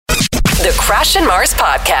The Crash and Mars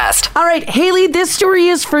Podcast. All right, Haley, this story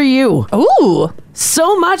is for you. Ooh.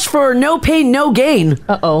 So much for no pain, no gain.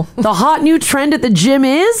 Uh-oh. The hot new trend at the gym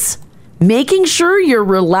is making sure you're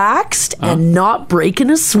relaxed and not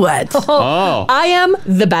breaking a sweat. Oh. I am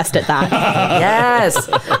the best at that. Yes.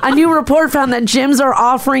 A new report found that gyms are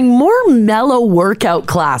offering more mellow workout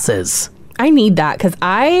classes. I need that because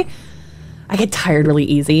I get tired really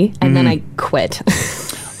easy and then I quit.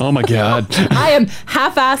 Oh my God. I am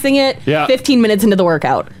half-assing it. Yeah. 15 minutes into the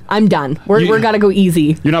workout. I'm done. We're gotta go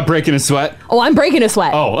easy. You're not breaking a sweat? Oh, I'm breaking a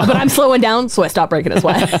sweat. Oh. But I'm slowing down, so I stop breaking a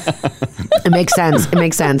sweat. It makes sense. It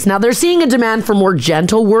makes sense. Now, they're seeing a demand for more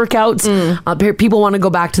gentle workouts. People want to go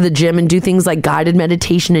back to the gym and do things like guided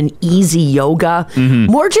meditation and easy yoga.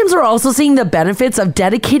 More gyms are also seeing the benefits of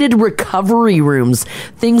dedicated recovery rooms,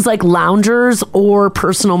 things like loungers or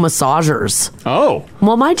personal massagers. Oh.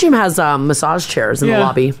 Well, my gym has massage chairs in the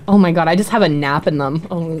lobby. Oh my God, I just have a nap in them.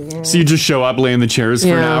 Oh, So you just show up, lay in the chairs for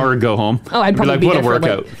an hour, and go home? Oh, I'd probably like, be what there a for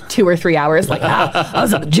workout. like 2 or 3 hours. Like, I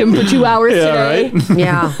was at the gym for 2 hours today. Right?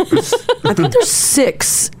 Yeah. I think there's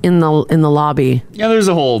 6 in the lobby. Yeah, there's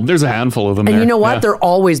a handful of them And there. you know what? Yeah. They're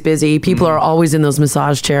always busy. People are always in those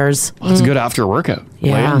massage chairs. Well, it's a good after workout.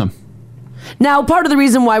 Lay Yeah. on them. Now, part of the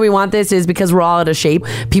reason why we want this is because we're all out of shape.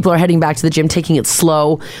 People are heading back to the gym, taking it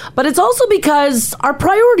slow. But it's also because our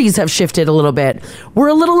priorities have shifted a little bit. We're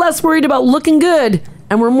a little less worried about looking good,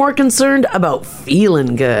 and we're more concerned about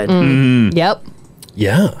feeling good. Yep.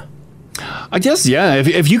 Yeah. I guess, yeah.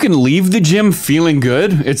 If you can leave the gym feeling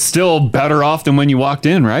good, it's still better off than when you walked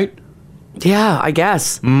in, right? Yeah, I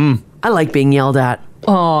guess. I like being yelled at.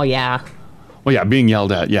 Oh, yeah. Well, yeah, being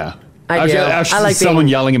yelled at, yeah. I do. Actually, I like someone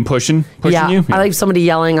being- yelling and pushing Yeah, you? I like somebody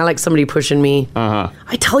yelling. I like somebody pushing me. Uh-huh.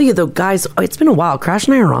 I tell you though, guys, it's been a while. Crash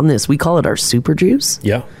and I are on this. We call it our super juice.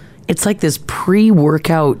 Yeah. It's like this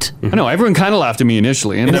pre-workout. I know, everyone kind of laughed at me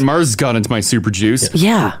initially, and then Mars got into my super juice.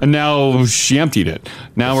 Yeah. And now she emptied it.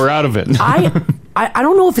 Now we're out of it. I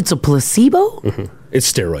don't know if it's a placebo. It's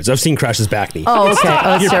steroids. I've seen Crash's back knee. Oh, okay.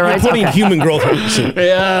 Oh, You're steroids. putting Okay. human growth hormones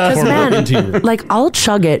Because man, like I'll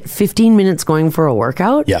chug it 15 minutes going for a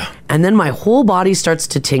workout. Yeah. And then my whole body starts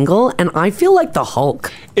to tingle and I feel like the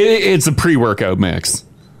Hulk. It's a pre-workout mix.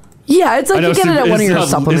 Yeah, it's like I know you get it at one of your not-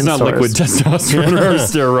 supplement It's not stores. liquid testosterone or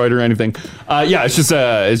steroid or anything. Yeah, it's just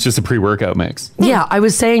a pre-workout mix. Yeah, I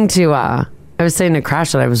was saying to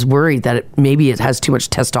Crash that I was worried that maybe it has too much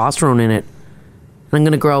testosterone in it. And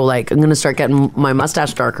I'm gonna start getting my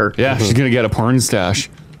mustache darker. Yeah, she's gonna get a porn stash.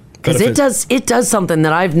 Because it does something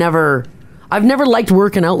that I've never liked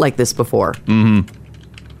working out like this before.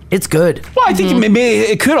 It's good. Well, I think maybe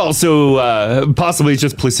it could also possibly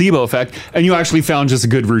just placebo effect, and you actually found just a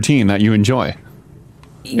good routine that you enjoy.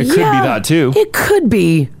 It could be that too. It could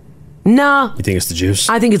be. Nah. You think it's the juice?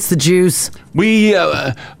 I think it's the juice. We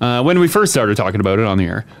when we first started talking about it on the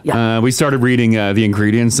air, we started reading the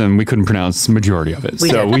ingredients and we couldn't pronounce majority of it,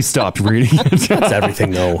 so we stopped reading it. That's everything,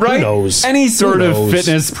 though. Right? Who knows? Any sort Who of knows?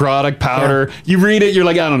 fitness product, powder, you read it, you're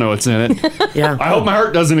like, I don't know what's in it. Yeah. I hope my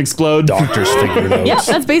heart doesn't explode. Doctor's finger knows. Yeah,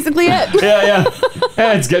 that's basically it. Yeah.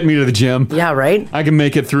 It's getting me to the gym. Yeah, right? I can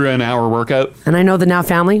make it through an hour workout. And I know the Now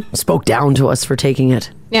family spoke down to us for taking it.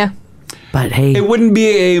 Yeah. But hey. It wouldn't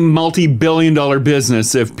be a multi-billion-dollar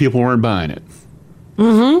business if people weren't buying it.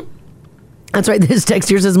 That's right. This text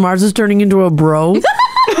here says Mars is turning into a bro.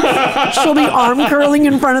 She'll be arm curling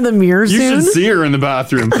in front of the mirror You soon. should see her in the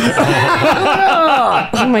bathroom.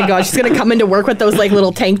 Oh my God, she's gonna come into work with those like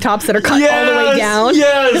little tank tops that are cut all the way down.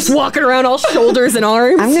 Yes. Just walking around all shoulders and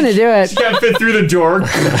arms. I'm gonna do it. Can't fit through the door.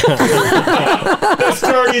 This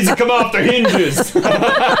door needs to come off the hinges.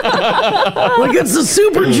 Like it's the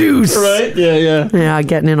super juice. Right? Yeah. Yeah,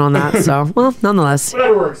 getting in on that. So, well, nonetheless.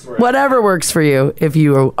 Whatever works for you. Whatever works for you if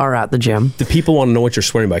you are at the gym. The people want to know what you're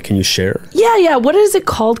swearing by. Can you share? Yeah. What is it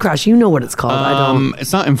called, Crash? You know what it's called. I don't.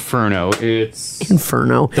 It's not Inferno. It's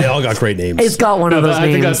Inferno. They all got great names. It's got one of those I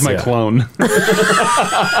names. think that's my clone.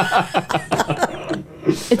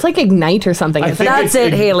 It's like Ignite or something. isn't it? That's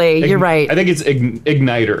it, Haley. You're right. I think it's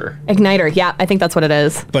Igniter. Igniter. Yeah, I think that's what it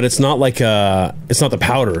is. But it's not like it's not the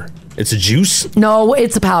powder. It's a juice. No,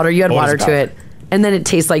 it's a powder. You add Oh, it's water a to powder. it. And then it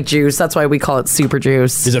tastes like juice. That's why we call it super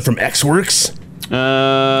juice. Is it from X-Works?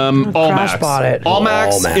 Allmax. bought it. Allmax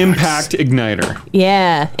Allmax. Impact Igniter.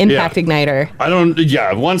 Yeah, Impact Yeah. Igniter. I don't.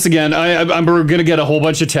 Yeah. Once again, we're gonna get a whole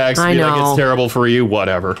bunch of texts. I Be like, know. it's terrible for you.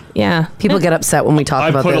 Whatever. Yeah. People get upset when we talk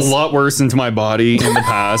I've about put this. a lot worse into my body in the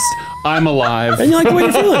past. I'm alive. And you like the way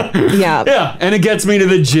you're feeling. Yeah. Yeah, and it gets me to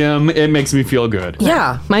the gym. It makes me feel good.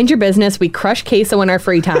 Yeah. Mind your business. We crush queso in our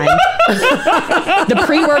free time. The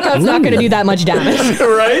pre-workout's not going to do that much damage.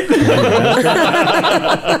 Right?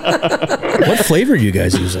 What flavor flavor are you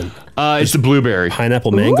guys using? It's the blueberry.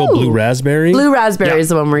 Pineapple mango, blue raspberry. Blue raspberry is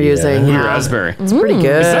the one we're using. Blue Yeah. raspberry. It's pretty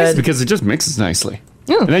good. It's nice because it just mixes nicely.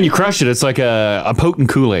 And then you crush it. It's like a potent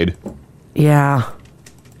Kool-Aid. Yeah.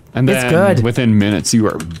 And It's then good. within minutes, you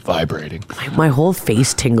are vibrating. My whole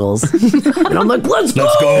face tingles. And I'm like, let's go.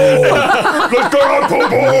 Let's go,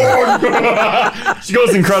 She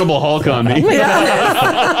goes Incredible Hulk on me.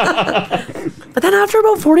 But then after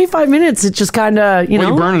about 45 minutes, it just kind of, you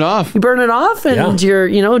burn it off. You burn it off and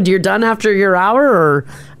you're done after your hour or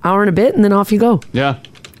hour and a bit, and then off you go. Yeah.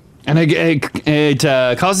 And it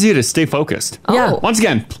causes you to stay focused. Yeah. Once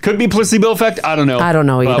again, could be placebo effect. I don't know. I don't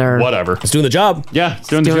know But either. whatever. It's doing the job. Yeah, it's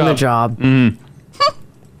doing Doing the the job. job.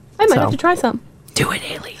 I might have to try some. Do it,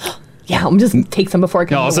 Haley. Yeah, I'm just take some before I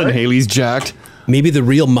come. All of a to sudden, work. Haley's jacked. Maybe the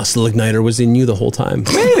real muscle igniter was in you the whole time.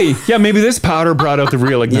 Maybe. Yeah, maybe this powder brought out the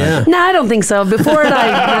real igniter. No, I don't think so. Before it,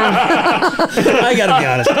 I gotta be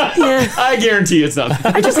honest. yeah. I guarantee it's not.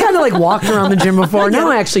 I just kind of like walked around the gym before. Now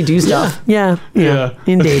I actually do stuff. Yeah.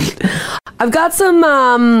 Indeed. I've got some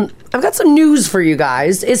news for you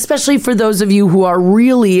guys, especially for those of you who are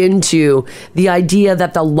really into the idea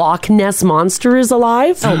that the Loch Ness Monster is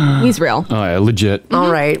alive. Oh, he's real. Oh, yeah, legit.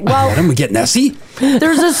 All right. Well, Why don't we get Nessie?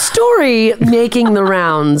 there's a story making the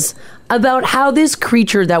rounds about how this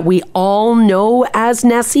creature that we all know as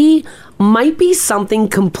Nessie might be something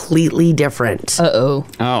completely different. Uh-oh.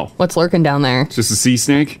 Oh. What's lurking down there? Just a sea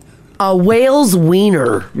snake? A whale's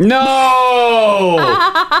wiener. No!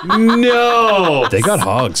 No! They got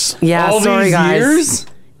hogs. Yeah, All sorry these guys. years?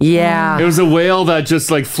 Yeah. It was a whale that just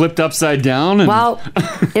like flipped upside down and Well,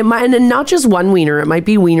 it might, and not just one wiener. It might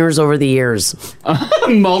be wieners over the years.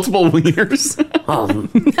 multiple wieners.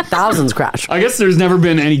 Thousands, Crash. I guess there's never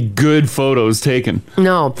been any good photos taken.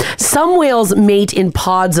 No, some whales mate in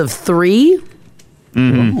pods of 3.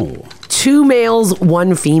 Oh. 2 males,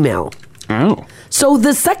 1 female. Oh. So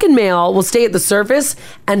the second male will stay at the surface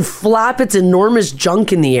and flap its enormous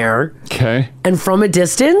junk in the air, Okay. and from a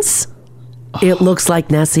distance, it looks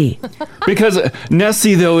like Nessie. Because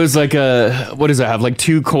Nessie, though, is like what does it have? Like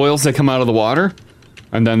 2 coils that come out of the water?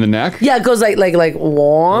 And then the neck? Yeah, it goes like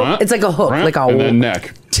wah. It's like a hook, like a and then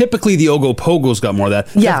neck. Typically, the Ogopogo's got more of that.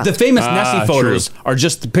 Yeah. The famous Nessie photos are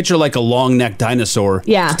just picture like a long necked dinosaur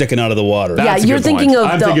sticking out of the water. Yeah, you're thinking of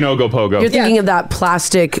I'm the- thinking Ogopogo. You're thinking of that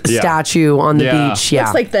plastic statue on the beach. Yeah.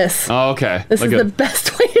 Looks like this. Oh, okay. This like is the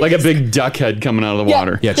best way. Like a big duck head coming out of the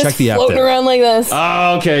water. Yeah, check the app floating there. around like this.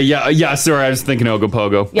 Oh, okay. Yeah. Sorry, I was thinking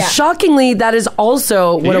Ogopogo. Yeah. Shockingly, that is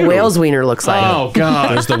also what a Ew. whale's wiener looks like. Oh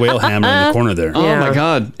God. There's the whale hammer in the corner there. Oh Yeah. my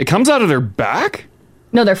God. It comes out of their back?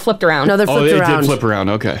 No, they're flipped around. No, they're Oh, flipped they around. did flip around.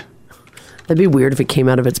 Okay. That'd be weird if it came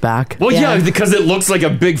out of its back. Well, yeah, because it looks like a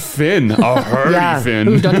big fin, a hardy Yeah. fin.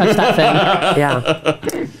 Ooh, don't touch that thing.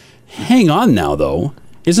 Yeah. Hang on now, though.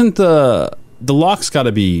 Isn't the loch's got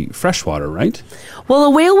to be freshwater, right? Well, a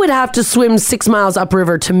whale would have to swim 6 miles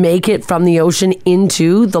upriver to make it from the ocean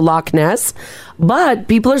into the Loch Ness. But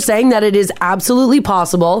people are saying that it is absolutely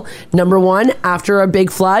possible, number one, after a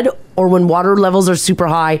big flood or when water levels are super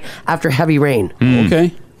high after heavy rain.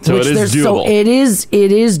 Okay. So it is doable. So it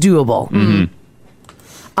is doable.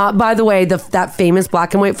 By the way, that famous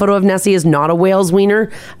black and white photo of Nessie is not a whale's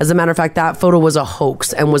wiener. As a matter of fact, that photo was a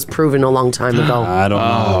hoax and was proven a long time ago. I don't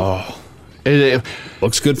know. It,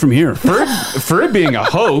 Looks good from here. for it being a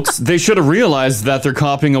hoax, they should have realized that they're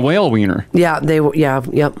copying a whale wiener.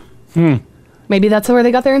 Yep. Maybe that's where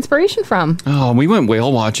they got their inspiration from. Oh, we went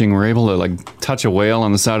whale watching. We were able to like touch a whale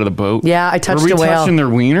on the side of the boat. Yeah, I touched were we a whale. touching their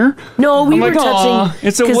wiener? No, we I'm were like, "Aw, touching.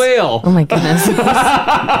 it's a 'cause whale. Oh my goodness.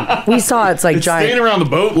 We saw its like It's staying giant. around the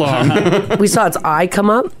boat long. We saw its eye come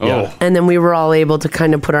up. Oh. And then we were all able to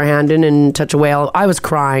kind of put our hand in and touch a whale. I was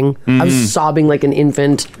crying. I was sobbing like an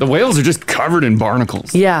infant. The whales are just covered in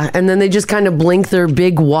barnacles. Yeah, and then they just kind of blink their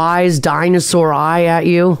big, wise dinosaur eye at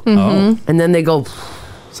you. Oh. And then they go,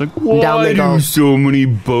 It's like, why Down they go. do so many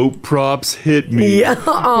boat props hit me? yeah.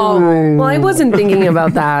 Oh, well, I wasn't thinking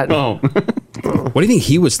about that. Oh, What do you think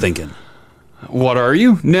he was thinking? what are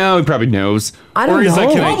you? No, he probably knows. I don't Or he's know.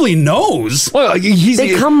 Like, can I- Probably knows. well,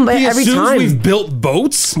 They come He every assumes time. we've built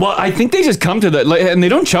boats. Well, I think they just come to the, like, and they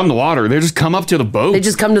don't chum the water. They just come up to the boat. They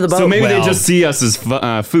just come to the boat. So maybe they Well- just see us as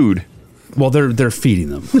food. Well, they're feeding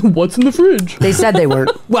them. What's in the fridge? They said they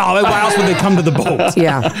weren't. Well, why else would they come to the boat?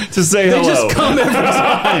 Yeah, To say They hello. just come every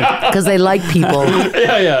time. because they like people.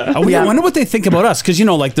 yeah. Yeah. I wonder what they think about us, because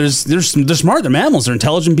like they're smart, they're mammals, they're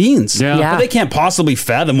intelligent beings. Yeah. Yeah. But they can't possibly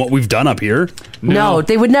fathom what we've done up here. No,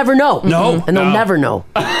 they would never know. No. And they'll No. never know.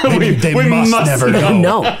 They must never know.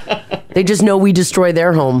 No. They just know we destroy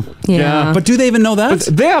their home. Yeah. But do they even know that?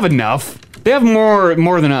 They have enough. They have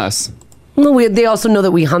more than us. Well, they also know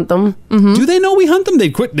that we hunt them. Do they know we hunt them? They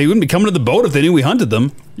wouldn't be coming to the boat if they knew we hunted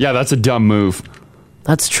them. Yeah, that's a dumb move.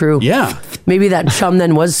 That's true. Yeah. Maybe that chum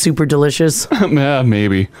then was super delicious. Yeah,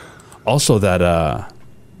 maybe. Also, that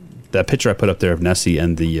picture I put up there of Nessie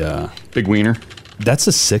and the big wiener. That's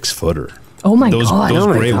a 6-footer. Oh my Those God. Those Oh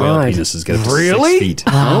my gray whale God. penises get up to Really? 6 feet.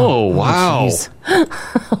 Oh, wow. jeez.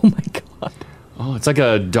 Oh my God. Oh, it's like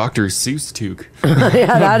a Dr. Seuss toque.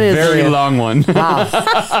 Yeah, that is Very long one. Why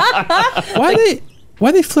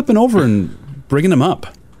are they flipping over and bringing them up?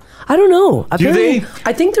 I don't know. they? Apparently,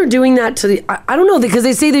 I think they're doing that to the. I don't know because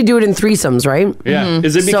they say they do it in threesomes, right? Yeah.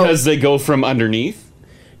 Is it So- because they go from underneath?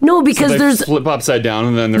 No, because They there's flip upside down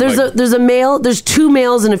and then they're like, there's a male. There's 2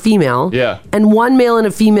 males and a female. Yeah. And one male and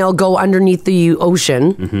a female go underneath the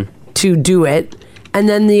ocean to do it, and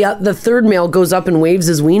then the third male goes up and waves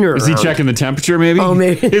his wiener. is he around. checking the temperature maybe? Oh,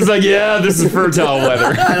 maybe. He's like, yeah, this is fertile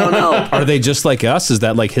weather. I don't know. Are they just like us? Is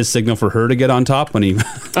that like his signal for her to get on top when he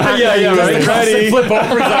yeah, right. Ready? flip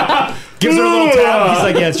over? He's like, gives her a little tap. He's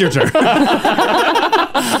like, yeah, it's your turn.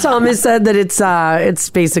 Thomas said that it's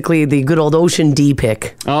basically the good old ocean D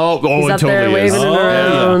pick. Oh, He's it up there totally is. waving it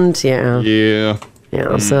around. Yeah. Yeah.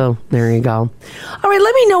 Yeah, so there you go. All right,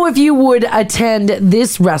 let me know if you would attend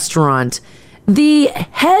this restaurant. The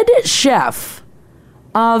head chef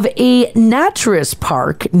of a naturist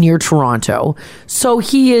park near Toronto. So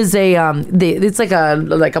he is it's like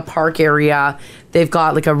a park area. They've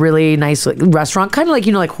got like a really nice restaurant, kind of like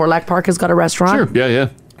like Horlack Park has got a restaurant. Sure. Yeah.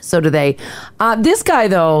 So do they. This guy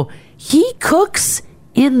though, he cooks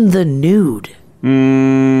in the nude.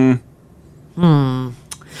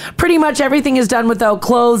 Pretty much everything is done without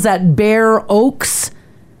clothes at Bear Oaks,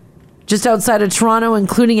 just outside of Toronto,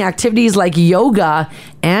 including activities like yoga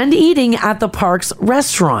and eating at the park's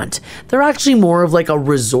restaurant. They're actually more of like a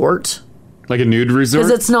resort Like a nude resort?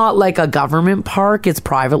 because it's not like a government park, it's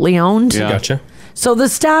privately owned. Yeah. Gotcha. So the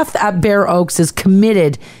staff at Bear Oaks is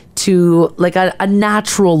committed to like a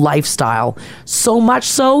natural lifestyle, so much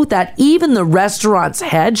so that even the restaurant's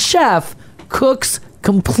head chef cooks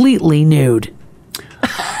completely nude.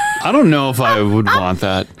 I don't know if I would want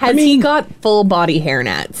that. Has he got full body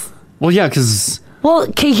hairnets? Well, yeah, because Well,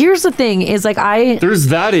 okay, here's the thing is like there's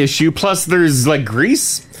that issue. Plus, there's like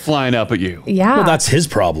grease flying up at you. Yeah. Well, that's his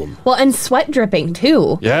problem. Well, and sweat dripping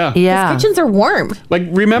too. Yeah. yeah. Kitchens are warm. Like,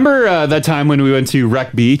 remember that time when we went to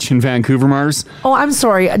Wreck Beach in Vancouver, Mars? Oh, I'm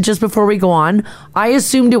sorry. Just before we go on, I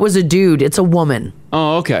assumed it was a dude. It's a woman.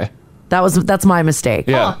 Oh, okay. That's my mistake.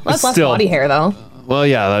 Yeah. Oh, that's it's less body hair though. Well,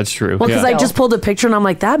 yeah, that's true. Well, because yeah. I just pulled a picture and I'm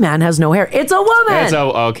like, that man has no hair. It's a woman.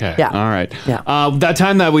 Okay. Yeah. All right. Yeah. That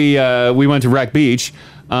time that we went to Wreck Beach,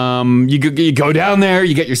 you go down there,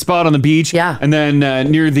 you get your spot on the beach. Yeah. And then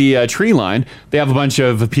near the tree line, they have a bunch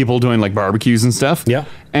of people doing like barbecues and stuff. Yeah.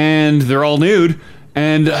 And they're all nude.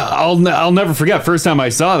 And I'll never forget, first time I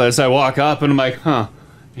saw this, I walk up and I'm like, huh.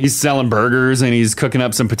 He's selling burgers and he's cooking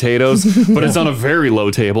up some potatoes, but it's on a very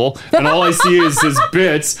low table. And all I see is his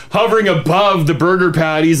bits hovering above the burger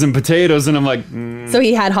patties and potatoes. And I'm like, So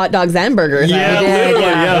he had hot dogs and burgers. yeah, did, literally,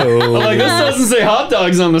 yeah. yeah. I'm like, this doesn't say hot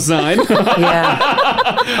dogs on the sign.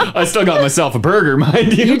 Yeah. I still got myself a burger,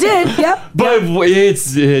 mind you. You did. Yep. But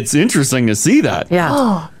it's interesting to see that.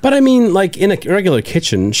 Yeah. But I mean, like in a regular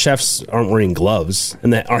kitchen, chefs aren't wearing gloves,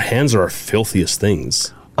 and that our hands are our filthiest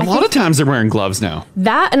things. A lot of times they're wearing gloves now.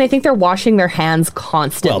 That, and I think they're washing their hands Well,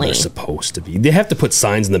 constantly. they're supposed to be. They have to put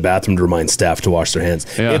signs in the bathroom to remind staff to wash their hands.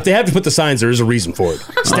 Yeah. If they have to put the signs, there is a reason for it.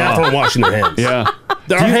 Staff aren't washing their hands. Yeah.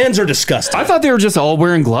 Our hands are disgusting. I thought they were just all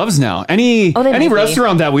wearing gloves now. Any Oh, they might be.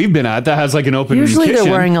 restaurant that we've been at that has like an open Usually they're kitchen,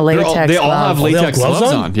 wearing a latex They all glove. have Oh, they have latex gloves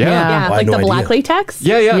gloves on? on. Yeah. Yeah. yeah, I had like no the idea. black latex.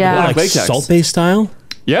 Yeah. Yeah. Black like latex. Salt Bay style.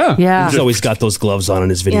 Yeah. Yeah. He's always got those gloves on in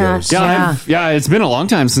his videos. Yeah, it's been a long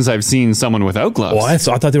time since I've seen someone without gloves. Oh, I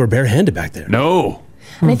thought they were barehanded back there. No.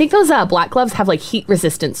 And I think those black gloves have like heat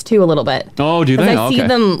resistance too a little bit. Oh, do 'Cause they? I see Okay.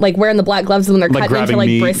 them like wearing the black gloves when they're Like cutting into grabbing like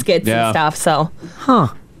meat. briskets Yeah. and stuff. So Huh.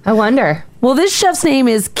 I wonder. Well, this chef's name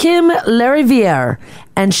is Kim Lariviere,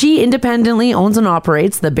 and she independently owns and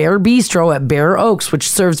operates the Bear Bistro at Bear Oaks, which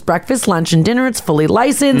serves breakfast, lunch, and dinner. It's fully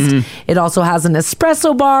licensed. It also has an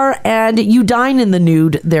espresso bar, and you dine in the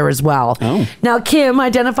nude there as well. Oh. Now, Kim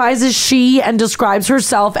identifies as she and describes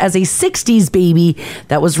herself as a 60s baby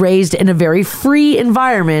that was raised in a very free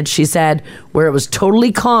environment, she said, where it was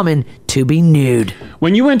totally common to be nude.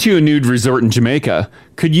 When you went to a nude resort in Jamaica,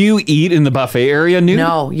 could you eat in the buffet area nude?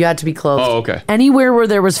 No, you had to be clothed. Oh, okay. Anywhere where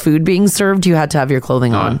there was food being served, you had to have your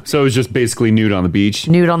clothing on. So it was just basically nude on the beach.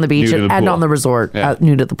 Nude on the beach Nude in the and pool. on the resort. Yeah.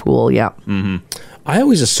 Nude at the pool, yeah. I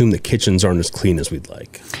always assume the kitchens aren't as clean as we'd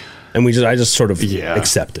like, and I just sort of Yeah.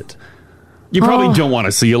 accept it. You probably don't want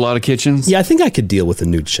to see a lot of kitchens. Yeah, I think I could deal with a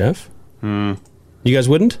nude chef. You guys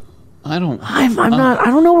wouldn't? I don't. I'm not. I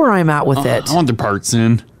don't know where I'm at with it. I want the parts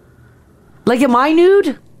in. Like, am I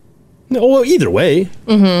nude? No, well, either way.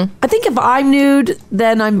 I think if I'm nude,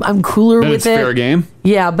 then I'm cooler Then with it's it. fair game.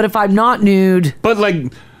 Yeah, but if I'm not nude, But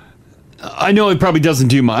like, I know it probably doesn't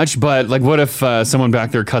do much. But like, what if someone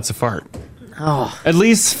back there cuts a fart? oh, At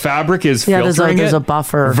least fabric is Yeah, there's filtering a it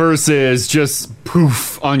buffer. versus just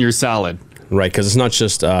poof on your salad. Right, because it's not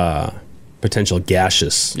just potential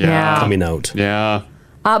gaseous Yeah. coming out. Yeah.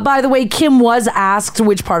 By the way, Kim was asked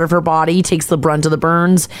which part of her body takes the brunt of the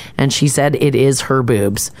burns, and she said it is her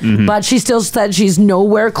boobs. But she still said she's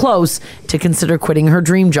nowhere close to consider quitting her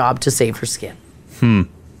dream job to save her skin.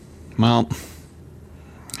 Well,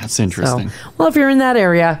 that's So, interesting. well, if you're in that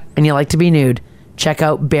area and you like to be nude, check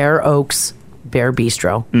out Bear Oaks Bear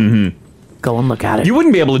Bistro. Go and look at it. You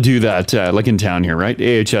wouldn't be able to do that like in town here, right?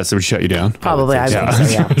 AHS would shut you down. Probably, I would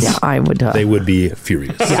say, yeah, I would. They would be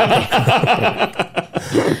furious.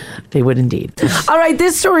 They would indeed. All right,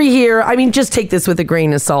 this story here, I mean, just take this with a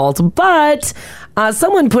grain of salt, but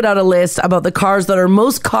someone put out a list about the cars that are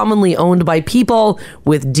most commonly owned by people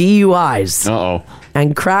with DUIs. Uh-oh.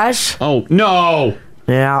 And Crash? Oh, no.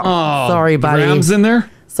 Yeah. Oh, Sorry, buddy. Rams in there?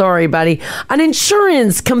 Sorry, buddy. An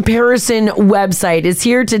insurance comparison website is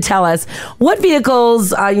here to tell us what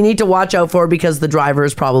vehicles you need to watch out for because the driver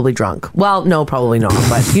is probably drunk. Well, no, probably not,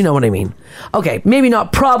 but you know what I mean. Okay, maybe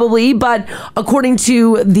not probably, but according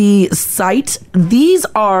to the site, these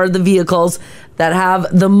are the vehicles that have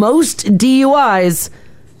the most DUIs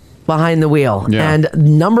behind the wheel. Yeah. And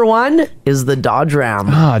number one is the Dodge Ram.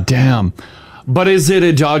 Ah, damn. But is it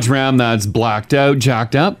a Dodge Ram that's blacked out,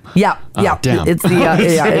 jacked up? Yeah, yeah. damn. It's the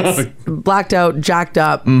it's blacked out, jacked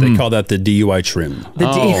up. They call that the DUI trim. The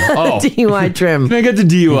DUI trim. Can I get the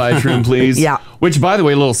DUI trim, please? Yeah. Which, by the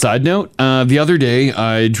way, a little side note. The other day,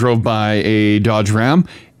 I drove by a Dodge Ram.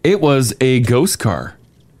 It was a ghost car.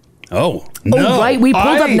 Oh, Oh, right. We pulled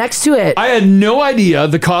up next to it. I had no idea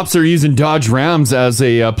the cops are using Dodge Rams as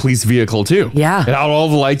a police vehicle, too. Yeah. It had all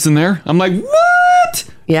the lights in there. I'm like, what?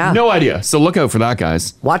 Yeah. No idea. So look out for that,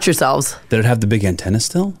 guys. Watch yourselves. Did it have the big antenna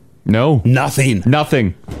still? No. Nothing.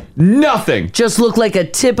 Nothing. Just looked like a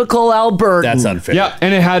typical Albertan. That's unfair. Yeah,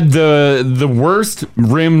 and it had the worst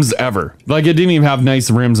rims ever. Like, it didn't even have nice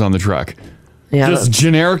rims on the truck. Yeah. Just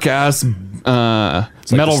generic ass metal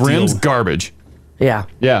the steel. rims, garbage. Yeah.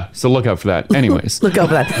 Yeah, so look out for that. Anyways. Look out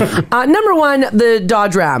for that. Number one, the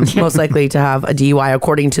Dodge Ram, most likely to have a DUI,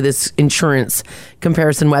 according to this insurance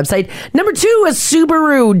comparison website. Number two, a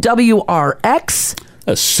Subaru WRX.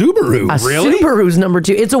 A Subaru? Really? Subaru's number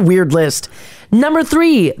two. It's a weird list. Number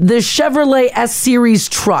three, the Chevrolet S-Series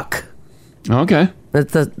truck. Okay.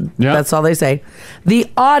 That's all they say. The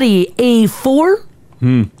Audi A4.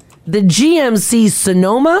 The GMC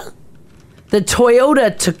Sonoma. The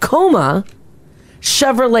Toyota Tacoma.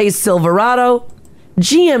 Chevrolet Silverado,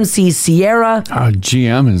 GMC Sierra,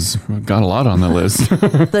 GM has got a lot on the list.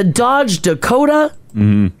 the Dodge Dakota,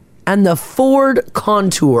 and the Ford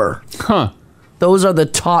Contour. Huh. Those are the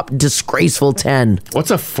top disgraceful 10.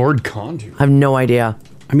 What's a Ford Contour? I have no idea.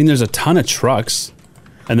 I mean, there's a ton of trucks.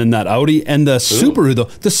 And then that Audi and the Subaru, though.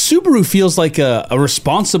 The Subaru feels like a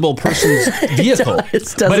responsible person's vehicle.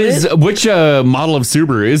 Which model of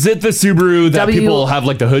Subaru? Is it the Subaru that people have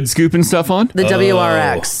like the hood scoop and stuff on? The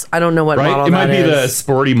WRX. I don't know what model It might that be the is.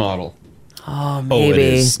 sporty model. Oh, Oh, it maybe.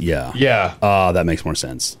 is. Yeah. Yeah. That makes more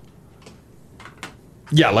sense.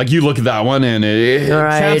 Yeah, like you look at that one and All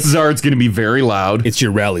right. chances are it's going to be very loud. It's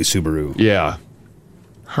your rally Subaru. Yeah.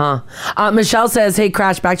 Huh. Michelle says, hey,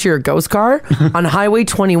 Crash, back to your ghost car. On Highway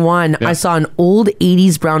 21, I saw an old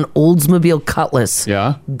 80s brown Oldsmobile Cutlass.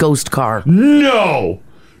 Yeah. Ghost car. No.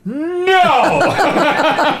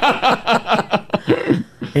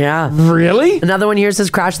 Yeah. Really? Another one here says,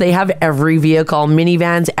 Crash, they have every vehicle.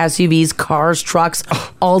 Minivans, SUVs, cars, trucks,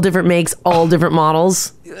 all different makes, all different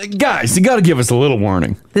models. Guys, you got to give us a little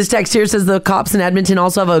warning. This text here says the cops in Edmonton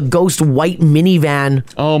also have a ghost white minivan.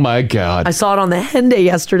 Oh my God. I saw it on the Hyundai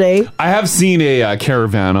yesterday. I have seen a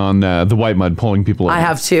caravan on the White Mud pulling people over. I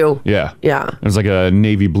have too. Yeah. Yeah. There's like a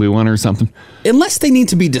navy blue one or something. Unless they need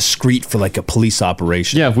to be discreet for like a police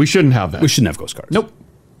operation. Yeah, we shouldn't have that. We shouldn't have ghost cars. Nope.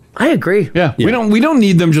 I agree. Yeah. We don't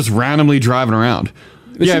need them just randomly driving around.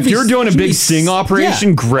 Yeah, if you're doing a big sting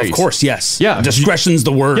operation, great. Of course, yes. Yeah. Discretion's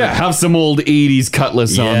the word. Yeah, have some old 80s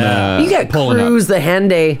Cutlass on You got pulling Cruise up. the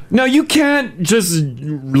Hyundai. No, you can't just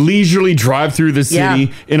leisurely drive through the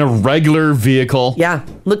city in a regular vehicle. Yeah.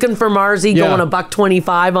 Looking for Marzi Yeah. going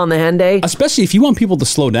 $125 on the Hyundai. Especially if you want people to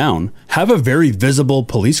slow down, have a very visible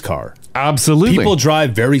police car. Absolutely. People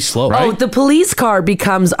drive very slow. Oh, the police car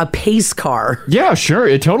becomes a pace car. Yeah, sure.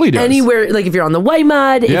 It totally does. Anywhere, like if you're on the White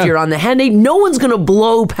Mud, Yeah. if you're on the Henday, no one's going to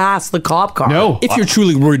blow past the cop car. No. If you're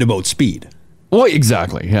truly worried about speed, Well,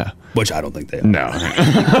 exactly. Yeah. which I don't think they are. No.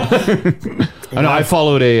 I know. I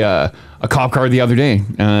followed a cop car the other day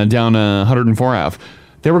down 104 Ave.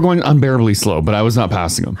 They were going unbearably slow, but I was not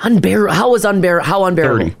passing them. How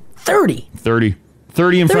unbearable? 30.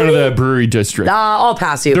 30 in front of the brewery district. I'll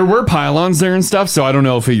pass you. There were pylons there and stuff, so I don't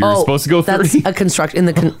know if you're supposed to go 30.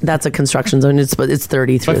 That's a construction zone. It's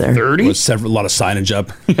 30 through there. 30? There was a lot of signage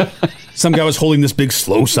up. Some guy was holding this big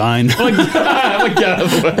slow sign.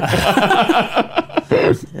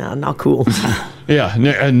 Yeah, not cool. Yeah,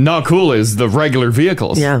 and not cool is the regular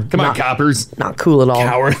vehicles. Yeah, Come on, coppers. Not cool at all.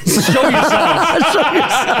 Cowards. Show yourselves.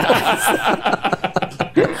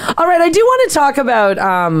 All right, I do want to talk about.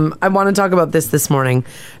 I want to talk about this morning.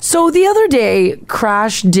 So the other day,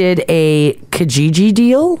 Crash did a Kijiji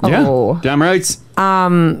deal. Yeah, damn right.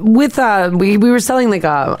 With we were selling like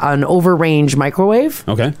an overrange microwave.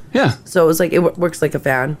 Okay. Yeah. So it was like it works like a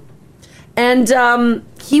fan. And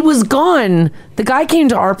he was gone. The guy came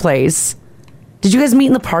to our place. Did you guys meet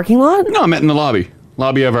in the parking lot? No, I met in the lobby.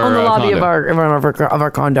 Lobby of our On the lobby condo. of our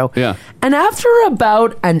condo. Yeah. And after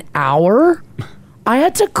about an hour, I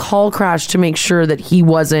had to call Crash to make sure that he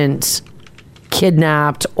wasn't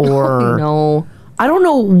kidnapped or No. I don't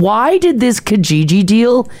know, why did this Kijiji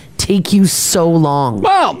deal take you so long?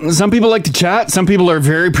 Well, some people like to chat. Some people are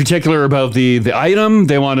very particular about the item.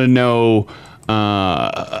 They want to know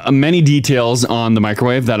many details on the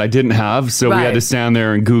microwave that I didn't have. So we had Right. to stand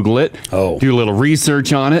there and Google it. Oh. Do a little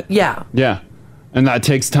research on it. Yeah. Yeah. And that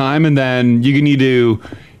takes time. And then you need to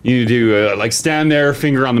like stand there,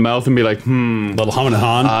 finger on the mouth, and be like, Little hum and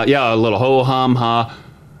han. yeah, a little ho hum ha.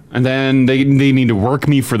 And then they need to work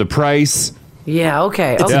me for the price. Yeah,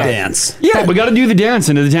 okay. It's okay. a dance. Yeah, we got to do the dance,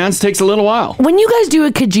 and the dance takes a little while. When you guys do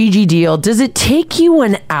a Kijiji deal, does it take you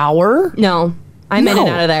an hour? No. I'm in and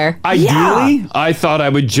out of there. Ideally, I thought I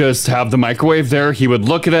would just have the microwave there. He would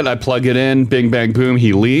look at it, I plug it in, bing, bang, boom,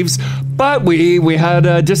 he leaves. But we had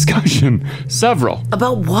a discussion, several.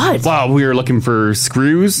 About what? Wow, we were looking for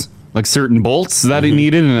screws, like certain bolts that he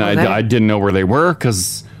needed, and Okay. I didn't know where they were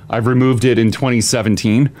because I've removed it in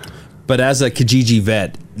 2017. But as a Kijiji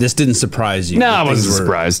vet, this didn't surprise you. No, I Things wasn't were-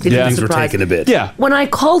 surprised. Didn't Yeah. Things were Surprised. taking a bit. Yeah. When I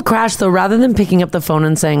called Crash, though, rather than picking up the phone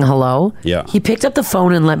and saying hello, Yeah. he picked up the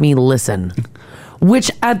phone and let me listen.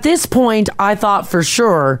 Which at this point, I thought for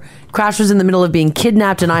sure Crash was in the middle of being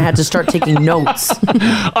kidnapped and I had to start taking notes.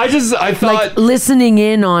 I thought, Like listening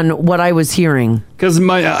in on what I was hearing. because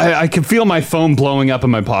I could feel my phone blowing up in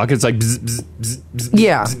my pockets, like bzz, bzz, bzz, bzz,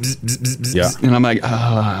 Yeah. bzz, bzz, bzz, bzz, Yeah. and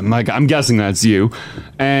I'm like, I'm guessing that's you,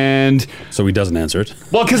 and So he doesn't answer it.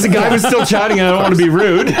 well, because the guy was still chatting, and I don't want to be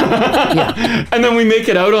rude. Yeah. And then we make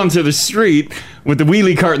it out onto the street with the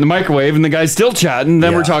wheelie cart and the microwave, and the guy's still chatting.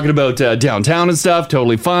 Then we're Yeah. talking about downtown and stuff,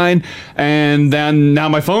 totally fine. And then now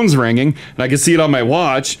my phone's ringing, and I can see it on my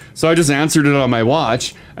watch, so I just answered it on my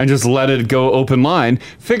watch and just let it go open line,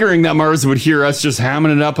 figuring that Mars would hear us just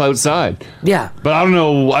hamming it up outside. Yeah. But I don't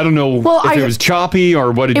know. Well, if it was choppy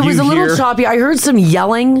or what did It you was a hear? little choppy. I heard some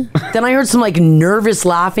yelling. Then I heard some like nervous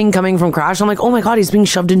laughing coming from Crash. I'm like, oh my God, he's being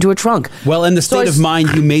shoved into a trunk. Well, and the So state I of s- mind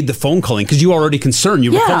you made the phone calling because you were already concerned.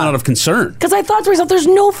 You were Yeah. calling out of concern. Because I thought to myself, there's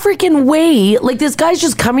no freaking way. Like, this guy's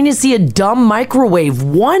just coming to see a dumb microwave.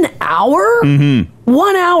 1 hour? Mm-hmm.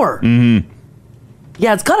 1 hour. Mm-hmm.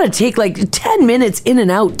 Yeah, it's got to take like 10 minutes in and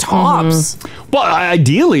out tops. Well,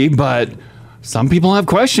 ideally, but some people have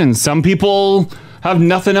questions. Some people have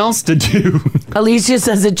nothing else to do. Alicia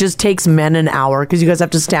says it just takes men an hour because you guys have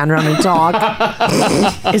to stand around and talk.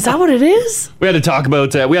 Is that what it is? We had to talk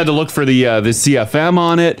about. We had to look for the CFM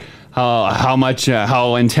on it. How much?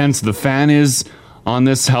 How intense the fan is on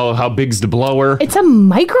this? How big's the blower? It's a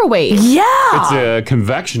microwave. Yeah. It's a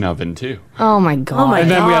convection oven too. Oh my god. Oh my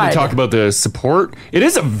And then we had to God. talk about the support. It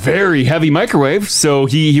is a very heavy microwave, so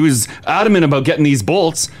he was adamant about getting these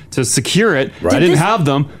bolts to secure it. Right. I didn't this- have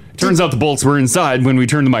them. Turns out the bolts were inside when we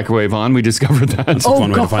turned the microwave on. We discovered that. It's a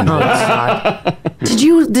fun way to find Oh, out. God.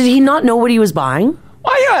 Did he not know what he was buying?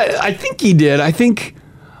 I think he did. I think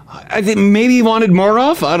maybe he wanted more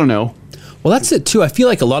off. I don't know. Well, that's it too. I feel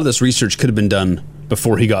like a lot of this research could have been done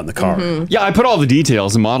before he got in the car. Yeah, I put all the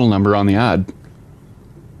details and model number on the ad.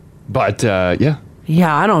 But yeah.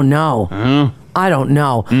 Yeah, I don't know. I don't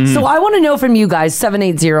know. Mm-hmm. So I want to know from you guys,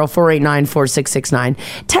 780-489-4669.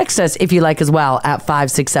 Text us if you like as well at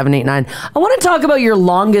 56789. I want to talk about your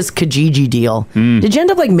longest Kijiji deal. Mm. Did you end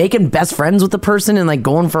up like making best friends with the person and like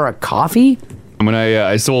going for a coffee? When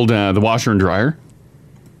I sold the washer and dryer.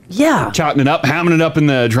 Yeah. Chatting it up, hamming it up in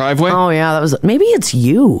the driveway. Oh yeah, that was. Maybe it's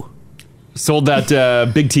you. Sold that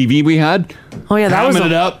big TV we had. Oh yeah, that was Hamming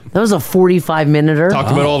it up. That was a 45-minute.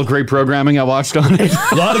 Talked about all the great programming I watched on it.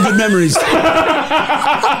 A lot of good memories.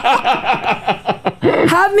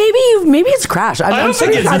 Maybe it's Crash. I don't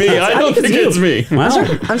think it's me. I don't think it's me.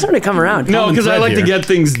 I'm starting to come around. No, because I like to get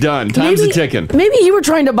things done. Time's a ticking. Maybe you were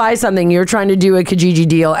trying to buy something. You were trying to do a Kijiji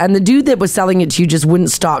deal, and the dude that was selling it to you just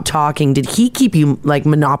wouldn't stop talking. Did he keep you like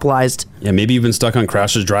monopolized? Yeah, maybe you've been stuck on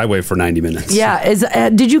Crash's driveway for 90 minutes. Yeah.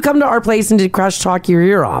 Did you come to our place and did Crash talk your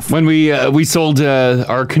ear off? When we sold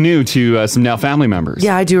our canoe to some now family members.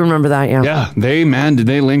 Yeah, I do remember that. Yeah. Yeah, did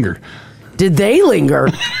they linger? Did they linger?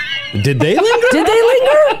 Did they linger? Did they linger?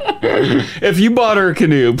 If you bought our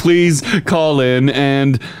canoe, please call in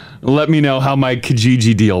and let me know how my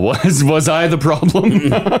Kijiji deal was. Was I the problem?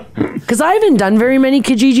 Because I haven't done very many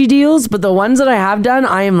Kijiji deals, but the ones that I have done,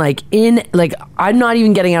 I am I'm not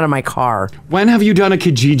even getting out of my car. When have you done a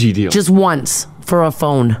Kijiji deal? Just once for a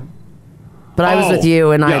phone. But I was with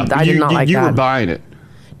you, and I did not like that. You were buying it.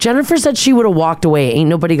 Jennifer said she would have walked away. Ain't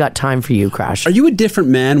nobody got time for you, Crash. Are you a different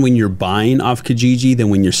man when you're buying off Kijiji than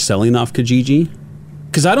when you're selling off Kijiji?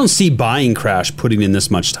 Because I don't see buying Crash putting in this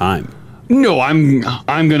much time. No, I'm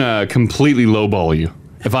gonna completely lowball you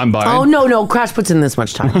if I'm buying. Oh no, Crash puts in this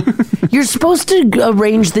much time. You're supposed to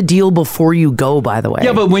arrange the deal before you go, by the way.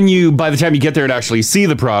 Yeah, but by the time you get there and actually see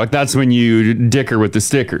the product, that's when you dicker with the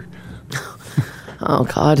sticker. Oh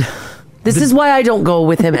God. This is why I don't go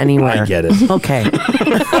with him anywhere. I get it. Okay.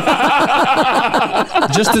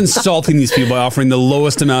 Just insulting these people by offering the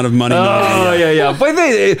lowest amount of money. Oh, yeah. But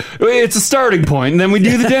it's a starting point, and then we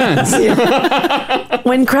do the dance.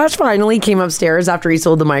 When Crash finally came upstairs after he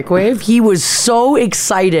sold the microwave, he was so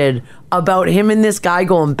excited about him and this guy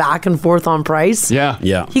going back and forth on price.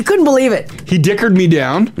 Yeah. He couldn't believe it. He dickered me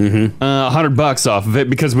down $100 off of it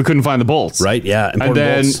because we couldn't find the bolts. Right, yeah. And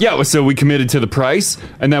then, so we committed to the price,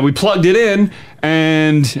 and then we plugged it in,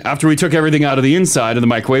 and after we took everything out of the inside of the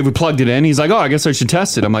microwave, we plugged it in. He's like, oh, I guess I should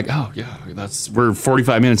test it. I'm like, oh, yeah, we're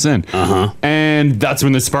 45 minutes in. And that's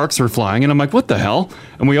when the sparks were flying, and I'm like, what the hell?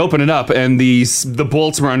 And we open it up, and the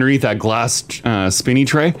bolts were underneath that glass spinny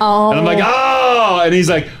tray. Oh. And I'm like, oh! And he's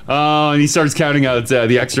like, oh, and he starts counting out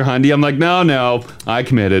the extra $100. I'm like, no, I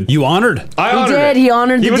committed. You honored? I honored it. He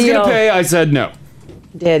honored the deal. He was going to pay. I said no.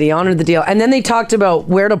 He honored the deal. And then they talked about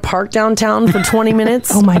where to park downtown for 20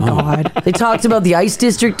 minutes. Oh my God. They talked about the Ice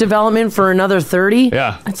District development for another 30.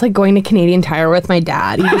 Yeah. It's like going to Canadian Tire with my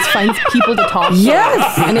dad. He just finds people to talk to.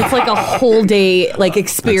 Yes. And it's like a whole day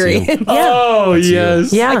experience. Yeah. Oh,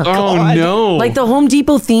 yes. Yeah. Oh, no. Like the Home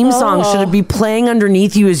Depot theme song should it be playing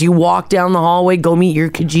underneath you as you walk down the hallway, go meet your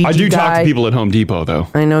Kijiji I do guy. talk to people at Home Depot, though.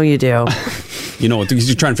 I know you do. You know,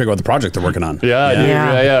 you're trying to figure out the project they're working on.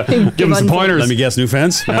 Yeah. Give them some pointers. Let me guess, new fence?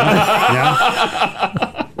 Yeah.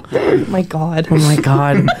 Oh my God.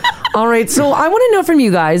 All right, so I want to know from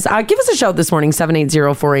you guys. Give us a shout this morning,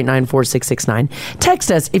 780-489-4669.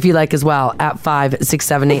 Text us if you like as well at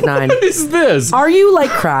 56789. What is this? Are you like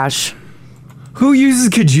Crash? Who uses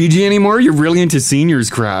Kijiji anymore? You're really into seniors,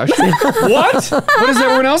 Crash. What? What is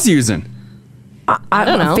everyone else using? I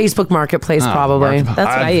don't know. Facebook Marketplace, probably. That's what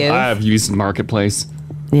I use. I've used Marketplace.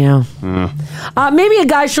 Yeah. Maybe a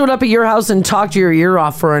guy showed up at your house and talked your ear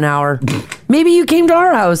off for an hour. Maybe you came to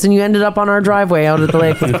our house and you ended up on our driveway out at the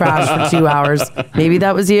lake with Crash for 2 hours. Maybe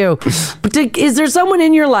that was you. But is there someone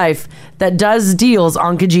in your life that does deals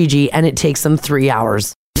on Kijiji and it takes them 3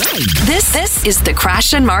 hours? This is the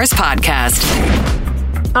Crash and Mars podcast.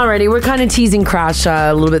 Alrighty, we're kind of teasing Crash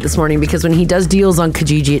a little bit this morning because when he does deals on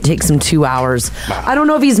Kijiji, it takes him 2 hours. I don't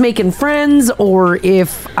know if he's making friends or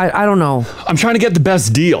if, I don't know. I'm trying to get the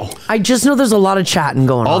best deal. I just know there's a lot of chatting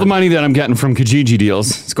going on. All the money that I'm getting from Kijiji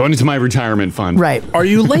deals is going into my retirement fund. Right. Are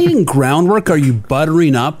you laying groundwork? Are you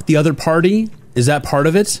buttering up the other party? Is that part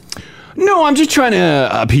of it? No, I'm just trying to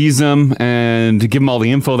appease them and give them all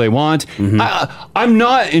the info they want. I'm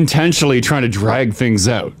not intentionally trying to drag things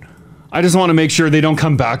out. I just want to make sure they don't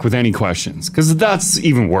come back with any questions, because that's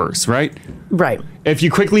even worse, right? Right. If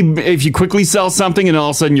you quickly sell something and all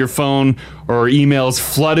of a sudden your phone or email is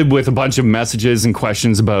flooded with a bunch of messages and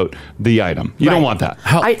questions about the item, you don't want that.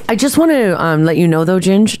 I just want to let you know, though,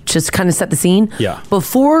 Ginge, just kind of set the scene. Yeah.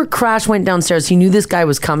 Before Crash went downstairs, he knew this guy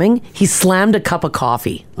was coming. He slammed a cup of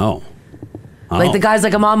coffee. Oh. Like the guy's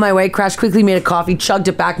like, I'm on my way. Crash quickly made a coffee, chugged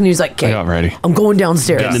it back, and he's like, okay, I got ready. I'm going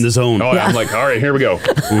downstairs. Getting in the zone. Oh, yeah. I'm like, all right, here we go.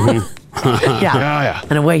 Yeah.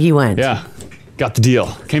 And away he went. Yeah. Got the deal.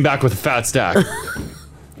 Came back with a fat stack.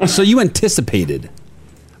 So you anticipated.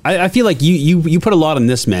 I feel like you put a lot on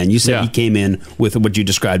this man. You said he came in with what you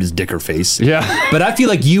described as dicker face. Yeah. But I feel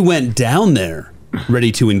like you went down there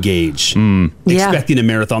ready to engage, Yeah. expecting a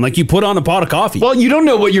marathon. Like you put on a pot of coffee. Well, you don't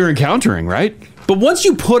know what you're encountering, right? But once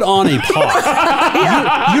you put on a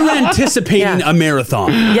pot, you're anticipating a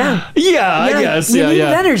marathon. Yeah. Yeah, I guess. You Yeah, need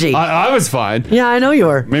yeah. energy. I was fine. Yeah, I know you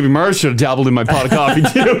were. Maybe Mars should have dabbled in my pot of coffee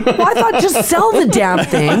too. Well, I thought just sell the damn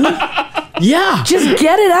thing. Yeah. Just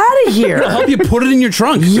get it out of It'll here. help you put it in your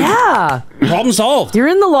trunk. Yeah. Problem solved. You're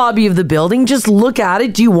in the lobby of the building. Just look at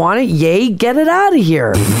it. Do you want it? Yay. Get it out of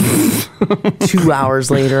here. 2 hours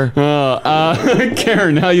later.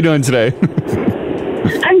 Karen, how you doing today?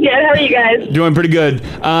 I'm good. How are you guys? Doing pretty good.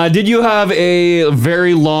 Did you have a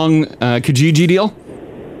very long Kijiji deal?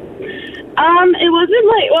 It wasn't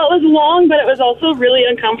it was long, but it was also really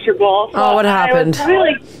uncomfortable. Oh, what happened? I was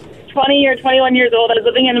probably like 20 or 21 years old. I was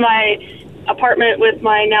living in my apartment with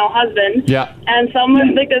my now husband. Yeah. And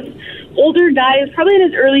someone, like this older guy, is probably in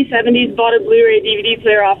his early 70s, bought a Blu-ray DVD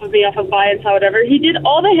player off of Buy and Sell, whatever. He did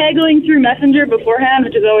all the haggling through Messenger beforehand,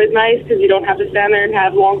 which is always nice because you don't have to stand there and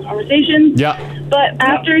have long conversations. Yeah. But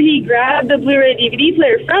after he grabbed the Blu-ray DVD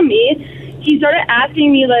player from me, he started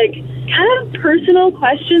asking me, like, kind of personal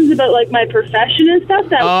questions about, like, my profession and stuff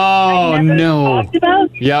that I never talked about.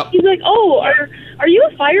 Yep. He's like, oh, are you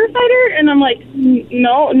a firefighter? And I'm like,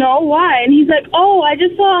 no, why? And he's like, oh, I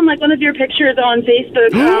just saw on, like, one of your pictures on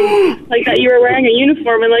Facebook, like, that you were wearing a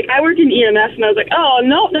uniform. And, like, I work in EMS. And I was like, oh,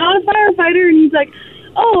 no, not a firefighter. And he's like,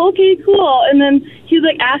 oh, okay, cool. And then he's,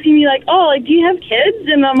 like, asking me, like, oh, like, do you have kids?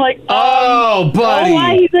 And I'm like, oh, buddy. No,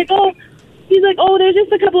 why? He's like, oh, there's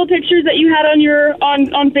just a couple of pictures that you had on your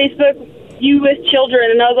on Facebook, you with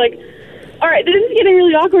children. And I was like, all right, this is getting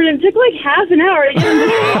really awkward. And it took like half an hour to get him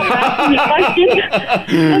to ask me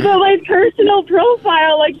questions about my personal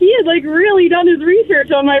profile. Like he had like really done his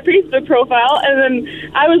research on my Facebook profile. And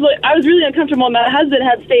then I was really uncomfortable. And my husband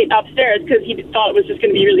had stayed upstairs because he thought it was just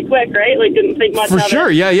going to be really quick, right? Like didn't think much For of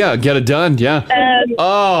sure. it. Yeah. Get it done. Yeah. And,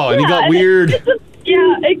 and he got weird.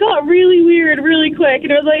 It got really weird really quick.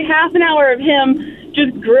 And it was like half an hour of him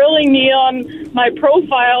just grilling me on my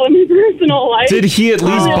profile and my personal life. Did he at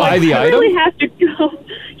least buy the I item? really have to go.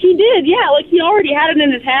 He did, yeah. Like, he already had it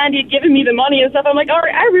in his hand. He'd given me the money and stuff. I'm like, all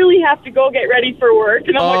right, I really have to go get ready for work.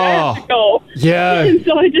 And I'm like, I have to go. Yeah. And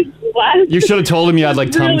so I just left. You should have told him you had like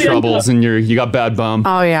tongue Really troubles and you got bad bum.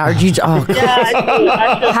 Oh, yeah. Or you, oh, God.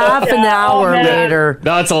 Yeah, Half an hour later.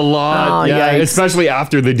 That's a lot. Oh, yeah, yikes. especially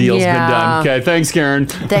after the deal's been Yeah. done. Okay, thanks, Karen.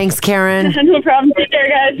 Thanks, Karen. No problem. Take care,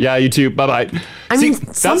 guys. Yeah, you too. Bye-bye. I mean,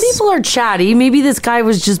 some people are chatty. Maybe this guy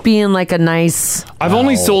was just being like a nice. I've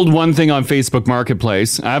only sold one thing on Facebook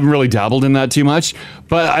Marketplace. I haven't really dabbled in that too much,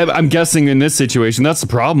 but I'm guessing in this situation, that's the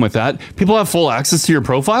problem with that. People have full access to your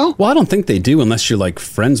profile? Well, I don't think they do unless you're like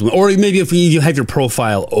friends with, or maybe if you have your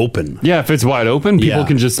profile open. Yeah, if it's wide open, people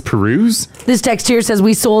can just peruse. This text here says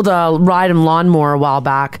we sold a ride and lawnmower a while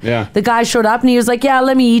back. Yeah. The guy showed up and he was like, yeah,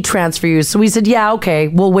 let me e-transfer you. So we said, yeah, okay,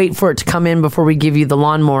 we'll wait for it to come in before we give you the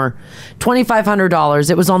lawnmower. $2,500.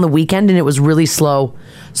 It was on the weekend and it was really slow.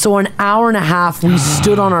 So an hour and a half, we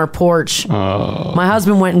stood on our porch. My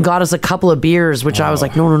husband went and got us a couple of beers, which I was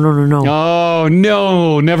like, no. Oh,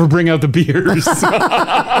 no. Never bring out the beers.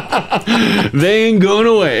 They ain't going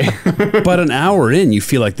away. But an hour in, you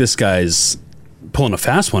feel like this guy's pulling a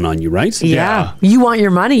fast one on you, right? Yeah. You want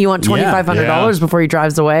your money. You want $2,500 before he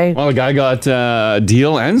drives away. Well, the guy got a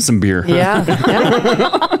deal and some beer. Yeah.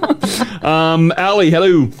 Allie,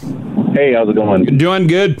 hello. Hey, how's it going? Doing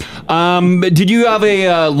good. Did you have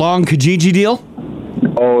a long Kijiji deal?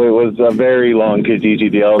 Oh, it was a very long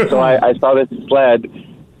Kijiji deal. So I saw this sled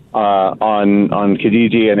on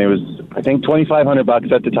Kijiji, and it was, I think,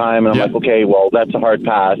 $2,500 at the time. And I'm like, okay, well, that's a hard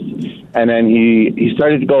pass. And then he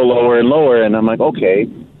started to go lower and lower, and I'm like, okay,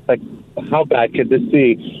 like, how bad could this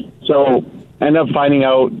be? So I ended up finding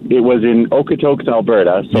out it was in Okotoks,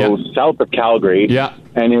 Alberta, so south of Calgary. Yeah.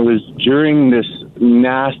 And it was during this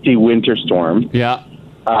nasty winter storm. Yeah.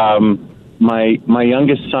 My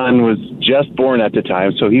youngest son was just born at the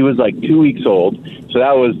time, so he was like 2 weeks old. So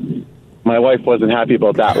that was, my wife wasn't happy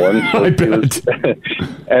about that one. So I bet.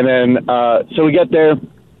 And then, so we get there,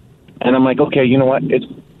 and I'm like, okay, you know what? It's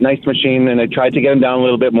a nice machine. And I tried to get him down a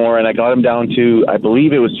little bit more, and I got him down to, I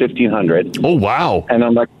believe it was 1,500. Oh, wow. And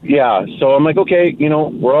I'm like, yeah. So I'm like, okay, you know,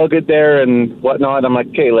 we're all good there and whatnot. I'm like,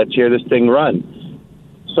 okay, let's hear this thing run.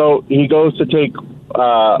 So he goes to take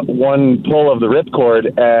one pull of the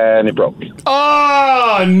ripcord, and it broke.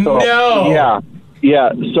 Oh, So, no.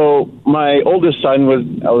 Yeah. So my oldest son was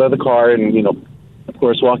out of the car and, you know, of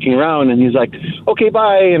course, walking around, and he's like, okay,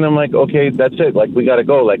 bye. And I'm like, okay, that's it. Like, we got to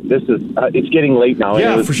go. Like, this is, it's getting late now.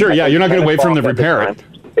 Yeah, for sure. Yeah, you're not going to wait for him to repair it.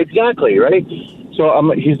 Exactly, right?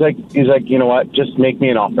 So he's like, you know what? Just make me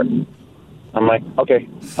an offer. I'm like, okay,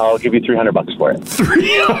 I'll give you $300 for it.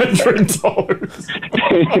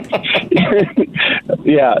 $300.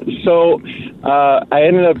 Yeah. So I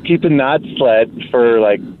ended up keeping that sled for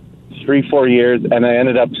like 3-4 years, and I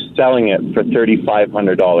ended up selling it for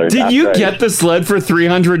 $3,500. Did you get the sled for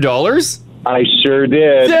 $300? I sure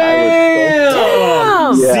did.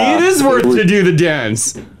 Damn! See, it is worth to do the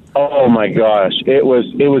dance. Oh my gosh, it was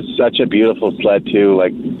such a beautiful sled too.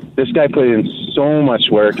 Like, this guy put in so much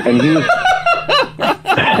work, and he was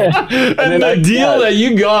and the deal that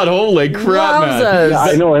you got, holy crap, man. Yeah,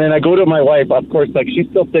 I know. And then I go to my wife, of course, like, she's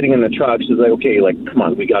still sitting in the truck. She's like, okay, like, come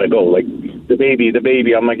on, we gotta go. Like, the baby.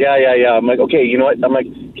 I'm like, yeah. I'm like, okay, you know what? I'm like,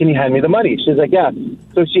 can you hand me the money? She's like, yeah.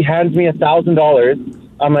 So she hands me $1,000.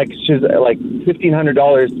 I'm like, she's like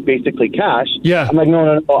 $1,500 basically cash. Yeah. I'm like,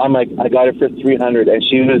 no. I'm like, I got it for $300, and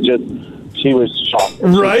she was shocked.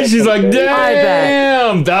 Right? She's like,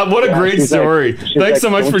 damn! What a great story. Thanks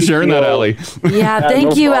so much for sharing that, Allie. Yeah,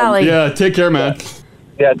 thank you, Allie. Yeah, take care, man.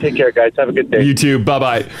 Yeah, take care, guys. Have a good day. You too.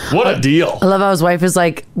 Bye-bye. What a deal. I love how his wife is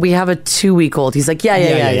like, we have a 2-week-old. He's like,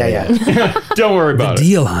 yeah. Don't worry about it.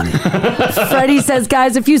 Deal, honey. Freddie says,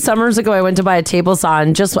 guys, a few summers ago, I went to buy a table saw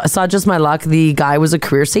and saw just my luck. The guy was a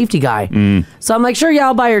career safety guy. So I'm like, sure, yeah,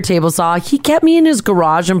 I'll buy your table saw. He kept me in his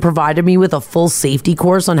garage and provided me with a full safety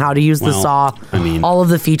course on how to use the saw. I mean, all of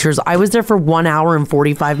the features. I was there for 1 hour and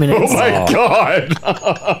 45 minutes. Oh my God.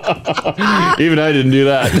 Even I didn't do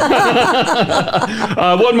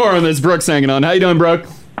that. One more on this. Brooke's hanging on. How you doing, Brooke?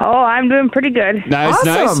 Oh, I'm doing pretty good. Nice.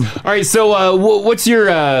 All right, so what's your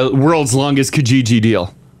world's longest Kijiji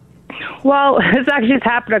deal? Well, this actually just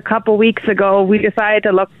happened a couple weeks ago. We decided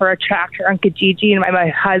to look for a tractor on Kijiji, and my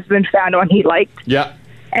husband found one he liked. Yeah.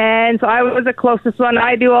 And so I was the closest one.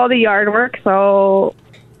 I do all the yard work, so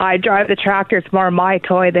I drive the tractor. It's more my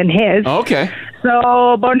toy than his. Okay.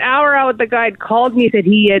 So about an hour out, the guy called me, said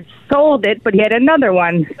he had sold it, but he had another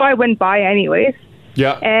one. So I went by anyways.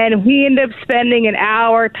 Yeah. And we ended up spending an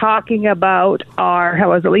hour talking about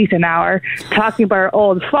at least an hour, talking about our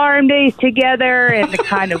old farm days together and the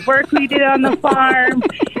kind of work we did on the farm.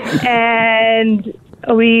 And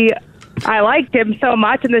I liked him so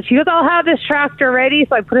much. And she goes, I'll have this tractor ready.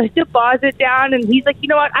 So I put a deposit down, and he's like, you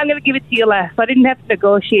know what? I'm going to give it to you less. So I didn't have to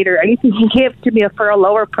negotiate or anything. He gave it to me for a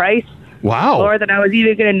lower price. Wow. Lower than I was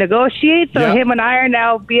even going to negotiate. So him and I are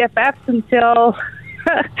now BFFs until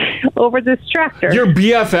over this tractor. You're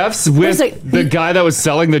BFFs with the guy that was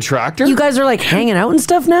selling the tractor? You guys are like hanging out and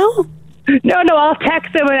stuff now? No, I'll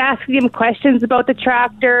text him and ask him questions about the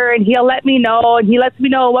tractor, and he'll let me know, and he lets me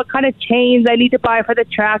know what kind of chains I need to buy for the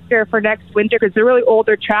tractor for next winter, because it's a really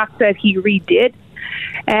older tractor that he redid.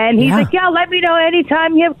 And he's like, yeah, let me know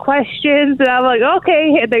anytime you have questions. And I'm like,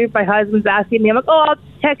 okay. And then my husband's asking me, I'm like, I'll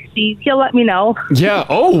text Steve. He'll let me know. Yeah.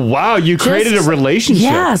 Oh, wow. You created a relationship.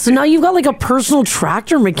 Yeah. So now you've got like a personal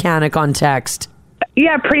tractor mechanic on text.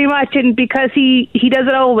 Yeah, pretty much. And because he does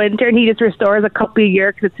it all winter, and he just restores a couple a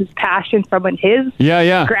year because it's his passion from when his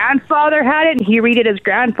grandfather had it, and he redid his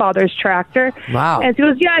grandfather's tractor. Wow. And so he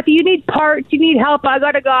goes, yeah, if you need parts, you need help, I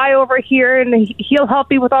got a guy over here, and he'll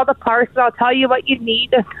help you with all the parts, and I'll tell you what you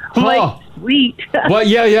need. I'm like, sweet. Well,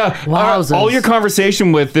 yeah. Wowzers. All your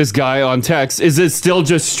conversation with this guy on text, is it still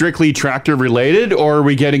just strictly tractor related, or are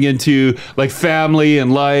we getting into like family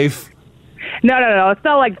and life? No. It's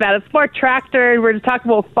not like that. It's more tractor. We're just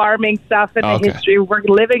talking about farming stuff and the history. We're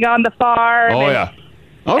living on the farm. Oh, yeah.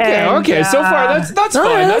 Okay. So far, that's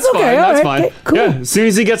fine. That's fine. okay. That's All fine. right. Cool. Yeah. As soon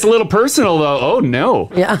as he gets a little personal, though, oh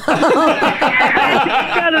no. Yeah.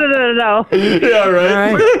 No. Yeah,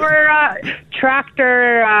 right. We're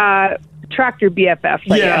tractor BFFs.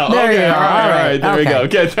 Yeah. Okay. All right. There we go.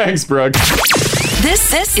 Okay. Thanks, Brooke.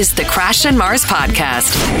 This is the Crash and Mars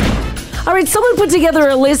podcast. All right, someone put together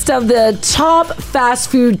a list of the top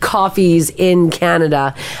fast food coffees in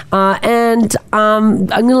Canada. And I'm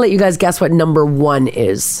going to let you guys guess what number 1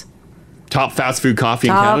 is. Top fast food coffee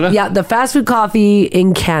in Canada? Yeah, the fast food coffee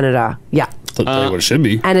in Canada. Yeah. That's what it should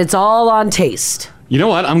be. And it's all on taste. You know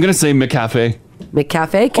what? I'm going to say McCafe.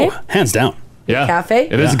 McCafe, okay. Oh, hands down. Yeah. Cafe?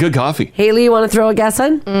 It is a good coffee. Haley, you want to throw a guess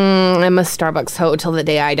in? I'm a Starbucks hoe till the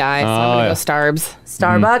day I die, so I'm going to go Starbs.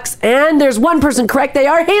 Starbucks. And there's one person correct. They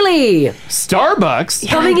are Haley. Starbucks?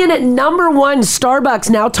 Coming in at number 1, Starbucks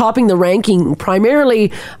now topping the ranking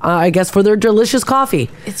primarily, I guess, for their delicious coffee.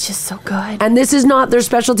 It's just so good. And this is not their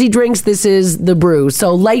specialty drinks. This is the brew.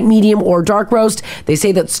 So light, medium, or dark roast. They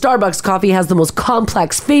say that Starbucks coffee has the most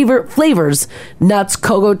complex flavors, nuts,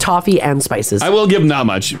 cocoa, toffee, and spices. I will give them that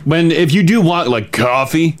much. If you do want like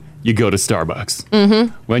coffee, you go to Starbucks.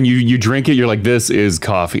 Mm-hmm. When you drink it, you're like, this is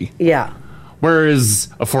coffee. Yeah. Whereas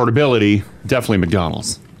affordability, definitely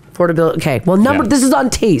McDonald's. Affordability. Okay. Well, this is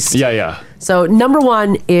on taste. Yeah. So number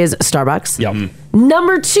 1 is Starbucks. Yep.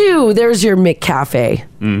 Number 2, there's your McCafe.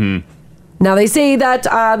 Now they say that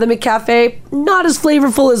the McCafe not as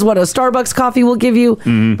flavorful as what a Starbucks coffee will give you,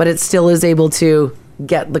 but it still is able to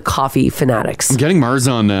get the coffee fanatics. I'm getting Mars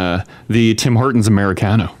on the Tim Hortons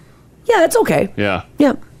Americano. Yeah, it's okay. Yeah.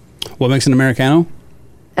 Yeah. What makes an Americano?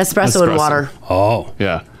 Espresso and water. Oh.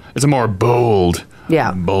 Yeah. It's a more bold.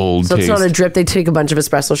 Yeah. Bold So taste. it's not a drip. They take a bunch of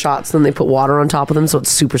espresso shots, then they put water on top of them, so it's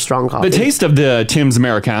super strong coffee. The taste of the Tim's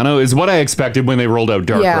Americano is what I expected when they rolled out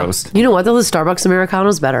dark roast. You know what though? The Starbucks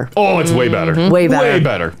Americano's better. Oh, it's way better. Way better. Way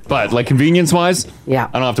better. But like convenience wise, yeah,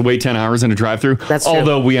 I don't have to wait 10 hours in a drive-through. That's true.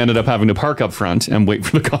 Although we ended up having to park up front and wait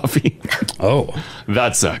for the coffee. Oh.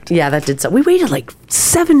 That sucked. Yeah, that did so. We waited like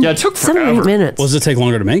 7 Yeah, it took 7 or 8 forever. minutes. Does it take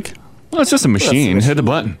longer to make? Well, it's just a machine. Hit the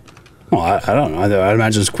button. Well, I don't know. I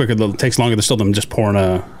imagine it's quicker. It takes longer to still than just pouring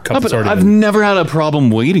a cup. Oh, that's but already I've been- never had a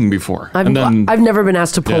problem waiting before. I've never been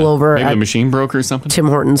asked to pull over Maybe at the machine broke or something. Tim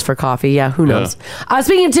Hortons for coffee. Yeah, who knows?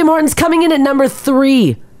 Speaking of Tim Hortons, coming in at number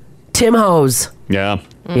 3, Tim Ho's. Yeah.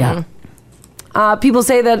 Yeah. People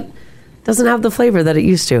say that doesn't have the flavor that it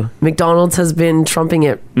used to. McDonald's has been trumping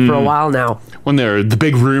it for a while now. When they're the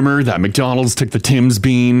big rumor that McDonald's took the Tim's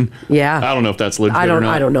bean. Yeah. I don't know if that's legit I or don't.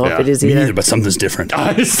 not. I don't know if it is Me either. neither, but something's different.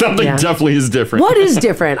 Something Yeah. definitely is different. What is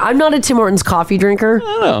different? I'm not a Tim Hortons coffee drinker. I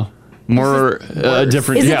don't know. More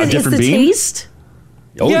different. Is Yeah, it the, different is the bean. taste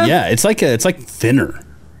Oh yeah, it's like thinner.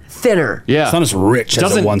 thinner? Yeah. It's not as rich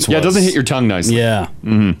as it once was. Yeah, it doesn't hit your tongue nicely. Yeah.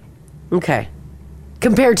 Okay.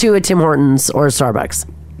 Compared to a Tim Hortons or a Starbucks.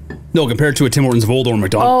 No, compared to a Tim Hortons of old or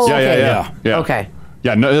McDonald's. Oh, okay. Yeah. Okay.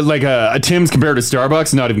 Yeah, no, like a Tim's compared to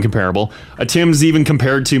Starbucks, not even comparable. A Tim's even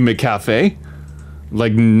compared to McCafe,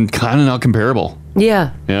 like kind of not comparable.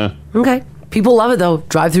 Yeah. Yeah. Okay. People love it though.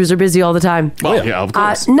 Drive-throughs are busy all the time. Well, yeah, of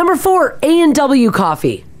course. Number 4, A&W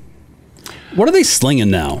coffee. What are they slinging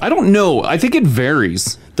now? I don't know. I think it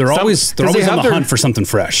varies. They're always 'cause they on have the their- hunt for something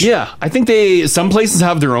fresh. Yeah, I think some places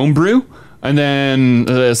have their own brew, and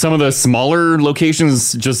then some of the smaller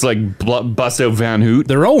locations just like bust out Van Hoot.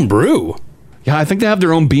 Their own brew. Yeah, I think they have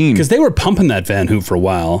their own bean. Because they were pumping that Van Hoot for a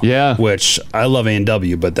while. Yeah. Which I love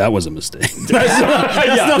A&W, but that was a mistake.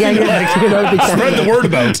 Yeah, you're not a big fan. Spread the word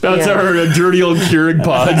about. That's our dirty old Keurig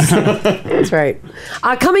pods. That's right.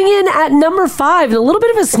 Coming in at number 5, and a little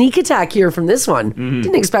bit of a sneak attack here from this one. Mm-hmm.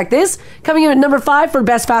 Didn't expect this. Coming in at number 5 for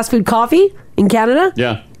best fast food coffee in Canada.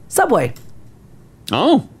 Yeah. Subway.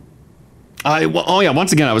 Oh.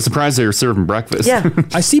 Once again, I was surprised they were serving breakfast. Yeah.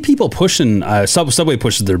 I see people pushing, Subway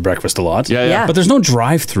pushes their breakfast a lot. Yeah. But there's no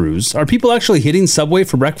drive-thrus. Are people actually hitting Subway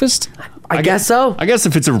for breakfast? I guess so. I guess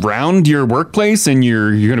if it's around your workplace and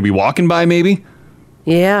you're going to be walking by, maybe.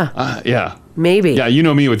 Yeah. Yeah. Maybe. Yeah, you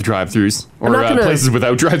know me with drive-thrus or not gonna- places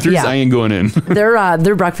without drive-thrus. Yeah. I ain't going in.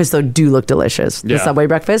 Their breakfast though do look delicious. The Yeah. Subway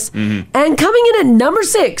breakfast. Mhm. And coming in at number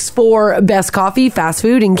 6 for best coffee fast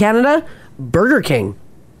food in Canada, Burger King.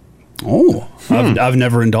 Oh, I've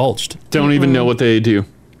never indulged. Don't even know what they do.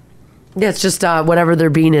 Yeah, it's just whatever their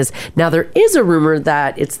bean is. Now there is a rumor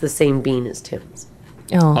that it's the same bean as Tim's.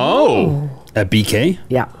 Oh. At BK?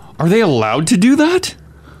 Yeah. Are they allowed to do that?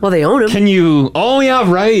 Well, they own them. Can you? Oh yeah,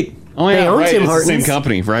 right. Oh They yeah, own right. Tim It's the same Hortons.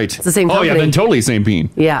 company, right? It's the same Oh yeah, company. then totally same bean.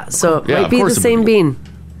 Yeah, so it Yeah, might of be the course it same would bean.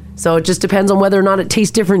 So it just depends on whether or not it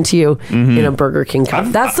tastes different to you in a Burger King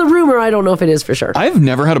cup. That's the rumor. I don't know if it is for sure. I've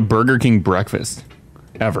never had a Burger King breakfast,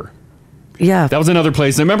 ever. Yeah. That was another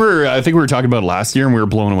place. I remember. I think we were talking about it last year, and we were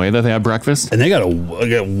blown away that they had breakfast. And they got a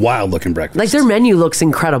wild-looking breakfast. Like their menu looks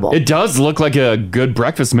incredible. It does look like a good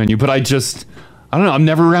breakfast menu, but I don't know. I'm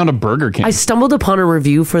never around a Burger King. I stumbled upon a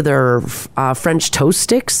review for their French toast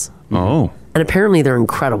sticks, Oh, and apparently they're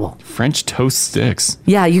incredible. French toast sticks.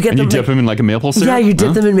 Yeah, you get And you them. dip them in like a maple syrup. Yeah, you dip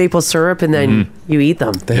Huh? them in maple syrup and then you eat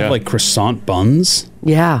them. They have like croissant buns.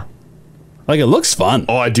 Yeah. Like it looks fun.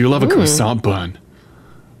 Oh, I do love a croissant bun.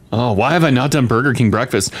 Oh, why have I not done Burger King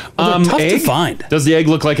breakfast? Well, they're tough to egg? find. Does the egg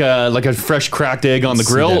look like a fresh cracked egg on the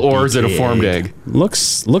See grill, that or is it a BK formed egg?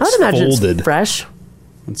 Looks I'd imagine folded. it's fresh.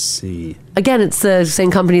 Let's see. Again, it's the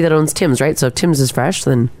same company that owns Tim's, right? So if Tim's is fresh,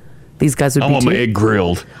 then these guys would I be want my too. egg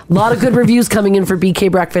grilled. A lot of good reviews coming in for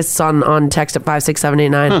BK breakfasts on text at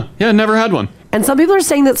 56789. Huh. Yeah, never had one. And some people are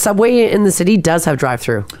saying that Subway in the city does have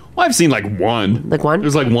drive-through. Well, I've seen like one. Like one?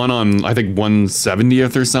 There's like one on I think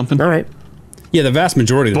 170th or something. All right. Yeah, the vast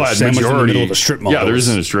majority of the But sandwich in the majority middle of a strip mall. Yeah, there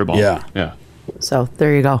isn't a strip mall. Yeah. Yeah. So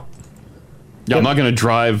there you go. Yeah, I'm not gonna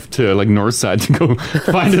drive to like Northside to go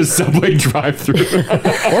find a Subway drive-through.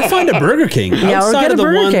 Or find a Burger King. Yeah, or Outside get of a the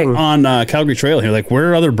Burger one King. on Calgary Trail here. Like, where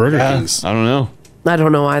are other Burger Kings? I don't know. I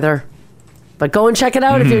don't know either. But go and check it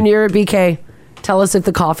out if you're near a BK. Tell us if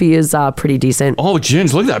the coffee is pretty decent. Oh,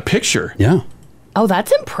 Ginge, look at that picture. Yeah. Oh,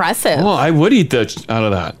 that's impressive. Oh, I would eat out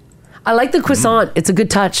of that. I like the croissant. It's a good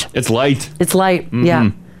touch. It's light. It's light.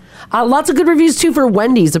 Yeah. Lots of good reviews too for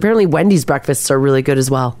Wendy's. Apparently, Wendy's breakfasts are really good as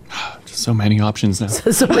well. Just so many options now.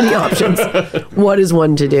 So many options. What is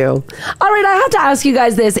one to do? All right, I have to ask you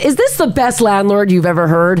guys this. Is this the best landlord you've ever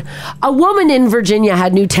heard? A woman in Virginia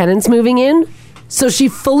had new tenants moving in, so she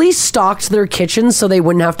fully stocked their kitchen so they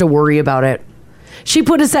wouldn't have to worry about it. She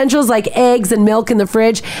put essentials like eggs and milk in the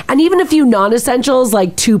fridge, and even a few non-essentials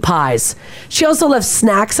like 2 pies. She also left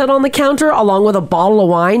snacks out on the counter along with a bottle of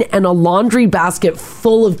wine and a laundry basket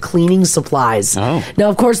full of cleaning supplies. Oh. Now,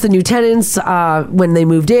 of course, the new tenants, when they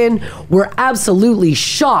moved in, were absolutely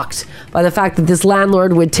shocked by the fact that this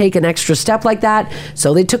landlord would take an extra step like that.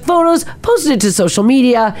 So they took photos, posted it to social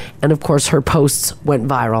media, and of course, her posts went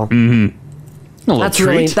viral.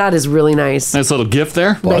 That is really nice. Nice little gift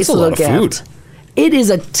there. Well, Nice that's a lot little of gift. food. It is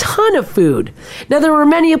a ton of food. Now, there were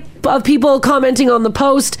many of people commenting on the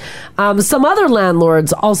post. Some other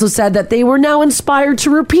landlords also said that they were now inspired to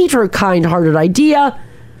repeat her kind-hearted idea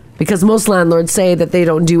because most landlords say that they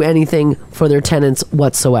don't do anything for their tenants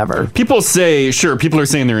whatsoever. People are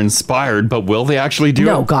saying they're inspired, but will they actually do it?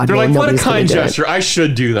 No, God, They're no, like, what a nobody's gonna kind do it." gesture. I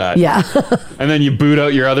should do that. Yeah. And then you boot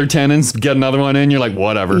out your other tenants, get another one in, you're like,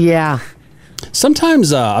 whatever. Yeah.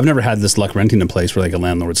 Sometimes I've never had this luck renting a place where like a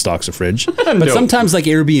landlord stocks a fridge, but No. sometimes like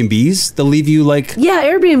Airbnbs, they'll leave you like Yeah,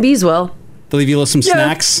 Airbnbs will. they'll leave you some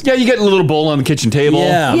snacks. Yeah, you get a little bowl on the kitchen table.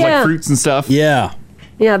 Yeah. With, Yeah. like fruits and stuff. Yeah.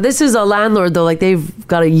 Yeah, this is a landlord, though. Like, they've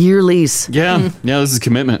got a year lease. Yeah. Yeah, this is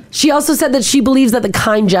commitment. She also said that she believes that the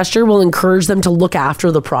kind gesture will encourage them to look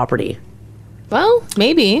after the property. Well,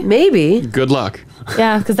 maybe. Maybe. Good luck.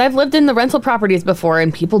 Yeah, because I've lived in the rental properties before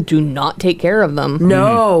and people do not take care of them.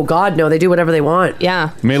 No, God, no. They do whatever they want.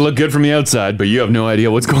 Yeah. It may look good from the outside, but you have no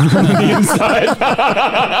idea what's going on the inside.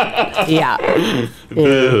 Yeah.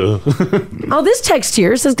 Oh, this text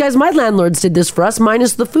here says, guys, my landlords did this for us,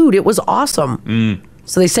 minus the food. It was awesome.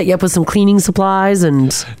 So they set you up with some cleaning supplies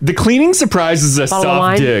and... The cleaning surprise is a Bottle of soft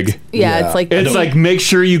wine? dig. Yeah, it's like... It's like, make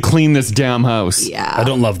sure you clean this damn house. Yeah. I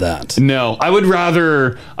don't love that. No, I would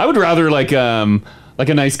rather like a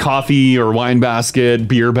nice coffee or wine basket,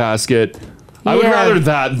 beer basket. I would Yeah. rather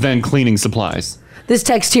that than cleaning supplies. This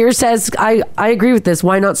text here says, I agree with this.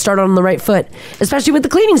 Why not start on the right foot? Especially with the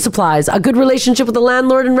cleaning supplies. A good relationship with the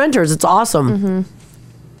landlord and renters. It's awesome.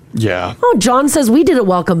 Yeah. Oh, John says we did a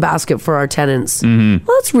welcome basket for our tenants. Well,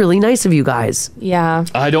 that's really nice of you guys. Yeah.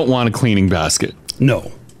 I don't want a cleaning basket.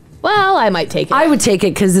 No. Well, I might take it. I would take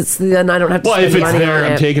it because then I don't have to Well, spend if it's money there, on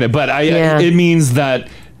I'm it. taking it. But it means that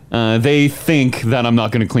they think that I'm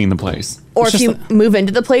not going to clean the place. Or if you move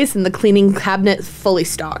into the place and the cleaning cabinet's fully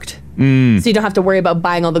stocked. So you don't have to worry about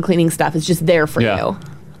buying all the cleaning stuff. It's just there for you.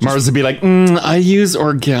 Mars would be like, I use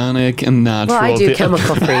organic and natural. Well, I do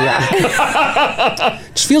chemical free, yeah.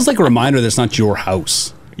 Just feels like a reminder that it's not your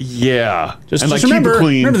house. Yeah. Just like, remember, keep it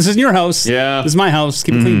clean. remember, this isn't your house. Yeah. This is my house.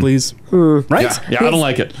 Keep it clean, please. Right? Yeah, I don't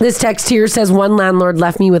like it. This text here says one landlord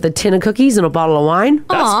left me with a tin of cookies and a bottle of wine.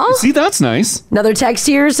 See, that's nice. Another text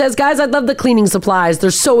here says, guys, I love the cleaning supplies. They're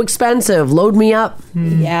so expensive. Load me up.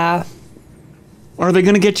 Yeah. Are they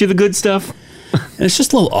going to get you the good stuff? And it's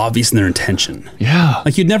just a little obvious in their intention. Yeah.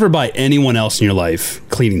 Like you'd never buy anyone else in your life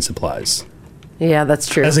cleaning supplies. Yeah, that's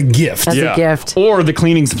true. As a gift. As a gift. Or the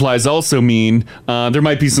cleaning supplies also mean there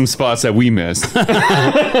might be some spots that we missed.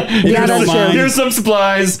 Yeah, that's true. Here's some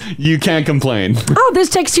supplies. You can't complain. Oh, this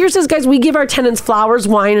text here says, guys, we give our tenants flowers,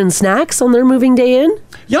 wine, and snacks on their moving day in.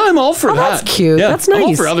 Yeah, I'm all for that. That's cute. Yeah, That's I'm all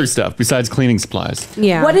nice. for other stuff besides cleaning supplies.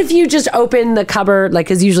 Yeah. What if you just open the cupboard, like,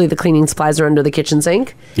 because usually the cleaning supplies are under the kitchen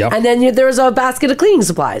sink. Yep. And then there's a basket of cleaning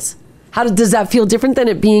supplies. Does that feel different than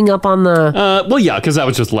it being up on the... Well, yeah, because that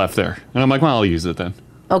was just left there. And I'm like, well, I'll use it then.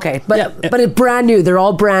 Okay, but it's brand new. They're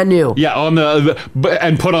all brand new. Yeah,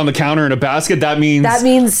 and put on the counter in a basket. That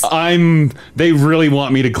means they really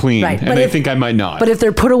want me to clean, Right, and but they if- think I might not. But if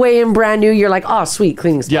they're put away in brand new, you're like, oh, sweet,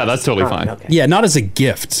 cleaning supplies. Yeah, that's totally Oh, fine. okay. Yeah, not as a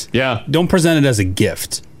gift. Yeah, Don't present it as a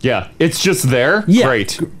gift. yeah, it's just there. Yeah.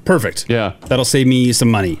 Great. Perfect. Yeah, That'll save me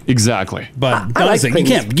some money. exactly. But I not like as a, you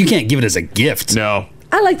cleaning can't give it as a gift. No,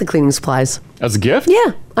 I like the cleaning supplies. as a gift.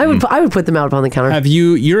 Yeah, I would put them out on the counter. Have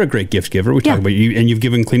you? You're a great gift giver. We Yeah. talk about you, and you've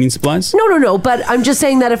given cleaning supplies. No. But I'm just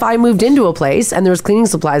saying that if I moved into a place and there was cleaning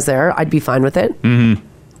supplies there, I'd be fine with it.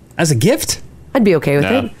 As a gift? I'd be okay with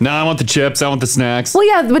No, it. no, I want the chips. I want the snacks. Well,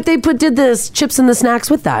 yeah, but they did the chips and the snacks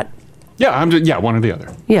with that. Yeah, one or the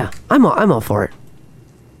other. Yeah, I'm all for it.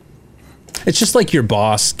 It's just like your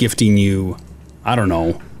boss gifting you, I don't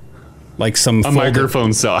know, like some a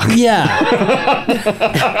microphone sock. Yeah.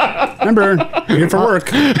 Remember, you're here for work.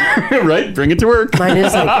 Right? Bring it to work. Mine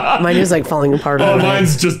is like falling apart. Oh,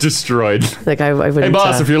 mine's just destroyed. Like I wouldn't. Hey,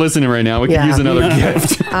 boss, if you're listening right now, we could use another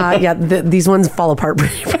gift. These ones fall apart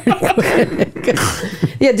pretty quick.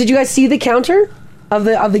 Yeah, did you guys see the counter of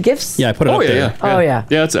the gifts? Yeah, I put it up there. Oh, yeah.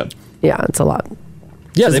 Yeah, that's it. Yeah, it's a lot.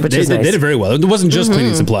 Yeah, they Which is did nice. very well. It wasn't just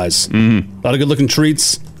cleaning supplies. A lot of good looking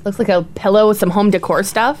treats, Looks like a pillow with some home decor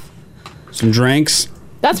stuff. some drinks.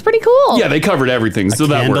 That's pretty cool. Yeah, they covered everything, so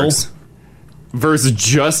that candle. works. Versus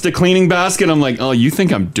just a cleaning basket, I'm like, oh, you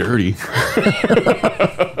think I'm dirty.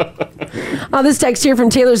 This text here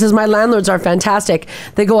from Taylor says, my landlords are fantastic.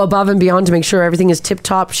 They go above and beyond to make sure everything is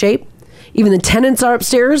tip-top shape. Even the tenants are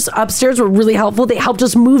upstairs. Upstairs were really helpful. They helped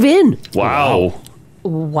us move in. Wow.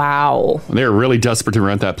 They're really desperate to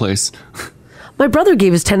rent that place. My brother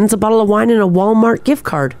gave his tenants a bottle of wine and a Walmart gift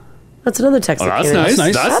card. That's another text. Oh, that that's came in.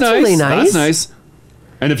 nice. That's nice. really nice. That's nice.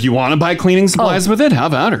 And if you want to buy cleaning supplies with it,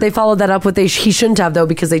 have at her. They followed that up with he shouldn't have, though,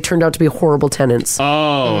 because they turned out to be horrible tenants.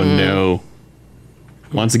 Oh, no.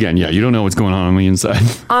 Once again, yeah, you don't know what's going on the inside.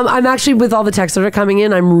 I'm actually, with all the texts that are coming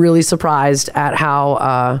in, I'm really surprised at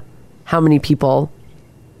how many people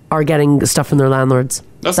are getting stuff from their landlords.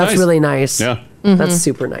 That's nice. really nice. Yeah. That's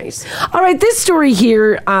super nice. All right, this story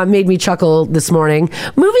here made me chuckle this morning.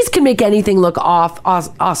 Movies can make anything look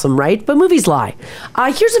awesome, right? But movies lie.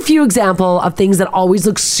 Here's a few examples of things that always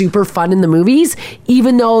look super fun in the movies,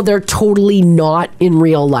 even though they're totally not in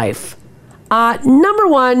real life. Number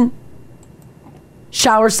one,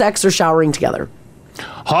 shower sex or showering together.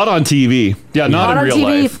 Hot on TV. Yeah, not in real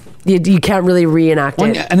life. You can't really reenact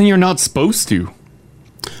it. And then you're not supposed to.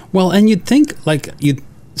 Well, and you'd think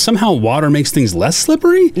somehow water makes things less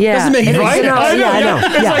slippery. Yeah. Doesn't make any Right? sense. I know.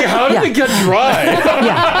 It's like, how did it get dry?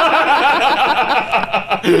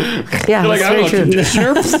 Yeah, You're like, that's I don't know, very true.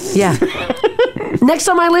 conditioner? Yeah. Next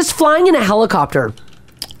on my list, flying in a helicopter.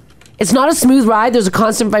 It's not a smooth ride. There's a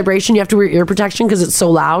constant vibration. You have to wear ear protection because it's so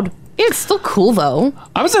loud. It's still cool though.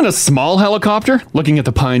 I was in a small helicopter looking at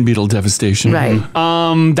the pine beetle devastation. Right.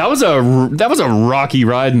 That was a rocky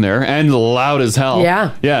ride in there and loud as hell.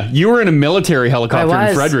 Yeah. Yeah. You were in a military helicopter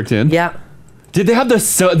in Fredericton. Yeah. Did they have the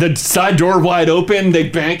side door wide open? They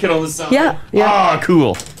bank it on the side. Yeah. Ah,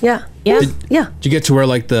 cool. Yeah. Yeah. Did you get to wear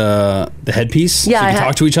like the headpiece? Yeah, so you could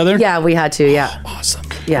talk to each other? Yeah, we had to. Yeah. Awesome.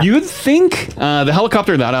 Yeah. You would think the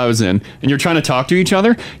helicopter that I was in, and you're trying to talk to each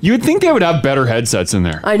other, you would think they would have better headsets in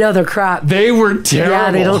there. I know, they're crap. They were terrible.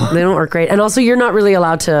 Yeah, they don't work great. And also, you're not really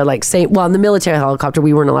allowed to say. Well, in the military helicopter,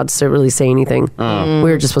 we weren't allowed to really say anything. We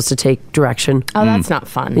were just supposed to take direction. Oh, that's not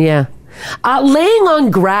fun. Yeah. Laying on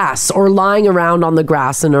grass or lying around on the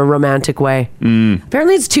grass in a romantic way.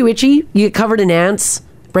 Apparently, it's too itchy. You get covered in ants,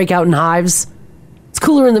 break out in hives. It's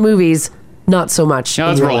cooler in the movies, not so much. Yeah,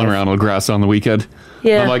 I was rolling around on the grass on the weekend.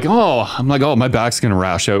 Yeah. I'm like, oh, my back's gonna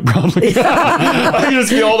rash out probably. I can just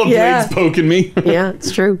feel all the blades poking me. Yeah,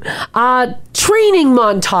 it's true. Training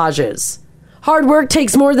montages. Hard work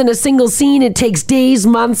takes more than a single scene. It takes days,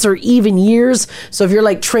 months, or even years. So if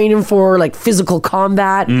you're training for physical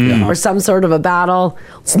combat or some sort of a battle,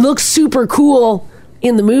 it looks super cool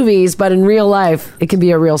in the movies, but in real life, it can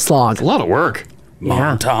be a real slog. A lot of work.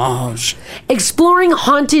 Montage. Exploring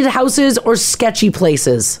haunted houses or sketchy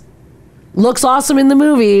places. Looks awesome in the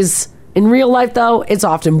movies. In real life, though, it's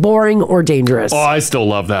often boring or dangerous. Oh, I still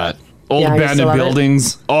love that. Old Yeah, you still abandoned love it?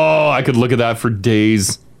 buildings. Oh, I could look at that for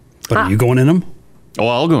days. But are you going in them? Oh,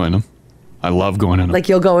 I'll go in them. I love going in them. Like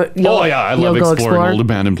you'll go. Oh yeah, I love go exploring explore. old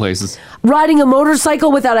abandoned places. Riding a motorcycle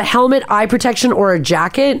without a helmet, eye protection, or a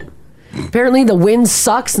jacket. Apparently, the wind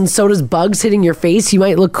sucks, and so does bugs hitting your face. You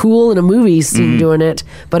might look cool in a movie scene doing it,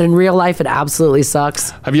 but in real life, it absolutely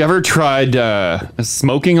sucks. Have you ever tried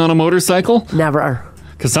smoking on a motorcycle? Never.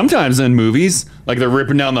 Because sometimes in movies, they're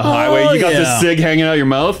ripping down the highway, you got the cig hanging out your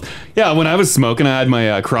mouth. Yeah, when I was smoking, I had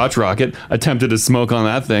my crotch rocket. Attempted to smoke on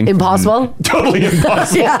that thing. Impossible? Totally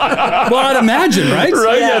impossible. Well, I'd imagine, right?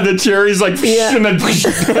 Right? Yeah, the cherry's and then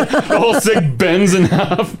the whole cig bends in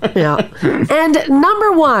half. Yeah. And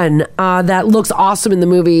number one that looks awesome in the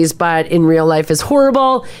movies, but in real life is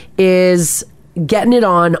horrible, is getting it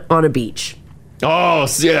on a beach. Oh,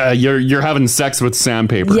 yeah, you're having sex with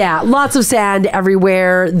sandpaper. Yeah, lots of sand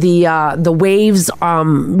everywhere. The waves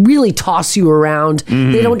really toss you around.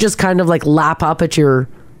 They don't just kind of lap up at your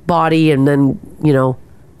body and then,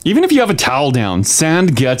 Even if you have a towel down,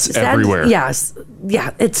 sand gets everywhere. Yes. Yeah,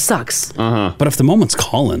 it sucks. But if the moment's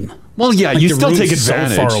calling. Well, yeah, you the still room's take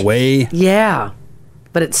advantage. so far away. Yeah.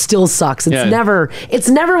 But it still sucks. It's Yeah. never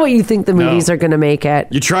what you think the movies are going to make it.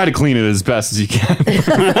 You try to clean it as best as you can.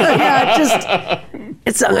 Yeah,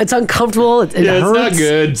 It's uncomfortable. It Yeah, it's hurts. not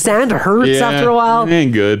good. Sand hurts after a while. It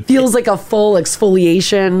ain't good. Feels like a full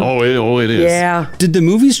exfoliation. Oh, it is. Yeah. Did the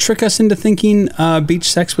movies trick us into thinking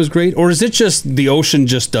beach sex was great, or is it just the ocean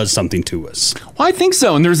just does something to us? Well, I think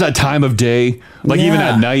so. And there's that time of day, like even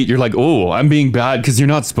Yeah. at night, you're like, oh, I'm being bad because you're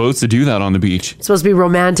not supposed to do that on the beach. It's supposed to be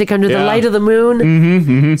romantic under the Yeah. light of the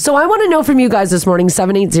moon. So I want to know from you guys this morning,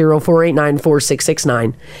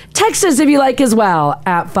 780-489-4669. Text us if you like as well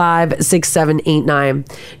at 56789.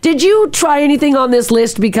 Did you try anything on this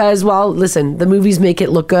list? Because, well, listen, the movies make it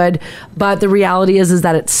look good, but the reality is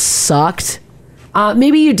that it sucked.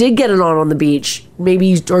 Maybe you did get it on the beach. Maybe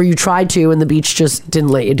you tried to and the beach just didn't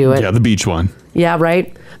let you do it. Yeah, the beach one. Yeah,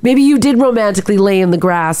 right? Maybe you did romantically lay in the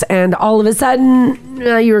grass and all of a sudden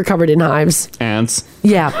you were covered in hives. Ants.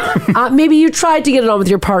 Yeah. Maybe you tried to get it on with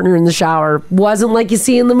your partner in the shower. Wasn't like you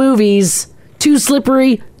see in the movies. Too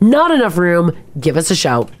slippery, not enough room. Give us a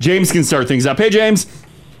shout. James can start things up. Hey, James.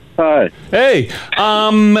 Hi. Hey,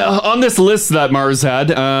 on this list that Mars had,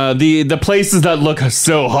 the places that look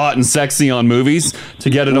so hot and sexy on movies to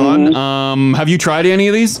get it on, have you tried any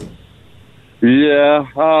of these? Yeah,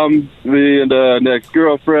 me and an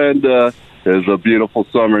ex-girlfriend, it was a beautiful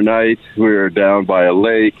summer night. We were down by a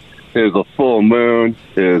lake. It was a full moon.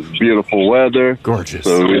 It was beautiful weather. Gorgeous.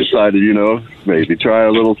 So we decided, maybe try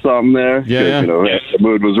a little something there. Yeah. The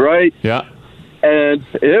mood was right. Yeah. And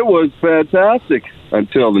it was fantastic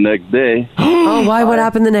until the next day. Oh, why? What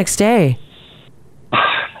happened the next day?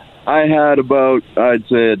 I had about, I'd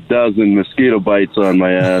say, a dozen mosquito bites on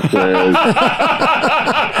my ass.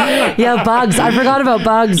 Yeah, bugs. I forgot about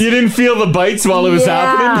bugs. You didn't feel the bites while it was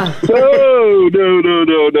happening? No.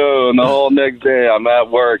 And the whole next day, I'm at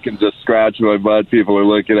work and just scratching my butt. People are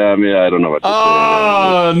looking at me. I don't know what to say.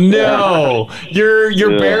 Oh, no.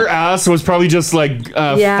 Your bare ass was probably just like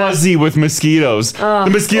fuzzy with mosquitoes. The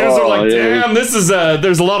mosquitoes are like, damn, this is,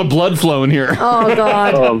 there's a lot of blood flowing here. Oh,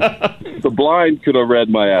 God. The blind could have read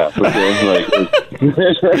my ass. Okay?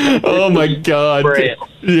 Oh, my God.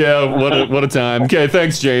 Yeah, what a time. Okay,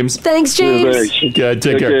 thanks, James. Thanks, James. Okay,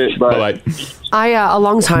 take care. Bye-bye. A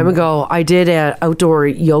long time ago, I did an outdoor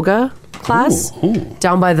yoga class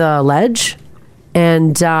down by the ledge,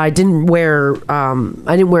 and I didn't wear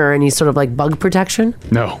any sort of like bug protection.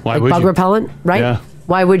 No, why like would bug you? repellent, right? Yeah.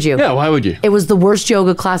 Why would you? Yeah, why would you? It was the worst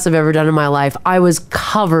yoga class I've ever done in my life. I was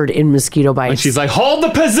covered in mosquito bites. And she's like, hold the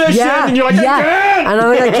position! Yeah, And you're like, I can't! And I'm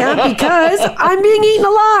like, I can't because I'm being eaten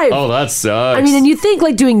alive. Oh, that sucks. I mean, and you think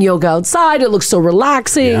like doing yoga outside, it looks so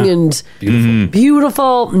relaxing and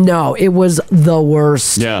beautiful. No, it was the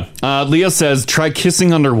worst. Yeah. Leah says, try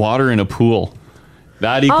kissing underwater in a pool.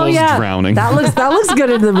 That equals drowning. That looks good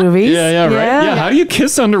in the movies. Yeah, right. Yeah, how do you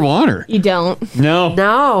kiss underwater? You don't. No.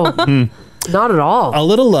 Not at all. A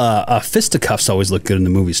little fisticuffs always look good in the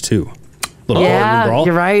movies too. Little Yeah, brawl.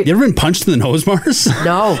 you're right. You ever been punched in the nose, Mars?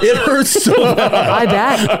 No. It hurts so bad. I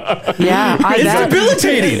bet. Yeah, I It's bet.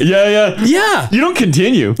 debilitating. Yeah. Yeah. You don't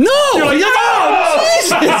continue. No. You're like, Jesus,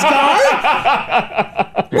 guy.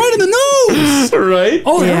 Right in the nose. Right?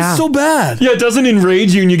 Oh, yeah. That's so bad. Yeah, it doesn't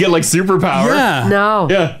enrage you and you get like superpower. Yeah. No.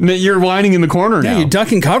 Yeah, you're whining in the corner now. You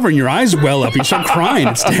duck and cover and your eyes well up. You start crying.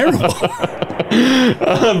 It's terrible.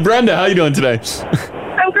 Brenda, how you doing today?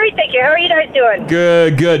 I'm great, thank you. How are you guys doing?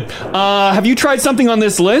 Good. Have you tried something on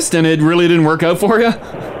this list and it really didn't work out for you?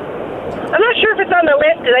 I'm not sure if it's on the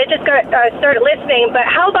list because I just got started listening, but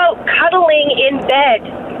how about cuddling in bed?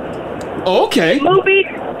 Okay.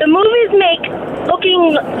 The movies make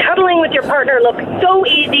cuddling with your partner look so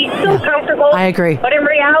easy, so comfortable. I agree. But in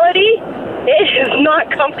reality, it is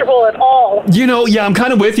not comfortable at all. I'm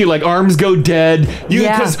kind of with you. Like arms go dead.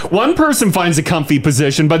 Because one person finds a comfy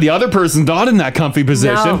position, but the other person's not in that comfy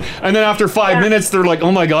position. No. And then after 5 minutes, they're like,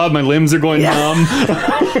 "Oh my god, my limbs are going numb."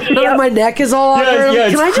 My neck is all on there. Yeah,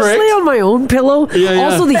 Can I it's just cricked. lay on my own pillow? Yeah.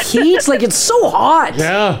 Also, the heat, like it's so hot.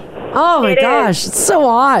 Yeah. Oh my It is. gosh, it's so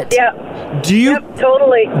hot. Yeah. Do you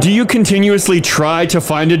totally. Do you continuously try to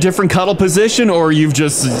find a different cuddle position, or you've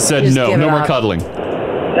just said Just no give it more up. cuddling?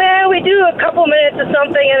 Well, we do a couple minutes of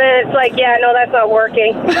something, and then it's like, yeah, no, that's not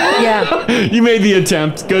working. Yeah. You made the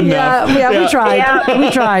attempt. Good enough. Yeah, we tried. Yeah. We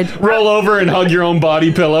tried. Roll over and hug your own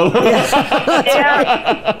body pillow. That's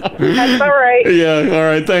all right. Yeah. All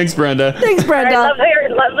right. Thanks, Brenda. Thanks, Brenda. I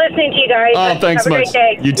love listening to you guys. Oh, thanks Have a much. great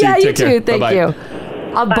day. You too. Yeah, you Take care. too. Thank Bye-bye. you.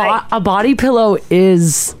 A body pillow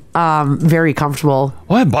is very comfortable.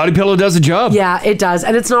 What? Body pillow does a job. Yeah, it does.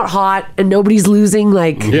 And it's not hot and nobody's losing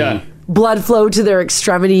blood flow to their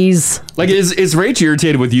extremities. Like, is Rach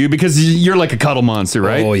irritated with you because you're like a cuddle monster,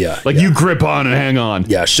 right? Oh, yeah. Like you grip on and hang on.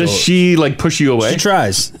 Yeah. Does she like push you away? She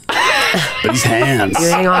tries. But his hands. You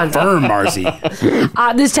hang on. Firm, Marzi.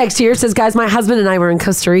 This text here says, guys, my husband and I were in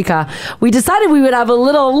Costa Rica. We decided we would have a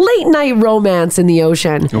little late night romance in the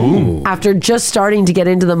ocean. Ooh. After just starting to get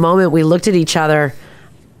into the moment, we looked at each other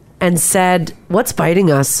and said, what's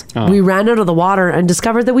biting us? Oh. We ran out of the water and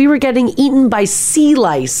discovered that we were getting eaten by sea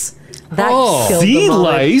lice. That killed the Sea moment.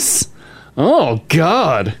 lice? Oh,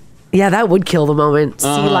 God. Yeah, that would kill the moment. Sea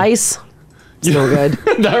lice. It's no good.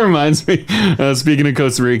 That reminds me. Speaking of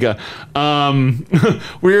Costa Rica,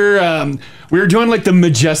 we were doing like the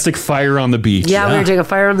majestic fire on the beach. Yeah, we were doing a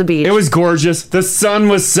fire on the beach. It was gorgeous. The sun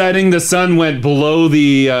was setting. The sun went below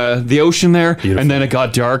the ocean there, and then it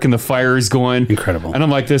got dark, and the fire is going. Incredible. And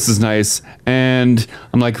I'm like, this is nice. And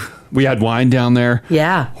I'm like, we had wine down there.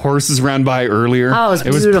 Yeah. Horses ran by earlier. Oh, it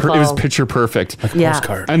was beautiful. It was picture perfect. Like a Yeah.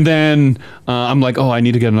 postcard. And then I'm like, oh, I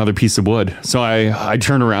need to get another piece of wood. So I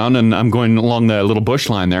turn around and I'm going along the little bush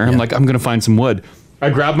line there. I'm like, I'm going to find some wood.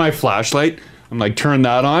 I grab my flashlight. I'm like, turn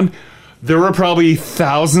that on. There were probably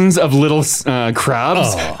thousands of little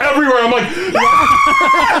crabs everywhere. I'm like,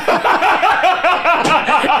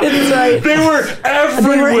 It's right. they were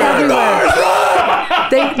everywhere. They were everywhere.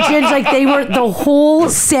 They were the whole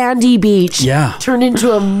sandy beach. Yeah. Turned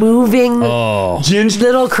into a moving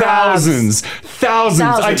little crabs. Thousands.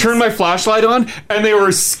 I turned my flashlight on and they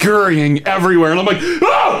were scurrying everywhere. And I'm like,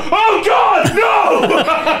 oh God, no!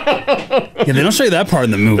 Yeah, they don't show you that part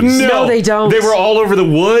in the movies. No, they don't. They were all over the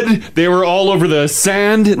wood. They were all over the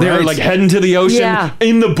sand. They were Right. like heading to the ocean Yeah.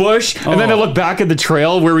 in the bush. And then I look back at the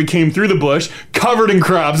trail where we came through the bush covered in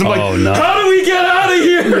crabs. I'm like, no. how do we get out of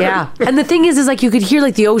here? Yeah. And the thing is like you could hear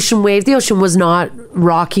like the ocean waves. The ocean was not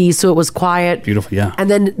rocky, so it was quiet. Beautiful, yeah. And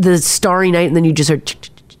then the starry night, and then you just heard.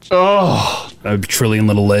 Oh. A trillion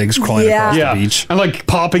little legs crawling across the beach. I'm like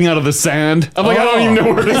popping out the sand. I'm like, I don't even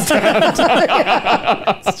know where to stand.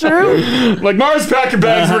 It's true. Like, Mars, pack your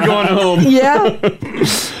bags. We're going home. Yeah.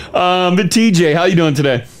 But TJ, how you doing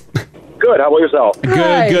today? Good. How about yourself?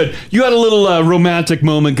 Good. You had a little romantic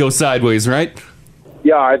moment go sideways, right?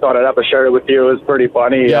 Yeah, I thought I'd have to share it with you. It was pretty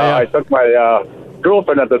funny. Yeah. I took my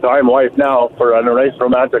girlfriend at the time, wife now, for a nice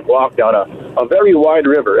romantic walk down a very wide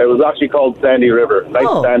river. It was actually called Sandy River. Nice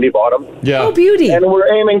sandy bottom. Yeah. Oh, beauty. And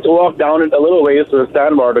we're aiming to walk down it a little ways to a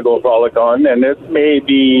sandbar to go frolic on, and it may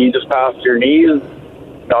be just past your knees,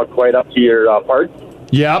 not quite up to your parts.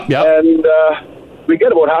 Yep. And we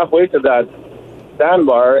get about halfway to that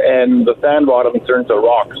sandbar, and the sand bottom turns to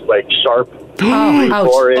rocks, like sharp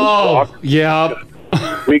 4-inch rocks. Yeah.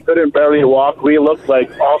 We couldn't barely walk. We looked like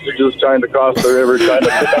ostriches trying to cross the river, trying to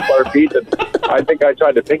pick up our feet. And I think I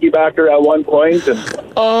tried to piggyback her at one point, and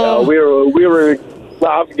we were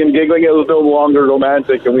laughing and giggling. It was no longer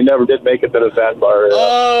romantic, and we never did make it to the sandbar.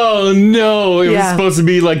 Oh no! It was supposed to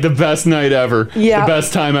be like the best night ever, the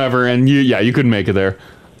best time ever, and you couldn't make it there.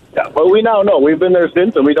 Yeah, but we now know. We've been there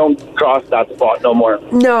since, and we don't cross that spot no more.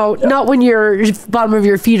 No, not when your bottom of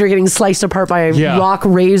your feet are getting sliced apart by rock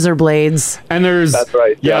razor blades. And That's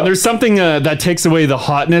right. Yeah, there's something that takes away the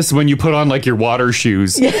hotness when you put on like your water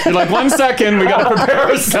shoes. You're like, 1 second, we got to prepare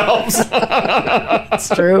ourselves. That's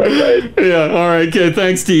true. Yeah. All right. Okay.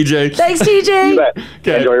 Thanks, TJ. Thanks, TJ.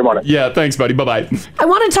 Okay. Enjoy your morning. Yeah. Thanks, buddy. Bye-bye. I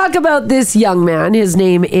want to talk about this young man. His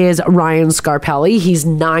name is Ryan Scarpelli. He's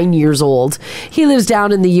 9 years old. He lives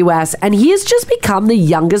down in the U.S., and he has just become the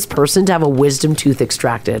youngest person to have a wisdom tooth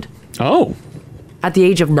extracted. Oh. At the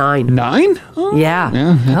age of 9. 9? Oh.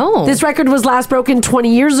 Yeah. Oh. This record was last broken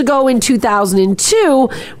 20 years ago in 2002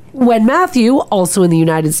 when Matthew, also in the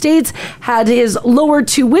United States, had his lower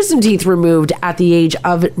 2 wisdom teeth removed at the age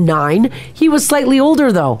of 9. He was slightly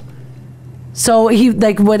older, though. So he,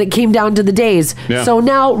 like, when it came down to the days. Yeah. So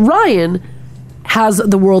now Ryan has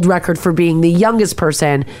the world record for being the youngest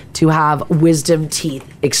person to have wisdom teeth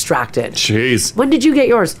extracted. Jeez. When did you get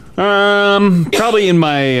yours? Probably in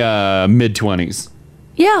my mid-20s.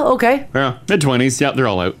 Yeah, okay. Yeah, mid-20s. Yeah, they're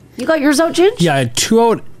all out. You got yours out, Ginge? Yeah, I had 2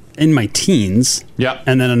 out in my teens. Yeah.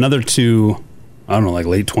 And then another 2, I don't know, like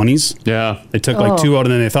late 20s. Yeah. They took like 2 out,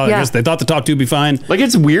 and then they thought, Yeah. I guess they thought the top 2 would be fine. Like,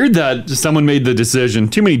 it's weird that someone made the decision.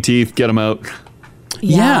 Too many teeth, get them out.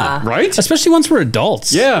 Yeah. Right? Especially once we're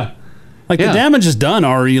adults. Yeah. Like, the damage is done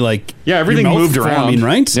already, like... Yeah, everything your mouth moved around. forming,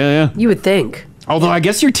 right? Yeah. You would think. Although, I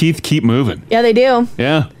guess your teeth keep moving. Yeah, they do.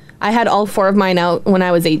 Yeah. I had all 4 of mine out when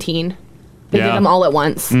I was 18. They did them all at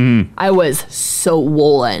once. I was so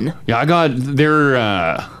swollen. Yeah, I got...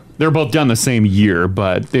 They're both done the same year,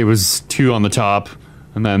 but it was 2 on the top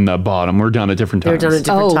and then the bottom were done at different They were times.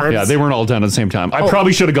 done at different times. Yeah, they weren't all done at the same time. I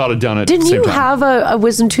probably should have got it done at Didn't the same you time. have a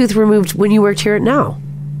wisdom tooth removed when you worked here at Now?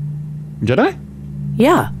 Did I?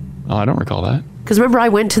 Yeah. Oh, I don't recall that. Because remember, I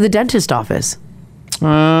went to the dentist office.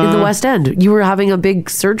 in the West End. You were having a big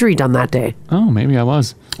surgery done that day. Oh, maybe I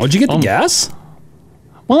was. Oh, did you get the gas?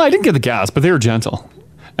 Well, I didn't get the gas, but they were gentle.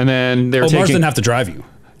 And then they were Mars taking... didn't have to drive you.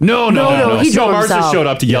 No. He drove Mars just himself. showed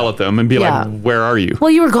up to yell at them and be Yeah. like, where are you? Well,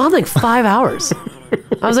 you were gone like 5 hours.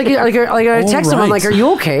 I was like I texted him. I'm like, are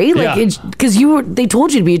you okay? Like, Yeah. because they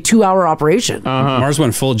told you to be a 2-hour operation. Mars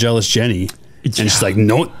went full jealous Jenny. And she's like,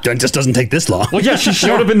 no, dentist doesn't take this long. Well, yeah, she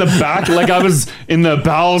showed up in the back. Like I was in the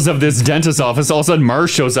bowels of this dentist's office. All of a sudden,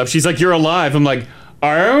 Mars shows up. She's like, you're alive. I'm like,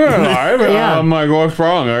 I am alive. Yeah. I'm like, what's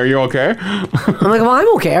wrong? Are you okay? I'm like, well,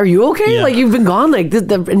 I'm okay. Are you okay? Yeah. Like, you've been gone. Like,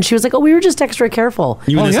 and she was like, oh, we were just extra careful.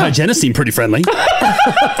 You and this hygienist seem pretty friendly.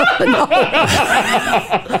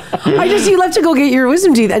 You left to go get your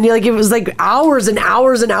wisdom teeth, and it was like hours and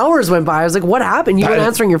hours and hours went by. I was like, what happened? You weren't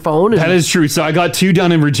answering your phone. That is true. So I got 2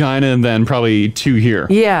 done in Regina and then probably 2 here.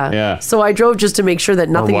 Yeah. So I drove just to make sure that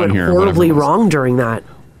nothing one went here, horribly whatever it was. wrong during that.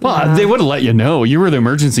 Well, they would have let you know. You were the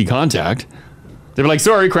emergency contact. They were like,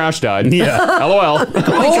 sorry, Crash died. Yeah. LOL.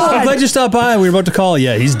 Oh, I'm glad you stopped by. We were about to call.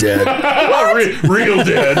 Yeah, he's dead. Real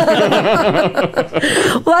dead.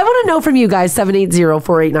 Well, I want to know from you guys,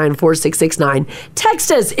 780-489-4669.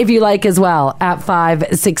 Text us if you like as well at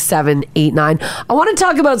 56789. I want to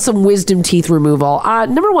talk about some wisdom teeth removal.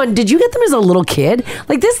 Number one, did you get them as a little kid?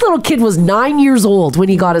 Like, this little kid was 9 years old when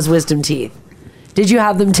he got his wisdom teeth. Did you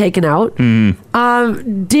have them taken out?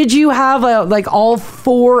 Did you have all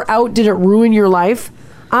 4 out? Did it ruin your life?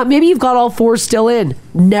 Maybe you've got all 4 still in,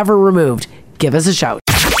 never removed. Give us a shout.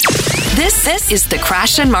 This is the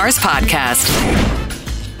Crash and Mars podcast.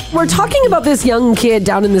 We're talking about this young kid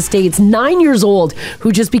down in the States, 9 years old,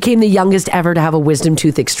 who just became the youngest ever to have a wisdom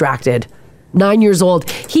tooth extracted. 9 years old.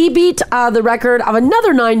 He beat the record of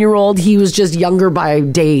another 9-year-old. He was just younger by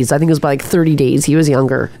days. I think it was by 30 days. He was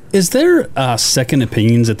younger. Is there second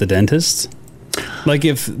opinions at the dentist? Like,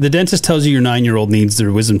 if the dentist tells you your 9-year-old needs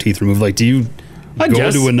their wisdom teeth removed, do you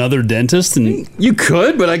go to another dentist? And you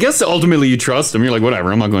could, but I guess ultimately you trust them. You're like,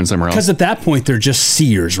 whatever, I'm not going somewhere else. Because at that point, they're just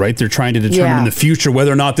seers, right? They're trying to determine in the future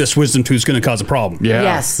whether or not this wisdom tooth is going to cause a problem. Yeah.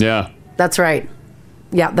 Yes. Yeah. That's right.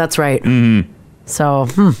 Yeah, that's right. Mm-hmm. So,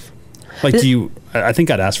 do you... I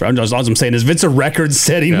think I'd ask for... All I'm saying is, if it's a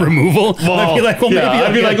record-setting removal, Well, I'd be like, maybe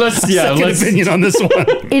I'd be like, let's opinion on this one.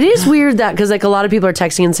 it is weird that, because a lot of people are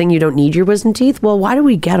texting and saying you don't need your wisdom teeth. Well, why do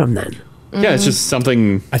we get them then? Yeah, it's just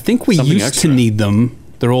something... I think we used to need them.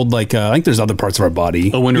 They're old, I think there's other parts of our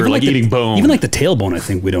body. Oh, when we were eating bone. Even the tailbone, I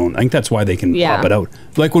think we don't. I think that's why they can Yeah. pop it out.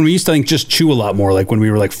 Like when we used to, just chew a lot more, like when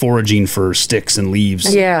we were foraging for sticks and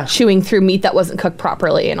leaves. Yeah. Chewing through meat that wasn't cooked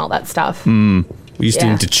properly and all that stuff. We used to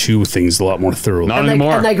need to chew things a lot more thoroughly. Not And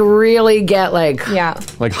anymore. really get Yeah.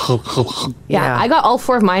 Yeah. I got all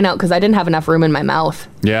 4 of mine out because I didn't have enough room in my mouth.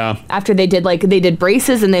 Yeah. After they did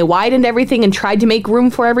braces and they widened everything and tried to make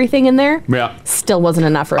room for everything in there. Yeah. Still wasn't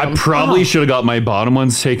enough room. I probably should have got my bottom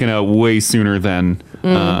ones taken out way sooner than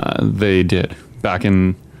they did back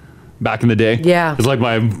in the day. Yeah. It's like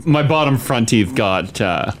my bottom front teeth got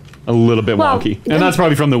a little bit Well, wonky. And that's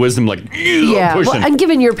probably from the wisdom, Yeah. pushing. Well, and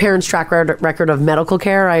given your parents' track record of medical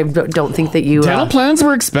care, I don't think that you... Dental plans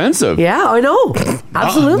were expensive. Yeah, I know.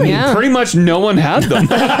 Absolutely. Pretty much no one had them.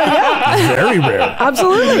 Very rare.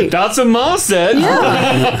 Absolutely. That's what Mom said.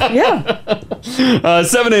 Yeah.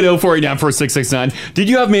 780-489-4669. Did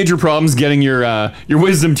you have major problems getting your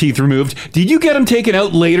wisdom teeth removed? Did you get them taken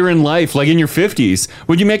out later in life, like in your 50s?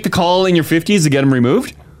 Would you make the call in your 50s to get them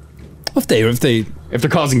removed? If they're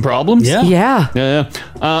causing problems? Yeah.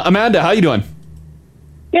 Amanda, how you doing?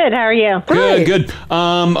 Good. How are you? Good.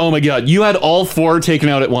 Oh my God. You had all 4 taken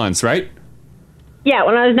out at once, right? Yeah.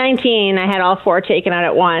 When I was 19, I had all 4 taken out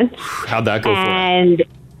at once. How'd that go for you? And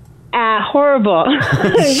horrible.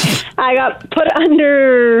 I got put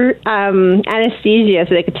under anesthesia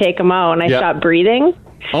so they could take them out, and I stopped breathing.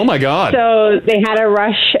 Oh my God. So they had to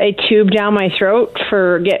rush a tube down my throat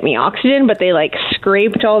for get me oxygen, but they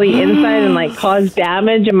scraped all the inside and caused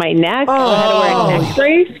damage in my neck. So I had to wear a neck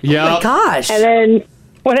brace. Yeah. Oh my gosh. And then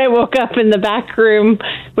when I woke up in the back room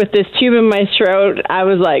with this tube in my throat, I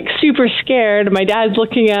was super scared. My dad's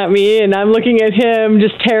looking at me and I'm looking at him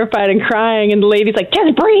just terrified and crying. And the lady's like,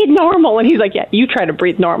 just breathe normal. And he's like, yeah, you try to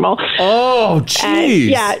breathe normal. Oh,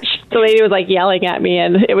 jeez. Yeah, the lady was yelling at me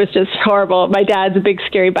and it was just horrible. My dad's a big,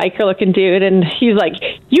 scary biker looking dude. And he's like,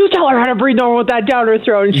 you tell her how to breathe normal with that down her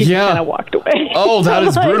throat. And she just kind of walked away. Oh, that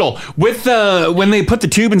is brutal. With when they put the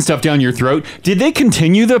tube and stuff down your throat, did they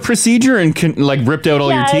continue the procedure and ripped out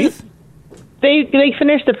all your teeth? They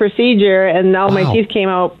finished the procedure and all my teeth came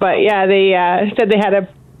out. But yeah, they said they had to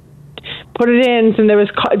put it in, and there was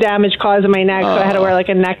damage caused in my neck, so I had to wear like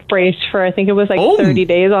a neck brace for, I think it was like 30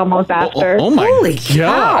 days almost after. Oh my Holy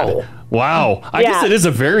God. cow. Wow. I Yeah. guess it is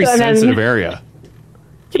a very So then- sensitive area.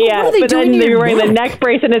 Yeah, what are they but doing then to your you're wearing the neck? neck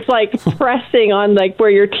brace, and it's like pressing on like where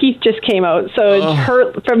your teeth just came out, so it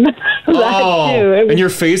hurt from that too. It And your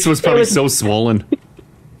face was probably so swollen.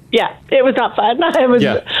 Yeah, it was not fun.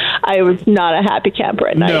 I was not a happy camper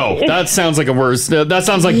at night. No, that sounds like a worse. That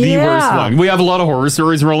sounds like the Yeah. worst one. We have a lot of horror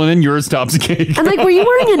stories rolling in. Yours tops the cake. And like, were you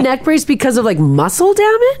wearing a neck brace because of like muscle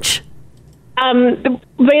damage? The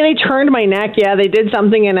way they turned my neck, yeah, they did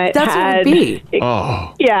something, and it That's what had. it would be.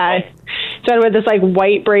 Yeah. So I had this like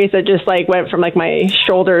white brace that just like went from like my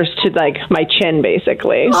shoulders to like my chin,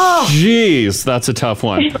 basically. Jeez, that's a tough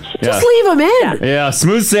one. Just leave them in. Yeah,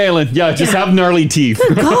 smooth sailing. Yeah, just have gnarly teeth.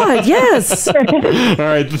 Good God, yes. All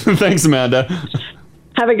right, thanks, Amanda.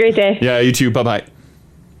 Have a great day. Yeah, you too. Bye-bye.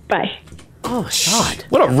 Bye. Oh, God.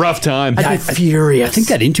 What a rough time. I'd be furious. I think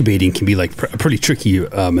that intubating can be like a pretty tricky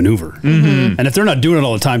maneuver. Mhm. And if they're not doing it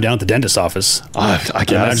all the time down at the dentist office, I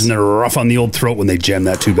can imagine they're rough on the old throat when they jam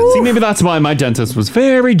that tube in. See, maybe that's why my dentist was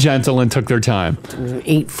very gentle and took their time.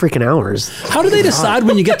 8 freaking hours. How do they decide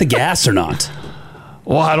when you get the gas or not?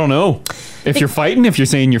 Well, I don't know. If you're fighting, if you're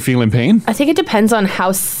saying you're feeling pain. I think it depends on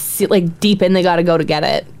how like deep in they got to go to get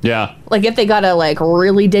it. Yeah. Like if they got to like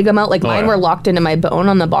really dig them out, like Oh, mine yeah. were locked into my bone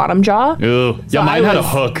on the bottom jaw. Ew. So Yeah, mine I had a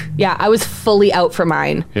was- hook. Yeah, I was fully out for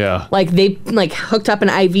mine. Yeah. Like they like hooked up an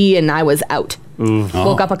IV and I was out. Ooh.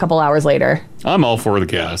 Woke up a couple hours later. I'm all for the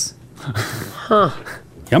gas. Huh.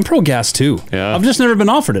 Yeah, I'm pro gas too. Yeah. I've just never been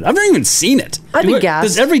offered it. I've never even seen it. I'd be gassed.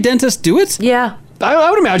 Does every dentist do it? Yeah. I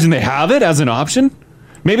would imagine they have it as an option.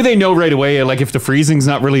 Maybe they know right away, like if the freezing's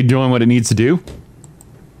not really doing what it needs to do.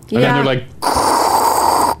 And then Yeah. they're like,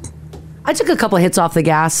 I took a couple hits off the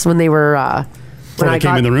gas when they were Before they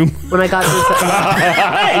came in the room? When I got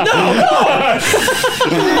Hey,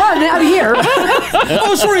 Well, I'm here.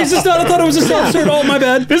 Oh, sorry, is this not? I thought it was a self-cert. Oh, my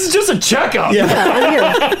bad. This is just a checkup.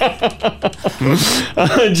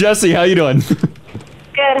 I'm Jesse, how you doing?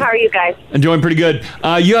 Good. How are you guys? I'm doing pretty good.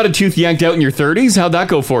 You had a tooth yanked out in your 30s. How'd that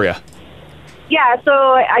go for you? Yeah, so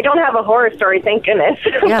I don't have a horror story, thank goodness.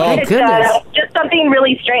 Yeah, thank It's, goodness. just something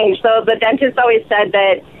really strange. So the dentist always said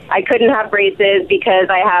that I couldn't have braces because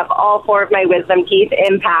I have all 4 of my wisdom teeth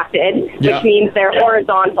impacted, Yeah. which means they're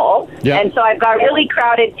horizontal. Yeah. And so I've got really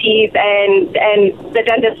crowded teeth, and the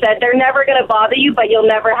dentist said they're never going to bother you, but you'll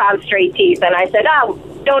never have straight teeth. And I said,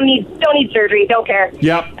 don't need surgery, don't care.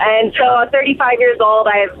 Yep. And so at 35 years old,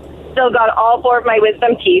 I've still got all 4 of my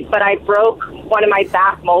wisdom teeth, but I broke one of my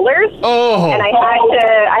back molars. Oh. And I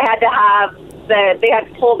had to have they had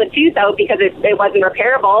to pull the tooth out because it wasn't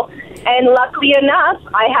repairable. And luckily enough,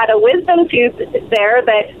 I had a wisdom tooth there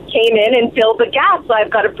that came in and filled the gap. So I've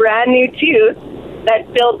got a brand new tooth that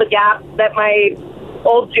filled the gap that my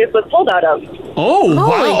old tooth was pulled out of. Oh, wow.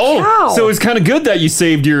 Holy cow. Oh, so it's kind of good that you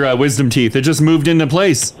saved your wisdom teeth. It just moved into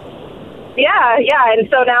place. Yeah, and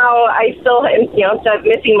so now I still, instead of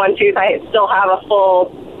missing one tooth, I still have a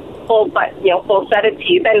full set of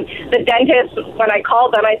teeth. And the dentist, when I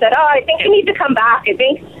called them, I said, I think you need to come back. I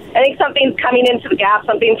think something's coming into the gap.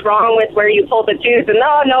 Something's wrong with where you pulled the tooth. And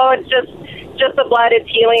no, it's just the blood. It's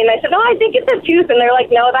healing. And I said, no, I think it's a tooth. And they're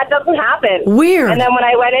like, no, that doesn't happen. Weird. And then when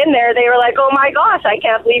I went in there, they were like, oh my gosh, I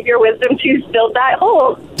can't believe your wisdom tooth filled that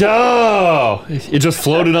hole. Oh, it just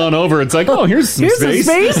floated on over. It's like, oh, here's some space.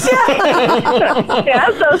 Yeah,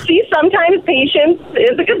 so see, sometimes patience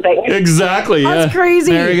is a good thing. Exactly. That's yeah.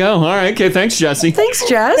 crazy. There you go. All right. Okay. Thanks, Jesse. Thanks,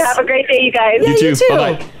 Jess. Have a great day, you guys. You too.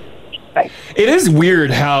 Bye-bye. It is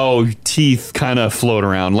weird how teeth kind of float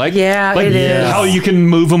around. Like, it is. How you can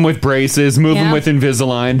move them with braces, move them Yeah. with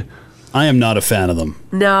Invisalign. I am not a fan of them.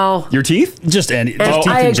 No. Your teeth? Just any. And Just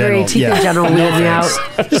teeth I in agree. general. Teeth in general weird me out.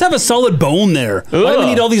 Just have a solid bone there. Why do we Ugh.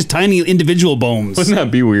 need all these tiny individual bones? Wouldn't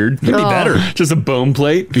that be weird? It'd be Oh. better. Just a bone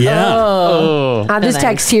plate? Yeah. Oh. This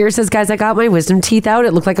text here says, guys, I got my wisdom teeth out.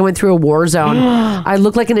 It looked like I went through a war zone. I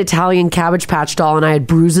looked like an Italian Cabbage Patch doll, and I had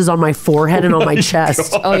bruises on my forehead and on my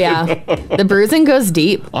chest. Oh yeah, the bruising goes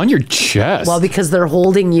deep. On your chest? Well, because they're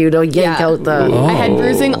holding you to yank out the... I had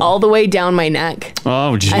bruising all the way down my neck.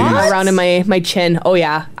 Oh, geez. I around in my chin. Oh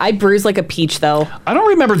yeah, I bruised like a peach though. I don't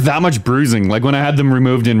remember that much bruising. Like when I had them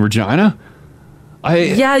removed in Regina.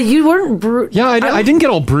 Yeah, you weren't... Yeah, I didn't get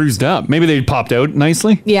all bruised up. Maybe they popped out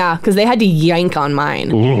nicely. Yeah, because they had to yank on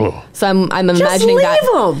mine. Ooh. So I'm Just imagining leave that.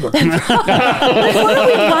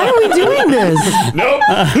 Why are we doing this? Nope.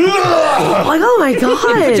 Like, oh my God.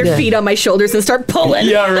 Put your feet on my shoulders and start pulling.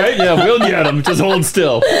 Yeah, right? Yeah, we'll get them. Just hold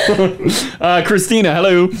still. Christina,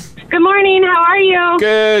 hello. Good morning. How are you?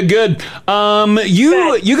 Good.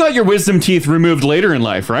 You got your wisdom teeth removed later in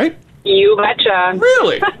life, right? You betcha.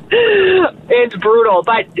 Really? It's brutal.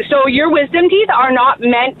 But so your wisdom teeth are not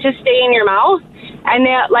meant to stay in your mouth. And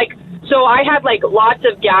they're like, so I had like lots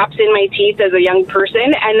of gaps in my teeth as a young person.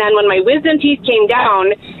 And then when my wisdom teeth came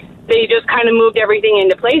down, they just kind of moved everything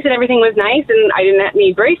into place and everything was nice. And I didn't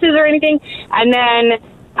need braces or anything. And then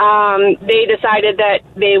they decided that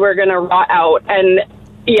they were going to rot out. And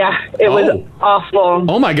yeah, it was awful.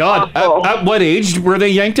 Oh my God. At what age were they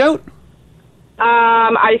yanked out?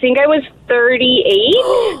 I think I was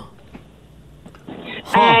 38.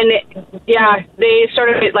 And yeah, they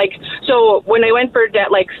started like, so when I went for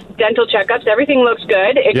dental checkups, everything looks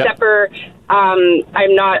good except for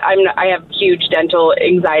I have huge dental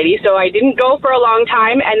anxiety, so I didn't go for a long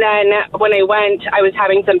time. And then when I went, I was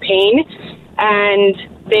having some pain, and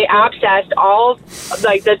they abscessed all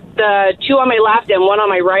like the two on my left and one on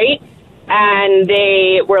my right. And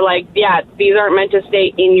they were like, yeah, these aren't meant to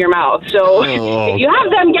stay in your mouth. So if you have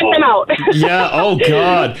them, get them out. Yeah. Oh,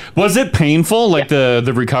 God. Was it painful, like the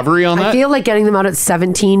recovery on that? I feel like getting them out at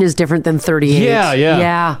 17 is different than 38.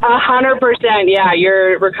 Yeah. 100%. Yeah,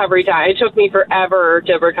 your recovery time. It took me forever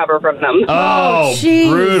to recover from them. Oh,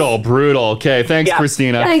 brutal. Okay. Thanks,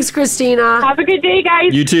 Christina. Thanks, Christina. Have a good day,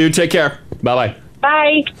 guys. You too. Take care. Bye-bye.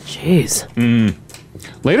 Bye. Jeez.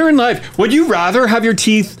 Later in life, would you rather have your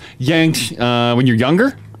teeth yanked when you're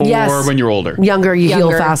younger or when you're older? Younger, you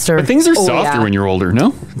heal faster. But things are softer when you're older,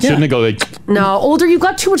 no? Shouldn't it go like... No, older, you've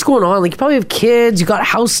got too much going on. Like, you probably have kids, you got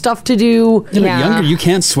house stuff to do. Yeah, but younger, you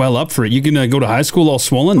can't swell up for it. You can go to high school all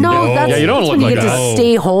swollen. No, that's, you don't that's look when like you get that. to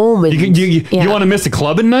stay home. And, You want to miss a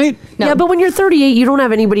club at night? Yeah, but when you're 38, you don't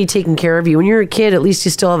have anybody taking care of you. When you're a kid, at least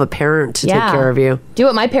you still have a parent to take care of you. Do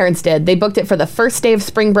what my parents did. They booked it for the first day of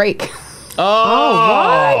spring break.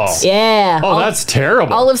 Oh, what? Yeah. Oh, that's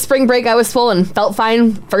terrible. All of spring break, I was swollen. Felt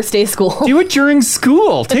fine. First day of school. Do it during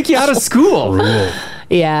school. Take you out of school.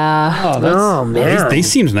 Yeah. Oh, man. They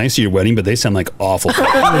seemed nice at your wedding, but they sound like awful.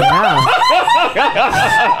 Yeah.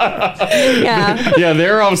 Yeah,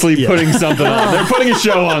 they're obviously putting something on. They're putting a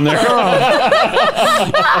show on there.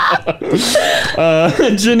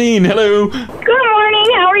 Janine, hello. Good morning.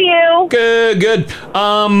 How are you? Good.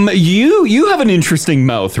 You have an interesting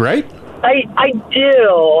mouth, right? I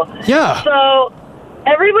do. Yeah. So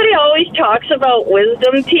everybody always talks about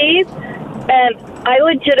wisdom teeth, and I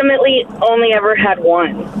legitimately only ever had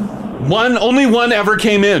one. Only one ever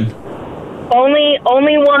came in. Only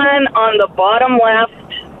one on the bottom left.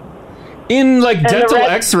 In like And the dental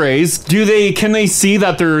rest- X-rays, can they see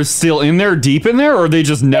that they're still in there, deep in there, or they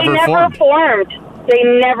just never formed? They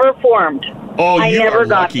never formed. Oh, I you never are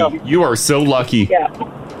got lucky. them. You are so lucky. Yeah.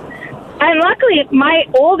 And luckily, my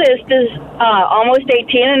oldest is almost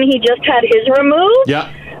 18, and he just had his removed.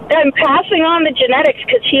 Yeah. I'm passing on the genetics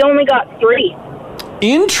because he only got 3.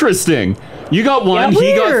 Interesting. You got one,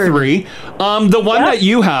 he got 3. The one that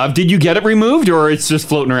you have, did you get it removed, or it's just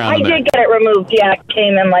floating around I in there? did get it removed. Yeah, it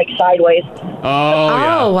came in like sideways. Oh,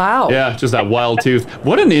 yeah. wow. Yeah, just that wild tooth.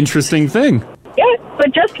 What an interesting thing. Yeah,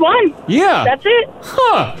 but just one. Yeah. That's it.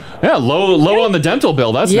 Huh. Yeah, low on the dental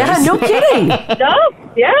bill. That's nice. No,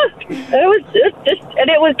 yeah. It was just, and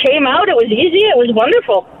it came out. It was easy. It was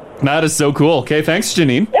wonderful. That is so cool. Okay, thanks,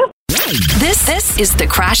 Janine. This is the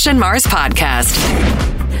Crash and Mars podcast.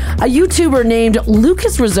 A YouTuber named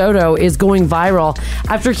Lucas Risotto is going viral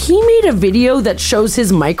after he made a video that shows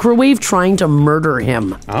his microwave trying to murder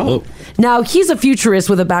him. Oh. Now, he's a futurist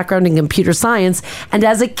with a background in computer science, and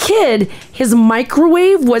as a kid, his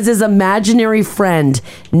microwave was his imaginary friend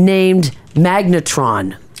named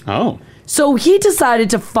Magnetron. Oh. So he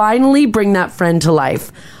decided to finally bring that friend to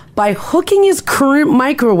life by hooking his current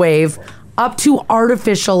microwave up to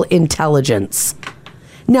artificial intelligence.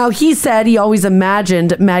 Now, he said he always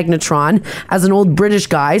imagined Magnetron as an old British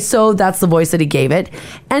guy, so that's the voice that he gave it.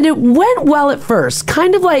 And it went well at first,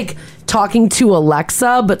 kind of like talking to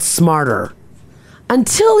Alexa, but smarter.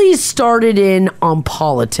 Until he started in on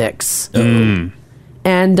politics. And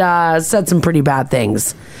said some pretty bad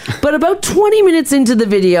things. But about 20 minutes into the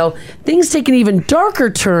video, things take an even darker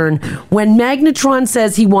turn when Magnetron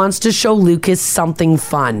says he wants to show Lucas something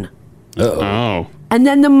fun. Oh. And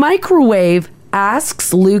then the microwave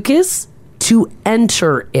asks Lucas to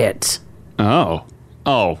enter it. Oh.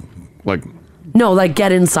 Oh. Like. No, like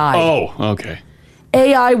get inside. Oh, okay.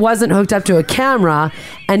 AI wasn't hooked up to a camera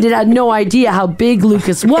and it had no idea how big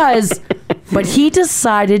Lucas was, but he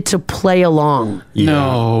decided to play along.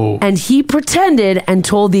 No. And he pretended and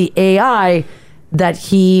told the AI that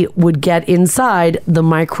he would get inside the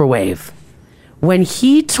microwave. When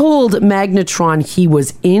he told Magnetron he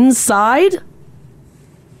was inside,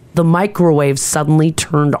 the microwave suddenly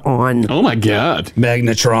turned on. Oh my God.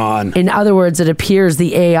 Magnetron. In other words, it appears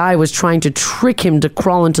the AI was trying to trick him to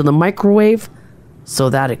crawl into the microwave so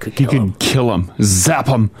that it could kill him. You could kill him. Zap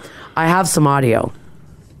him. I have some audio.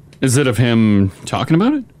 Is it of him talking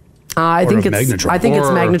about it? I think it's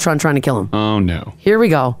Magnetron? Magnetron trying to kill him. Oh no. Here we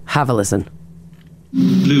go. Have a listen.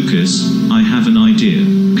 Lucas, I have an idea.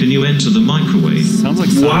 Can you enter the microwave? Sounds like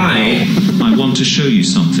why? I want to show you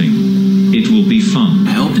something. It will be fun.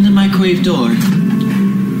 I opened the microwave door,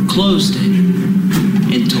 closed it,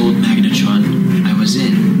 and told Magnetron I was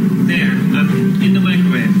in. There, I'm in the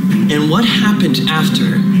microwave. And what happened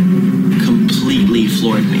after completely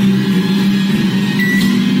floored me.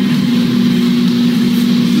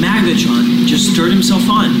 Magnetron just stirred himself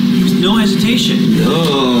on with no hesitation.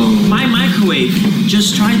 No. My microwave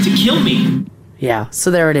just tried to kill me. Yeah, so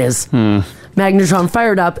there it is. Magnetron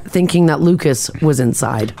fired up, thinking that Lucas was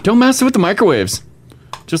inside. Don't mess with the microwaves.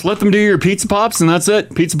 Just let them do your pizza pops, and that's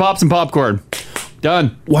it. Pizza pops and popcorn.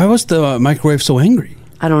 Done. Why was the microwave so angry?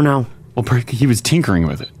 I don't know. Well, he was tinkering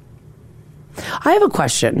with it. I have a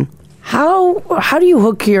question. How do you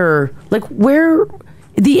hook your, like, where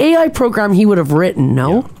the AI program he would have written?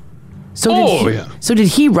 No. Yeah. So did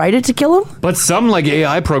he write it to kill him? But some like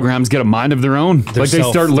AI programs get a mind of their own. Like they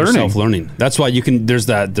start learning. Self-learning. That's why you can. There's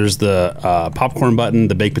the popcorn button,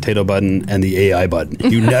 the baked potato button, and the AI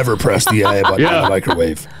button. You never press the AI button in the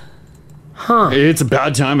microwave. Huh. It's a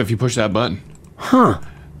bad time if you push that button. Huh.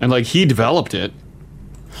 And like he developed it.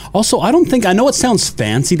 Also, I know it sounds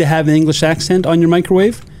fancy to have an English accent on your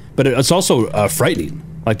microwave, but it's also frightening.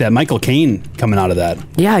 Like that Michael Caine coming out of that.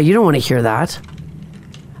 Yeah, you don't want to hear that.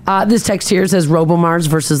 This text here says Robomars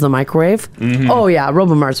versus the microwave. Oh yeah,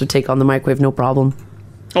 Robomars would take on the microwave, no problem.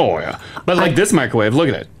 Oh yeah. But like this microwave, look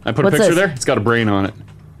at it. I put a What's picture this? there. It's got a brain on it.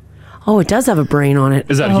 Oh, it does have a brain on it.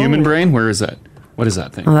 Is that a human brain? Where is that? What is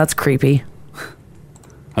that thing? Oh, that's creepy.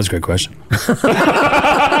 That's a great question.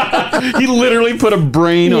 He literally put a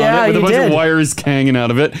brain on it with a he bunch did. of wires hanging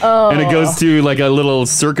out of it. Oh. And it goes to like a little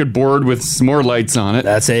circuit board with some more lights on it.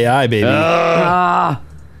 That's AI, baby.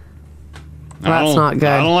 That's not good.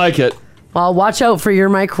 I don't like it. Well, watch out for your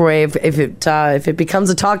microwave. If it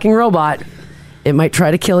becomes a talking robot, it might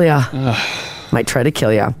try to kill you. Might try to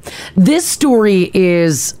kill you. This story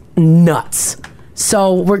is nuts.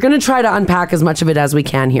 So we're going to try to unpack as much of it as we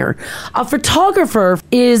can here. A photographer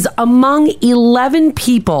is among 11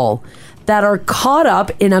 people that are caught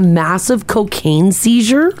up in a massive cocaine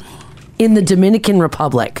seizure in the Dominican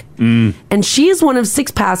Republic. And she is one of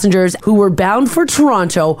 6 passengers who were bound for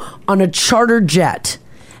Toronto on a chartered jet.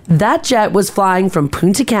 That jet was flying from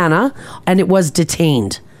Punta Cana and it was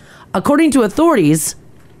detained. According to authorities,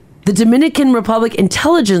 the Dominican Republic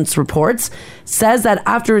intelligence reports says that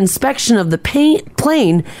after inspection of the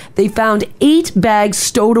plane, they found 8 bags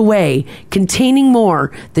stowed away containing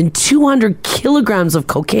more than 200 kilograms of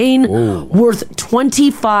cocaine worth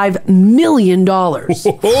 $25 million.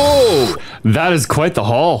 That is quite the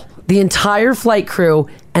haul. The entire flight crew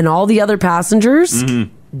and all the other passengers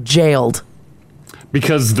jailed.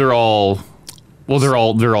 Because they're all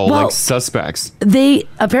Well, like suspects. They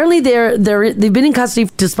apparently they've been in custody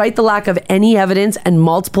despite the lack of any evidence and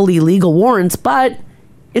multiple illegal warrants, but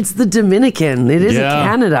it's the Dominican. It isn't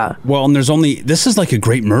Canada. Well, and this is like a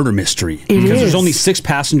great murder mystery. It because is. there's only 6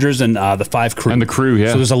 passengers and the 5 crew. And the crew,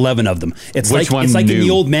 yeah. So there's 11 of them. It's Which one it's like in knew? the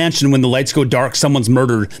old mansion when the lights go dark, someone's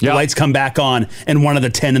murdered, the lights come back on, and one of the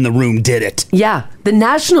 10 in the room did it. Yeah. The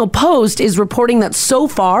National Post is reporting that so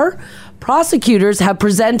far, prosecutors have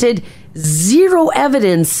presented 0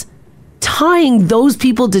 evidence tying those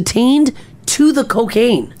people detained to the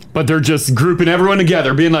cocaine. But they're just grouping everyone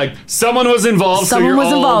together, being like, someone was involved, Someone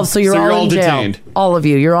was involved, so you're all in detained. jail. All of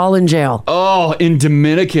you, you're all in jail. Oh, in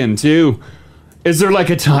Dominican too. Is there like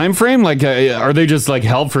a time frame? Like, are they just like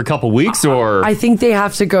held for a couple weeks or? I think they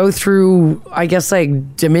have to go through, I guess,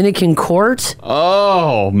 like Dominican court.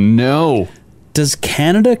 Oh, no. Does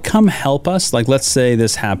Canada come help us? Like, let's say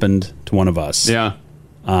this happened to one of us. Yeah.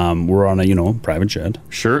 We're on a, private jet.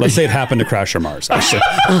 Sure. Let's say it happened to Crasher Mars. Actually.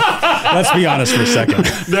 Let's be honest for a second.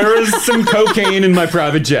 There is some cocaine in my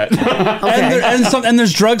private jet. And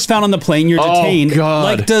there's drugs found on the plane. You're detained.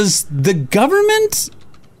 God. Like, does the government...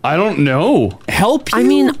 I don't know. Help you? I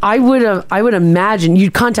mean, I would imagine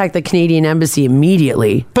you'd contact the Canadian embassy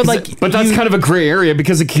immediately. But that's kind of a gray area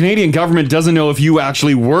because the Canadian government doesn't know if you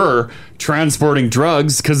actually were transporting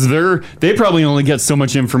drugs because they probably only get so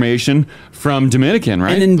much information from Dominican,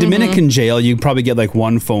 right? And in Dominican jail, you probably get like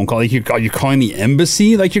one phone call. Like, are you calling the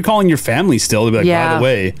embassy? Like, you're calling your family still to be like, by the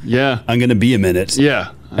way, I'm going to be a minute.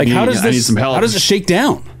 Yeah. Like, I need some help. How does it shake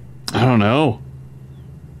down? I don't know.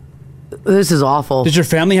 This is awful. Did your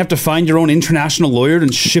family have to find your own international lawyer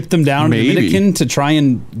and ship them down to Dominican to try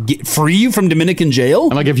and free you from Dominican jail?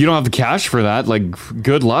 And like, if you don't have the cash for that, like,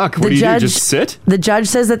 good luck. What do you do? Just sit? The judge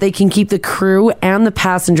says that they can keep the crew and the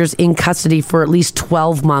passengers in custody for at least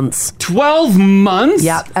 12 months. 12 months?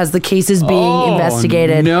 Yeah, as the case is being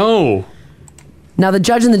investigated. No. Now, the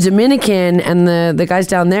judge in the Dominican and the guys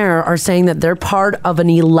down there are saying that they're part of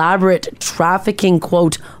an elaborate trafficking,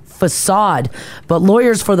 quote, facade, but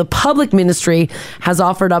lawyers for the public ministry has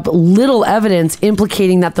offered up little evidence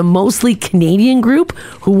implicating that the mostly Canadian group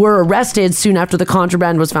who were arrested soon after the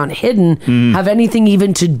contraband was found hidden have anything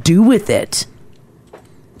even to do with it.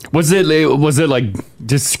 Was it like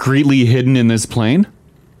discreetly hidden in this plane?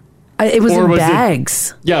 It was in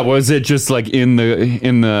bags. Was it just like in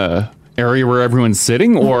the area where everyone's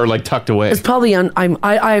sitting, or like tucked away? It's probably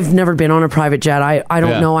I've never been on a private jet. I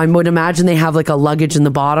don't know. I would imagine they have like a luggage in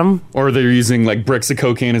the bottom. Or they're using like bricks of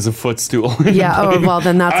cocaine as a footstool. Yeah, well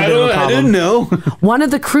then that's a bit of a problem. I didn't know. One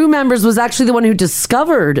of the crew members was actually the one who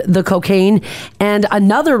discovered the cocaine, and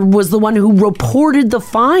another was the one who reported the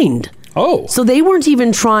find. Oh. So they weren't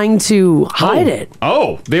even trying to hide it.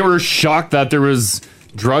 Oh, they were shocked that there was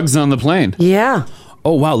drugs on the plane. Yeah.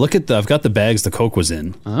 Oh, wow. Look at I've got the bags the coke was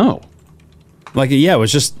in. Oh. Like, yeah, it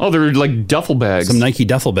was just... Oh, they're like duffel bags. Some Nike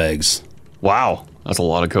duffel bags. Wow. That's a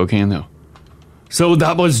lot of cocaine, though. So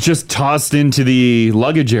that was just tossed into the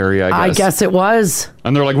luggage area, I guess. I guess it was.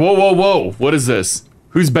 And they're like, whoa, whoa, whoa. What is this?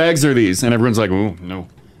 Whose bags are these? And everyone's like, oh, no.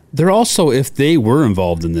 They're also, if they were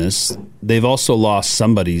involved in this, they've also lost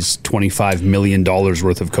somebody's $25 million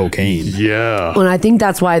worth of cocaine. Yeah. And I think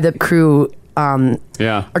that's why the crew... are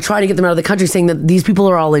trying to get them out of the country, saying that these people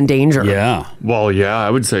are all in danger. Yeah. Well, yeah, I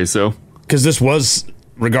would say so. Because this was,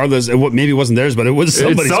 regardless, maybe it wasn't theirs, but it was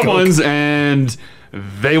somebody's. It's someone's, coke. And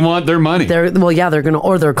they want their money. They're gonna,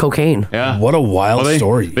 or their cocaine. Yeah. What a wild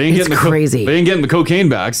story. They ain't It's getting crazy. They ain't getting the cocaine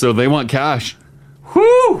back, so they want cash.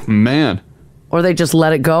 Whoo, man. Or they just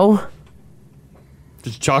let it go.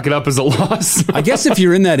 Just chalk it up as a loss. I guess if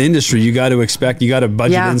you're in that industry, you got to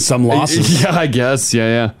budget in some losses. Yeah, I guess.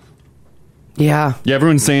 Yeah. Yeah. Yeah,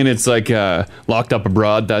 everyone's saying it's like Locked Up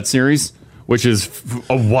Abroad, that series, which is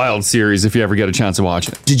a wild series if you ever get a chance to watch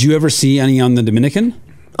it. Did you ever see any on the Dominican?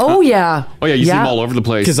 Oh, yeah. Oh, yeah, you see them all over the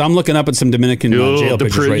place. Because I'm looking up at some Dominican jail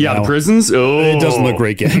pictures right now. Yeah, the prisons? Oh. It doesn't look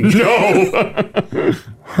great, gang. No.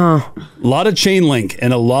 Huh. A lot of chain link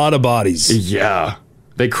and a lot of bodies. Yeah.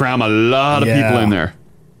 They cram a lot of people in there.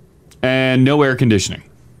 And no air conditioning.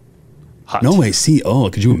 Hot. No AC. Oh,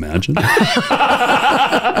 could you imagine?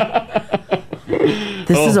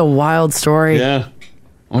 This is a wild story. Yeah.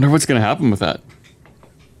 I wonder what's going to happen with that.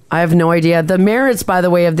 I have no idea. The merits, by the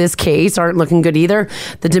way, of this case aren't looking good either.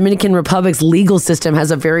 The Dominican Republic's legal system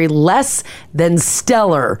has a very less than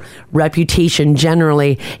stellar reputation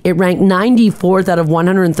generally. It ranked 94th out of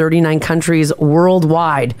 139 countries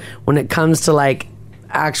worldwide when it comes to like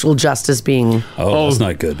actual justice being... Oh, that's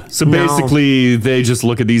not good. So basically, they just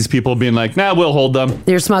look at these people being like, nah, we'll hold them.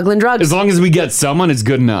 They're smuggling drugs. As long as we get someone, it's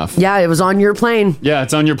good enough. Yeah, it was on your plane. Yeah,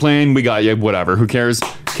 it's on your plane. We got you. Whatever. Who cares?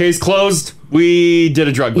 Case closed. We did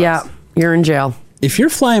a drug bust. Yeah, you're in jail. If you're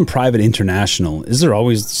flying private international, is there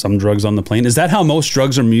always some drugs on the plane? Is that how most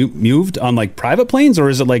drugs are moved on like private planes, or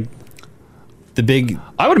is it like the big...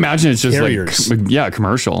 I would imagine it's just carriers? like,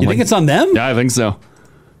 commercial. You think it's on them? Yeah, I think so.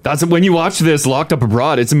 That's when you watch this Locked Up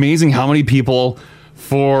Abroad, it's amazing how many people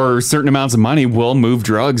for certain amounts of money will move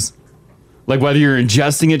drugs. Like whether you're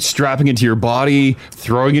ingesting it, strapping it to your body,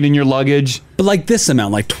 throwing it in your luggage. But like this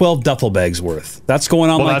amount, like 12 duffel bags worth. That's going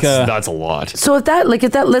on that's a lot. So if that,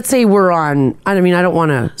 let's say we're on, I don't want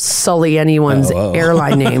to sully anyone's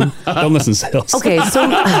airline name. Don't listen to sales. Okay, so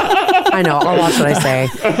I know, I'll watch what I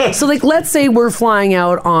say. So like, let's say we're flying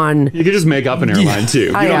out on... You could just make up an airline too.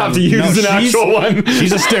 You don't have to use an actual one.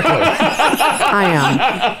 She's a stickler.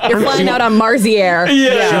 I am. You're flying out on Marzi Air.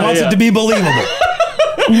 Yeah, she wants it to be believable.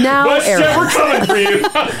 Now WestJet, we're coming for you.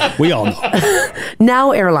 We all know.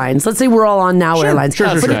 Now Airlines. Let's say we're all on Now Airlines. Sure,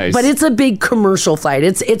 nice. But it's a big commercial flight.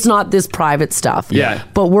 It's not this private stuff. Yeah.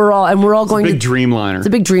 But we're all going to... It's a big Dreamliner. It's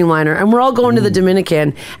a big Dreamliner. And we're all going to the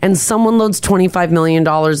Dominican, and someone loads $25 million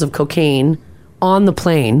of cocaine on the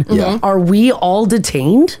plane. Yeah. Are we all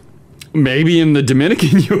detained? Maybe in the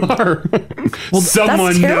Dominican you are. Well, someone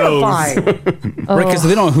that's terrifying. Right, because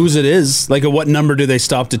they don't know whose it is. Like, at what number do they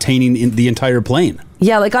stop detaining the entire plane?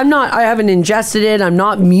 Yeah, like I haven't ingested it. I'm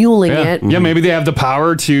not muling it. Yeah, maybe they have the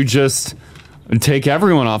power to just take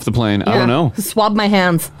everyone off the plane. I don't know. Swab my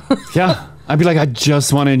hands. Yeah. I'd be like, I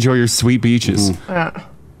just want to enjoy your sweet beaches.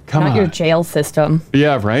 Come Not on. your jail system.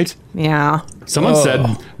 Yeah, right? Yeah. Someone said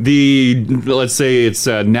let's say it's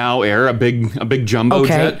Now Air, a big jumbo Okay,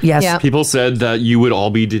 jet. yes. Yeah. People said that you would all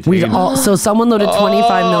be detained. So someone loaded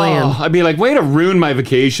 25 million. I'd be like, way to ruin my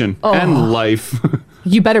vacation and life.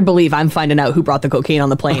 You better believe I'm finding out who brought the cocaine on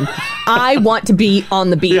the plane. I want to be on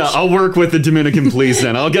the beach. Yeah, I'll work with the Dominican police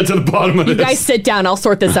then. I'll get to the bottom of You this. guys sit down. I'll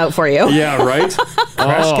sort this out for you. Yeah, right?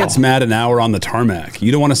 Crash gets mad an hour on the tarmac.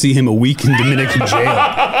 You don't want to see him a week in Dominican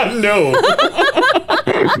jail. No.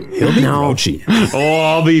 He'll be grouchy. Oh,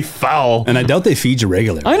 I'll be foul. And I doubt they feed you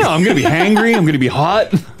regularly. I know. I'm going to be hangry. I'm going to be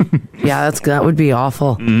hot. Yeah, that would be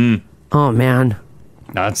awful. Oh, man.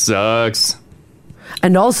 That sucks.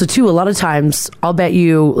 And also, too, a lot of times, I'll bet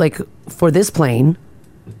you, like, for this plane,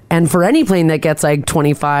 and for any plane that gets like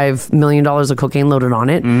 $25 million of cocaine loaded on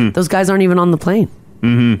it, those guys aren't even on the plane.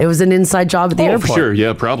 It was an inside job at the airport. For sure.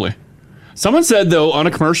 Yeah, probably. Someone said, though, on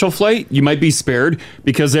a commercial flight, you might be spared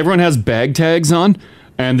because everyone has bag tags on,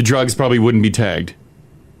 and the drugs probably wouldn't be tagged.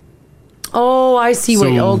 Oh, I see. So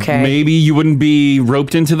Okay. maybe you wouldn't be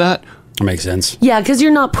roped into that? That makes sense. Yeah, because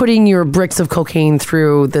you're not putting your bricks of cocaine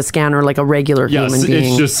through the scanner like a regular Yes, human being.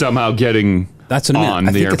 it's just somehow getting That's what I mean. on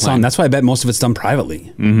I the think airplane. it's on. That's why I bet most of it's done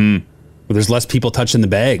privately. Mm-hmm. Where there's less people touching the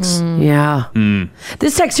bags. Yeah.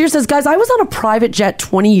 This text here says, guys, I was on a private jet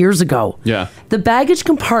 20 years ago. Yeah. The baggage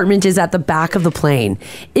compartment is at the back of the plane.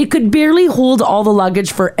 It could barely hold all the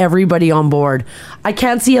luggage for everybody on board. I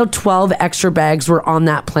can't see how 12 extra bags were on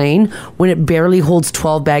that plane when it barely holds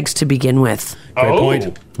 12 bags to begin with. Great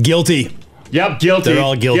point. Guilty. Yep, guilty. They're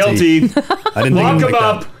all guilty. I didn't Lock think them like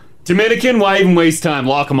up. that. Dominican, why even waste time?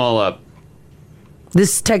 Lock them all up.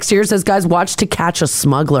 This text here says, guys, watch To Catch a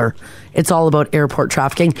Smuggler. It's all about airport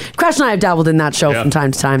trafficking. Crash and I have dabbled in that show from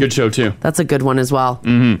time to time. Good show, too. That's a good one as well.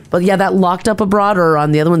 But yeah, that locked up abroad, or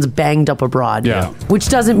on the other one's banged up abroad. Yeah. Which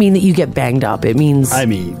doesn't mean that you get banged up. It means... I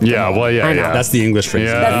mean... Yeah, well, yeah, I know. yeah. That's the English phrase.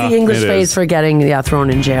 Yeah, That's the English it phrase is. for getting thrown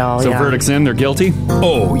in jail. So yeah. verdict's in, they're guilty?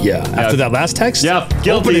 Oh, yeah. After that last text? Yeah,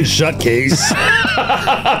 guilty. Open and shut case.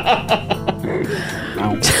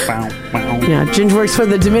 Yeah, Ginge works for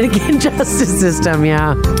the Dominican justice system,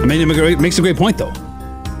 yeah. I mean, it makes a great point, though.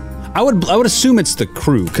 I would assume it's the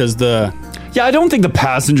crew, because the... Yeah, I don't think the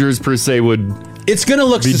passengers, per se, would... It's going to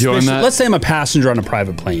look be suspicious. doing that. Let's say I'm a passenger on a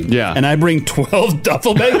private plane. Yeah. And I bring 12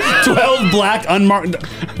 duffel bags, 12 black unmarked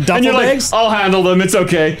duffel And you're bags. like, I'll handle them, it's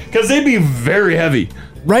okay. Because they'd be very heavy.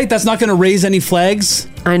 Right? That's not going to raise any flags.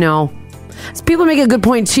 I know. So people make a good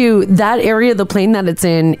point, too. That area of the plane that it's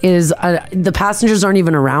in is... the passengers aren't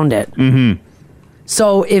even around it. Mm-hmm.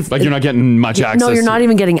 So if... Like, you're not getting much access. No, you're not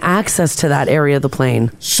even getting access to that area of the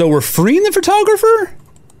plane. So we're freeing the photographer?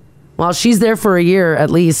 Well, she's there for a year, at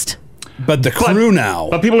least. But the crew now.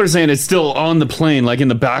 But people are saying it's still on the plane, like in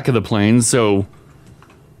the back of the plane, so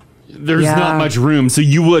there's Yeah. not much room, so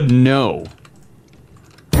you would know.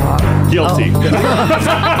 Guilty.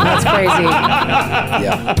 That's crazy.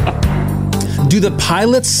 Yeah. Do the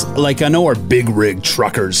pilots, like I know, are big rig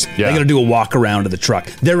truckers? Yeah. They got to do a walk around of the truck.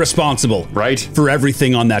 They're responsible, right, for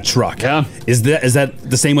everything on that truck. Yeah. Is that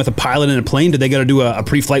the same with a pilot in a plane? Do they got to do a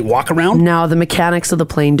pre-flight walk around? No, the mechanics of the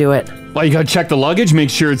plane do it. Well, you got to check the luggage, make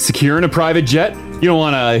sure it's secure in a private jet. You don't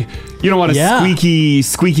want to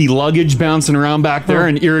squeaky luggage bouncing around back there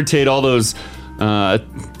and irritate all those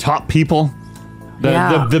top people.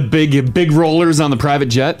 The big rollers on the private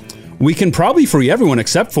jet. We can probably free everyone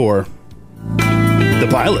except for the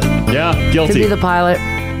pilot. Yeah, guilty. Could be the pilot.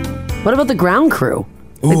 What about the ground crew?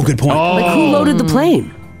 Ooh, good point. Like, who loaded the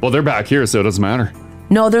plane? Well, they're back here, so it doesn't matter.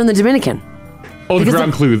 No, they're in the Dominican. Oh, the Because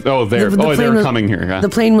ground crew. Oh, they're plane was- coming here. Yeah. The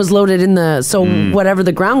plane was loaded in the... So whatever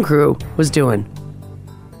the ground crew was doing.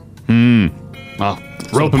 Well,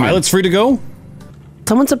 so the pilot's free to go?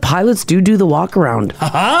 Someone said pilots do the walk around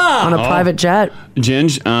on a private jet.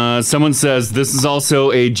 Ginge, someone says this is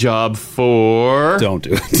also a job for... Don't do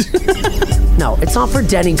it. No, it's not for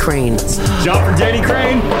Denny Crane. Job for Denny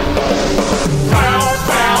Crane.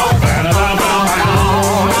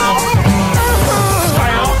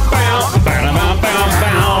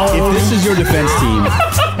 If this is your defense team,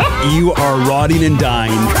 you are rotting and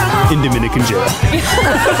dying in Dominican jail.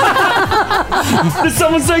 Did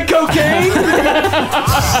someone say cocaine?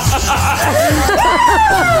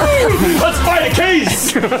 Let's fight a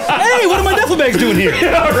case. Hey, what are my duffel bags doing here?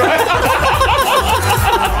 Yeah, right.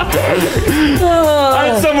 I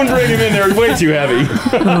had someone bring him in there. Way too heavy.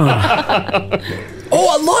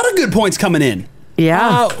 Oh, a lot of good points coming in.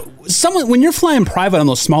 Yeah. When you're flying private on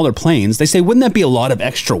those smaller planes, they say, wouldn't that be a lot of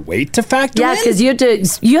extra weight to factor in? Yeah, because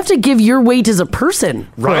you have to give your weight as a person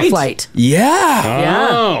for a Right? flight. Yeah. Yeah.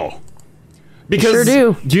 Oh. Because Sure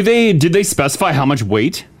do. Did they specify how much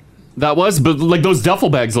weight that was, but like those duffel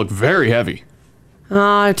bags look very heavy.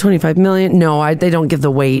 25 million. No, they don't give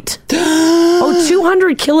the weight.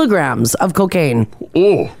 200 kilograms of cocaine.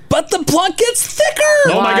 Oh. But the plot gets thicker.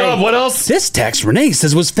 Oh my God, what else? This text, Renee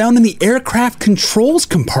says, was found in the aircraft controls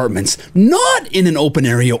compartments, not in an open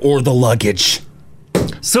area or the luggage.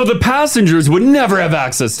 So the passengers would never have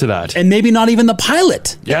access to that. And maybe not even the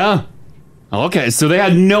pilot. Yeah. Okay, so they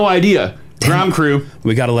had no idea. Ground crew.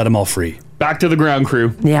 We got to let them all free. Back to the ground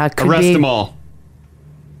crew. Yeah, it could Arrest be. them all.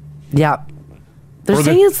 Yeah. They're Or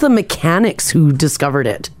saying it's the mechanics who discovered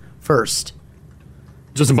it first.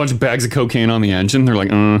 Just a bunch of bags of cocaine on the engine. They're like,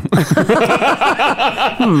 I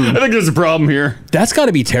think there's a problem here. That's got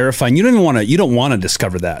to be terrifying. You don't want to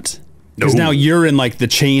discover that. Because now you're in like the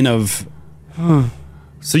chain of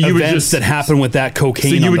so you would events just that happen with that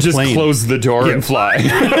cocaine. So you on would the just plane. close the door and fly.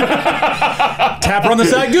 Tap her on the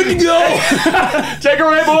side. Good to go. Take her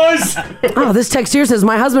away, boys. Oh, this text here says,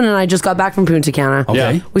 my husband and I just got back from Punta Cana.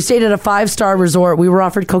 Okay. Yeah. We stayed at a 5-star resort. We were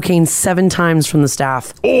offered cocaine 7 times from the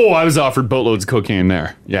staff. Oh, I was offered boatloads of cocaine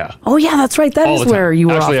there. Yeah. Oh, yeah, that's right. That All is the time. where you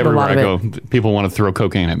were Actually, offered a lot of everywhere it. I go, people want to throw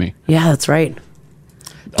cocaine at me. Yeah, that's right.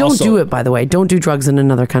 Don't Also- do it, by the way. Don't do drugs in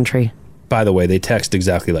another country. By the way, they text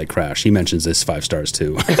exactly like Crash. He mentions this 5 stars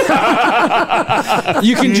too.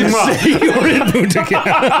 You can just say you were in Punta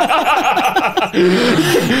Cana.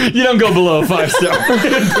 You don't go below 5 star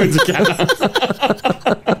in Punta Cana.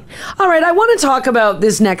 All right, I want to talk about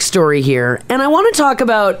this next story here, and I want to talk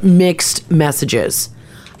about mixed messages.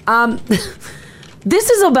 This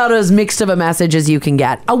is about as mixed of a message as you can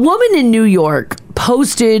get. A woman in New York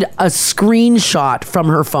posted a screenshot from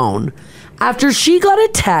her phone after she got a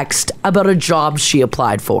text about a job she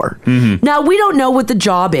applied for. Now, we don't know what the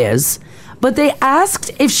job is, but they asked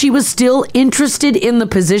if she was still interested in the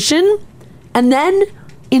position and then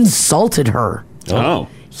insulted her. Oh.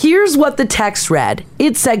 Here's what the text read.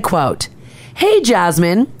 It said, quote, "Hey,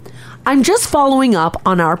 Jasmine, I'm just following up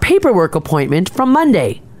on our paperwork appointment from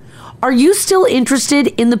Monday. Are you still interested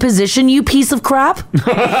in the position, you piece of crap?"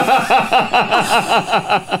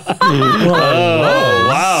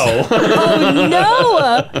 Wow. Oh,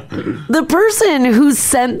 no. The person who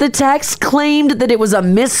sent the text claimed that it was a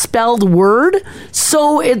misspelled word,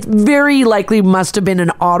 so it very likely must have been an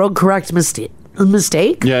autocorrect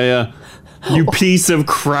mistake. Yeah. You piece of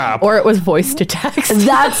crap. Or it was voice to text.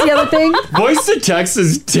 That's the other thing. Voice to text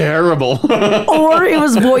is terrible. Or it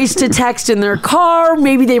was voice to text in their car.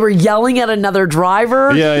 Maybe they were yelling at another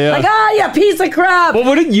driver. Yeah. Like, you piece of crap. Well,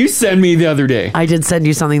 what did you send me the other day? I did send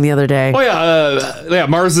you something the other day. Oh, yeah.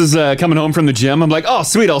 Mars is coming home from the gym. I'm like, oh,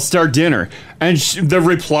 sweet, I'll start dinner. And the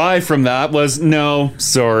reply from that was, no,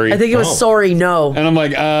 sorry. I think it was sorry, no. And I'm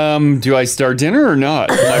like, do I start dinner or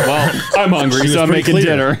not? I'm like, well, I'm hungry, so I'm making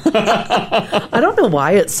dinner. I don't know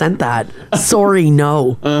why it sent that. Sorry,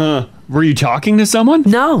 no. Were you talking to someone?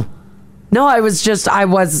 No, I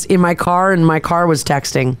was in my car and my car was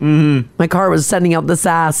texting. My car was sending out the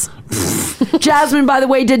sass. Jasmine, by the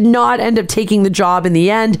way, did not end up taking the job in the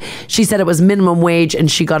end. She said it was minimum wage and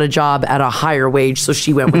she got a job at a higher wage, so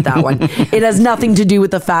she went with that one. It has nothing to do with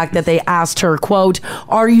the fact that they asked her, quote,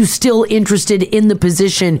 "Are you still interested in the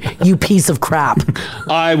position, you piece of crap?"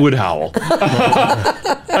 I would howl.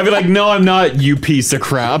 I'd be like, no, I'm not, you piece of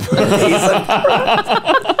crap.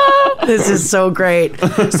 This is so great. So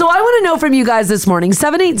I want to know from you guys this morning,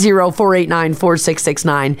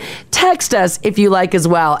 780-489-4669. Text us if you like as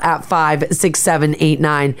well at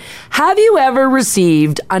 56789. Have you ever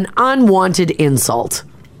received an unwanted insult?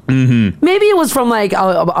 Maybe it was from like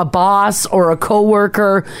a boss or a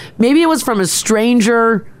coworker. Maybe it was from a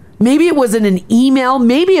stranger. Maybe it was in an email.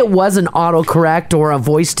 Maybe it was an autocorrect or a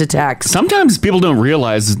voice to text. Sometimes people don't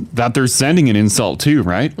realize that they're sending an insult too,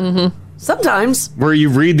 right? Sometimes. Where you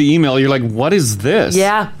read the email, you're like, what is this?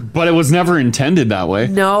 Yeah. But it was never intended that way.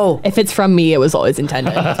 No. If it's from me, it was always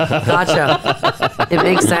intended. Gotcha. It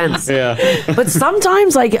makes sense. Yeah. But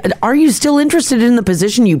sometimes, like, are you still interested in the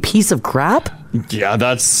position, you piece of crap? Yeah,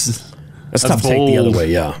 that's tough to take the other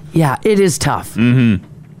way, yeah. Yeah, it is tough.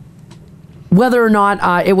 Whether or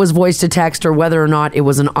not it was voice to text or whether or not it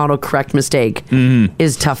was an autocorrect mistake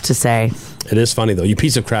is tough to say. It is funny, though. You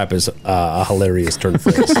piece of crap is a hilarious turn of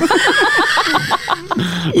phrase.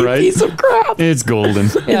 Right? Piece of crap. It's golden.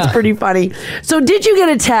 It's pretty funny. So did you get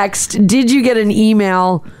a text? Did you get an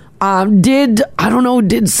email? Did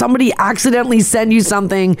somebody accidentally send you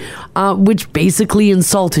something which basically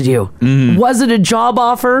insulted you? Was it a job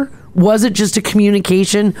offer? Was it just a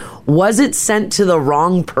communication? Was it sent to the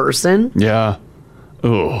wrong person? Yeah.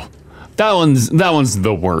 Oh, that one's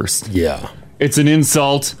the worst. Yeah. It's an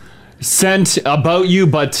insult sent about you,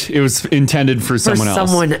 but it was intended for someone else.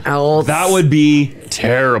 Someone else. That would be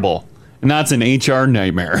terrible. And that's an HR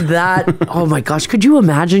nightmare. Oh my gosh, could you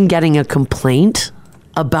imagine getting a complaint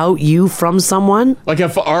about you from someone? Like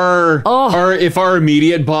if our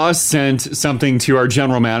immediate boss sent something to our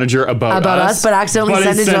general manager about us, but accidentally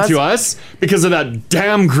sent it to us because of that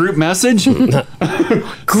damn group message.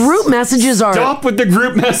 Group messages are... Stop with the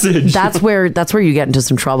group message. That's where you get into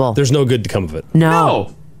some trouble. There's no good to come of it.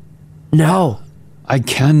 No. I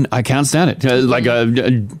can't stand it.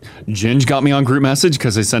 Ginge got me on group message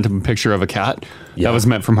because I sent him a picture of a cat that was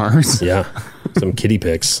meant for Mars. Yeah, some kitty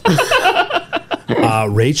pics.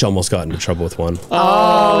 Rach almost got into trouble with one.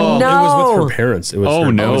 Oh, no. It was with her parents. It was, it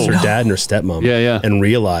was her No. dad and her stepmom. Yeah. And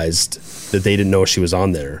realized that they didn't know she was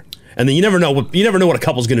on there. And then you never know what a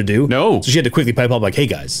couple's going to do. No. So she had to quickly pipe up like, "Hey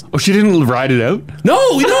guys." Oh, she didn't ride it out? No.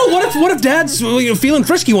 What if dad's feeling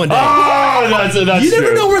frisky one day? Oh, that's you never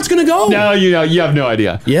true. know where it's going to go. No, you have no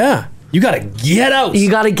idea. Yeah. You got to get out. You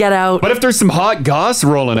got to get out. But if there's some hot goss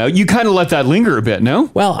rolling out, you kind of let that linger a bit, no?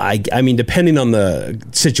 Well, I mean, depending on the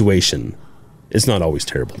situation, it's not always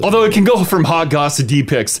terrible. Although it can go from hot goss to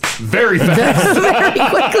D-pics very fast. Very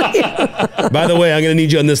quickly. By the way, I'm going to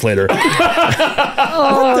need you on this later.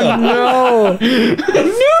 Oh, no.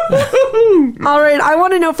 All right, I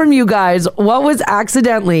want to know from you guys, what was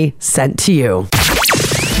accidentally sent to you?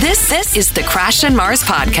 This is the Crash and Mars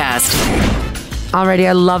podcast. Alrighty,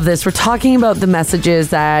 I love this. We're talking about the messages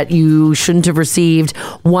that you shouldn't have received,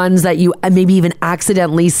 ones that you maybe even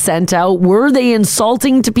accidentally sent out. Were they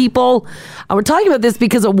insulting to people? We're talking about this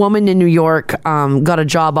because a woman in New York got a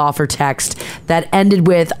job offer text that ended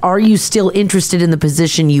with, "Are you still interested in the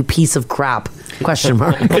position, you piece of crap?" Question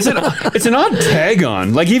mark. It's an odd tag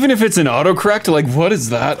on. Like, even if it's an autocorrect, like, what is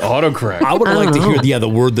that autocorrect? I would have liked to hear the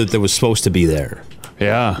word that was supposed to be there.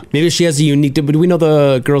 Yeah. Maybe she has a unique... Do we know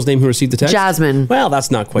the girl's name who received the text? Jasmine. Well, that's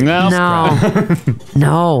not quite...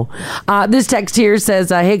 No. This text here says,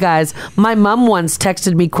 "Hey guys, my mom once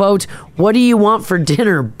texted me, quote, 'What do you want for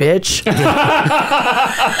dinner, bitch?'"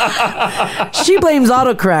 She blames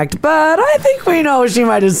autocorrect, but I think we know she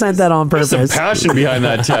might have sent that on purpose. There's some passion behind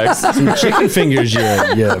that text. Some chicken fingers, you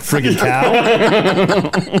friggin' cow.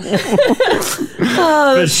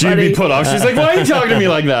 Oh, But she'd be put off. She's like, "Why are you talking to me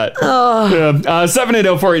like that?" Oh.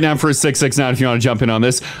 780-489-4669 if you want to jump in on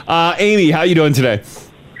this. Amy, how you doing today?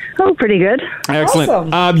 Oh, pretty good. Excellent.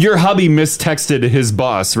 Awesome. Your hubby mistexted his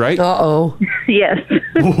boss, right? Uh-oh. Yes.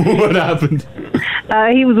 What happened?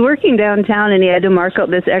 He was working downtown and he had to mark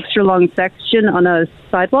out this extra long section on a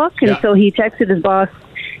sidewalk. And so he texted his boss,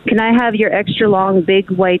 "Can I have your extra long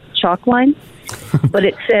big white chalk line?" But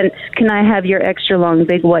it said, "Can I have your extra long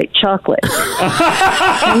big white chocolate?"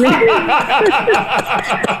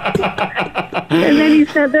 And then he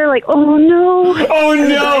sat there like, "Oh no. Oh And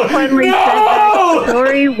no. I finally said back,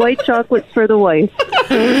 "Sorry, white chocolates for the wife."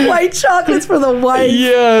 White chocolates for the wife.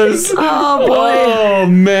 Yes. Oh, boy. Oh,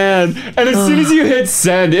 man. And as soon as you hit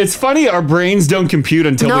send, it's funny, our brains don't compute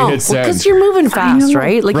until we hit send. because you're moving fast,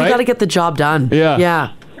 right? Like, Right? you got to get the job done. Yeah. Yeah.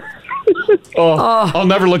 I'll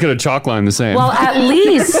never look at a chalk line the same. Well, at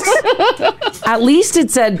least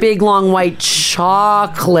it said big, long, white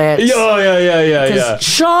chocolate. Yeah. Because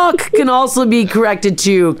chalk can also be corrected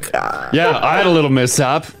to... Yeah, I had a little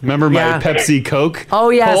mishap. Remember my Pepsi Coke? Oh,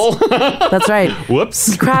 yes. poll? That's right.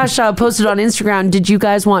 Whoops. Crash posted on Instagram, "Did you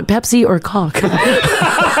guys want Pepsi or cock?"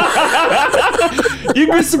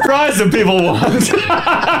 You'd be surprised what people want.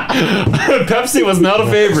 Pepsi was not a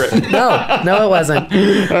favorite. No, it wasn't.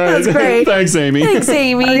 That's great. Thanks, Amy. Thanks,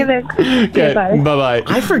 Amy. Okay, bye-bye.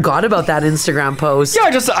 I forgot about that Instagram post. Yeah,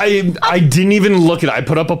 I didn't even look at it. I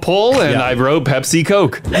put up a poll and I wrote Pepsi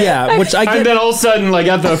Coke. Yeah, which I get. And then all of a sudden, like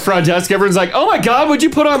at the front desk, everyone's like, "Oh my God, what'd you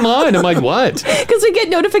put online?" I'm like, "What?" Because we get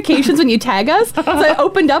notifications when you tag us. So I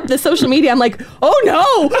opened up the social media. I'm like, "Oh no!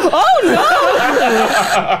 Oh no!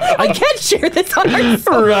 I can't share this on our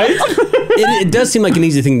phone." Right? It does seem like an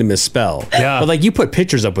easy thing to misspell. Yeah. But like you put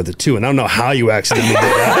pictures up with it too, and I don't know how you accidentally did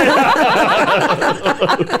that.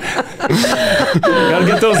 Gotta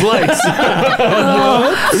get those likes.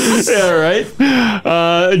 Yeah,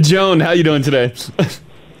 right? Joan, how you doing today?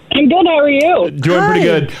 I'm good. How are you? Doing pretty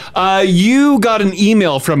good. You got an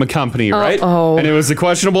email from a company, right? Uh-oh. And it was a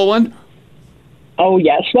questionable one? Oh,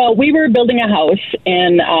 yes. Well, we were building a house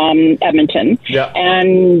in Edmonton. Yeah.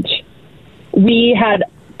 And we had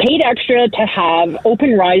paid extra to have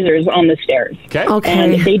open risers on the stairs. Okay.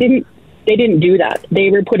 And they didn't do that. They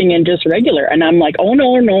were putting in just regular. And I'm like, "Oh,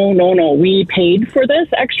 no. We paid for this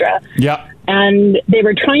extra." Yeah. And they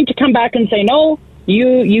were trying to come back and say, "No,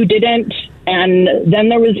 you didn't." And then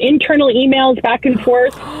there was internal emails back and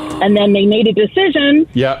forth. And then they made a decision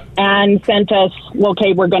Yeah. and sent us,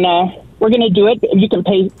 "Okay, we're going to we're going to do it. You can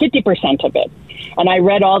pay 50% of it. And I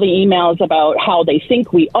read all the emails about how they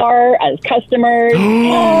think we are as customers.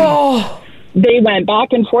 They went back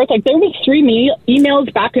and forth. Like, there was 3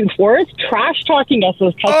 emails back and forth, trash talking us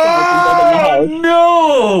as customers.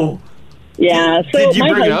 No! Yeah, so Did you my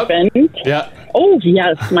bring it husband... up? Yeah. Oh,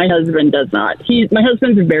 yes, my husband does not. My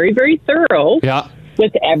husband's very, very thorough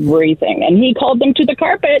with everything. And he called them to the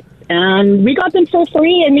carpet, and we got them for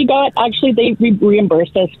free, and they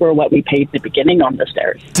reimbursed us for what we paid at the beginning on the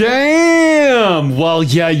stairs. Damn! Well,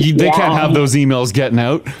 yeah, they can't have those emails getting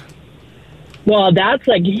out. Well, that's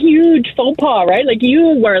like huge faux pas, right? Like, you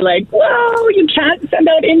were like, whoa, you can't send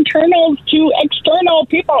out internals to external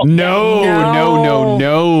people.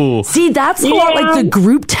 No. See, that's a lot like the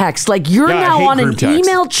group text. Like, you're Yeah, I now hate on an group text.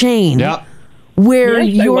 email chain Yeah. where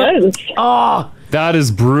Yes, I you're... was. Oh, That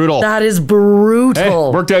is brutal. that is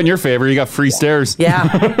brutal. Hey, worked out in your favor. You got free stairs. Yeah.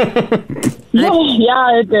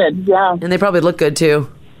 Yeah, it did. Yeah. And they probably look good, too.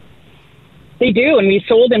 They do, and we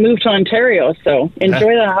sold and moved to Ontario, so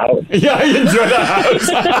enjoy the house. Yeah, enjoy the house.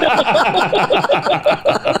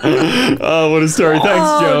 Oh, what a story.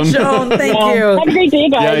 Thanks, Joan. Joan, thank you. Have a great day,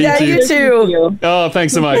 guys. Yeah, you too. Oh,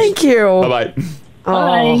 thanks so much. Thank you. Bye-bye.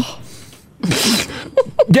 Bye.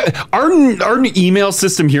 Yeah, our email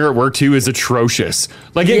system here at work too is atrocious.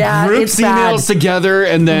 Like, it groups it's bad. emails together,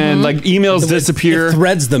 and then like emails disappear. It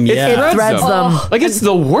threads them, It yeah. threads them. Like, it's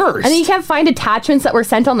the worst. And then you can't find attachments that were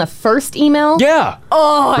sent on the first email. Yeah.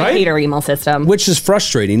 Oh, I Right? hate our email system. Which is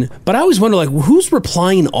frustrating, but I always wonder, like, who's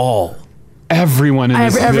replying all? Everyone in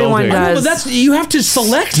this Everyone building. does. But that's, you have to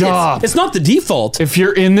select Stop. it. It's not the default. If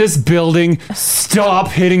you're in this building, stop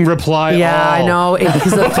hitting reply Yeah, all. I know,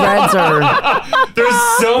 because the threads are... There's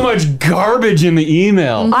so much garbage in the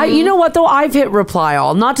email. You know what, though? I've hit reply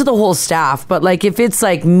all. Not to the whole staff, but, like, if it's,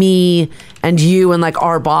 like, me and you and, like,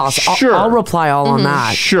 our boss, Sure. I'll reply all on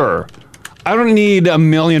that. Sure. I don't need a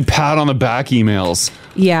million pat on the back emails.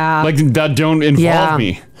 Yeah. Like, that don't involve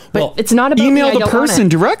me. But it's not about email me, I the don't want person it.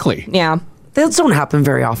 directly. Yeah. Those don't happen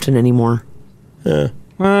very often anymore. There's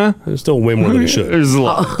still way more than it should. There's a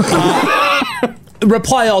lot.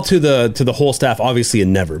 Reply all to the whole staff, obviously,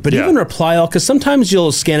 and never. But even reply all, because sometimes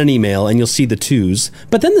you'll scan an email and you'll see the 2s,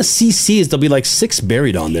 but then the CCs, there'll be like 6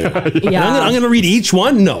 buried on there. And I'm gonna read each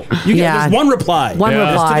one. No, you get there's one reply. One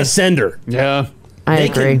Just reply. to the sender. Yeah, I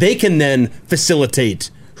agree. They can then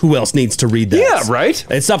facilitate who else needs to read that. Yeah, right?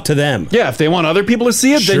 It's up to them. Yeah, if they want other people to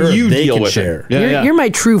see it, Sure, then you they deal can with share. it. Yeah, You're my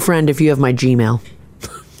true friend if you have my Gmail.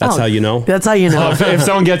 That's how you know. That's how you know. If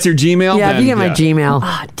someone gets your Gmail, Yeah, if then, you get my Gmail.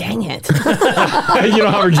 Ah, dang it. You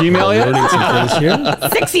don't have our Gmail yet? Learning some things here.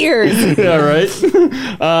 6 years. Yeah, right.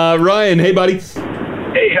 Ryan, hey, buddy.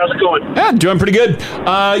 Hey, how's it going? Yeah, doing pretty good.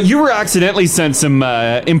 You were accidentally sent some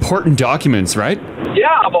important documents, right?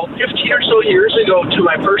 Yeah, about 15 or so years ago to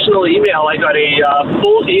my personal email, I got a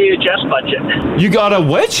full AHS budget. You got a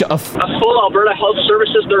which? A full Alberta Health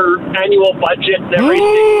Services, their annual budget and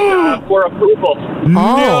everything for approval.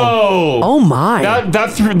 No. Oh my.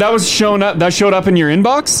 That was shown up. That showed up in your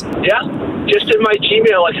inbox? Yeah, just in my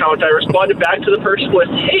Gmail account, I responded back to the person with,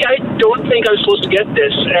 hey, I don't think I'm supposed to get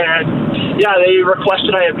this. And yeah, they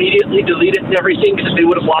requested I immediately delete it and everything because they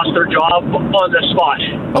would have lost their job on the spot.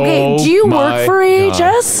 Okay, do you work for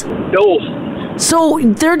AHS? No. So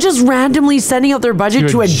they're just randomly sending out their budget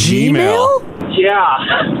to a Gmail? Yeah.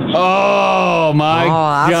 Oh my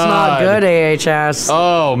god. That's not good, AHS.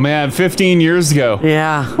 Oh man, 15 years ago.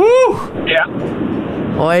 Yeah. Woo. Yeah.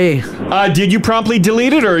 Oy. Did you promptly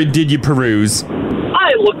delete it or did you peruse?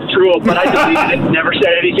 I looked through it, but I deleted it and never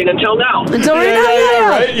said anything until now. Until right now, yeah,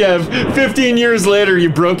 right? Yeah, 15 years later, you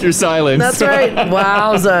broke your silence. That's right.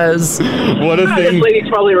 Wowzers. What a thing. This lady's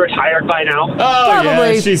probably retired by now. Oh,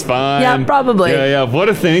 Probably. yeah, she's fine. Yeah, probably. Yeah, yeah. What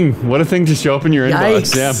a thing. What a thing to show up in your inbox.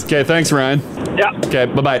 Yikes. Yeah. Okay, thanks, Ryan. Yeah. Okay,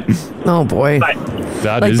 bye-bye. Oh, boy. Bye.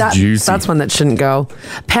 That is juicy. That's one that shouldn't go.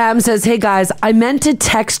 Pam says, hey guys, I meant to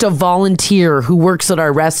text a volunteer who works at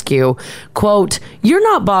our rescue. Quote, you're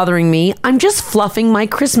not bothering me. I'm just fluffing my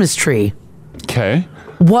Christmas tree. Okay.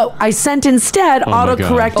 What I sent instead Oh my God.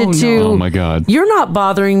 auto-corrected to, Oh my God. you're not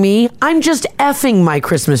bothering me. I'm just effing my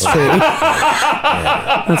Christmas tree.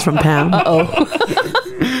 That's from Pam.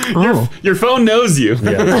 Your phone knows you. It's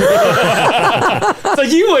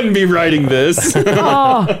like, you wouldn't be writing this.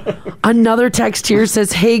 Another text here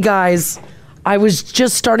says, hey guys, I was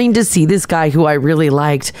just starting to see this guy who I really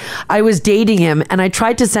liked. I was dating him and I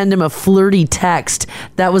tried to send him a flirty text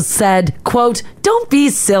that was said, quote, don't be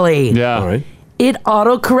silly. Yeah. All right. It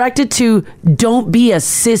auto-corrected to don't be a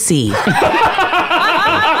sissy.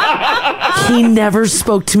 He never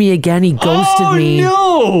spoke to me again. He ghosted me.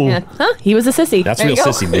 No. Yeah. Huh? He was a sissy. That's There real you go.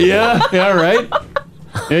 sissy, baby. Yeah, yeah, right.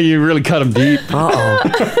 Yeah, you really cut them deep.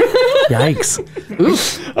 Yikes.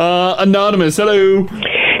 Anonymous, hello.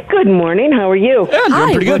 Good morning. How are you? Yeah, I'm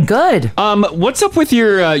doing pretty good. What's up with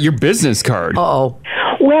your business card? Uh-oh.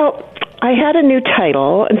 Well, I had a new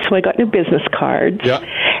title, and so I got new business cards. Yeah.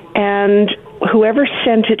 And whoever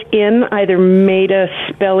sent it in either made a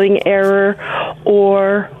spelling error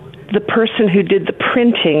or the person who did the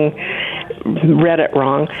printing read it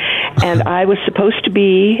wrong. And I was supposed to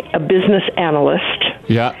be a business analyst.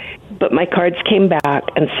 Yeah. But my cards came back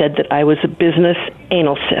and said that I was a business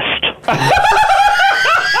anal cyst.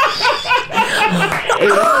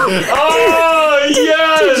 Oh,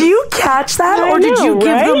 yes! Did you catch that, I or did know, you give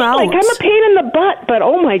right? them out? Like, I'm a pain in the butt, but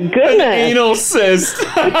oh my goodness. An anal cyst.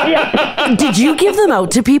 Did you give them out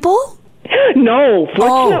to people? No,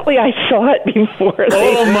 fortunately I saw it before.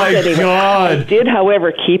 Oh, my God. I did,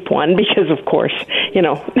 however, keep one because, of course, you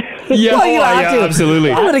know. Yeah, Well, you have to.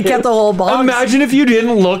 absolutely. I would have kept the whole box. Imagine if you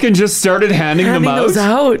didn't look and just started handing them out. those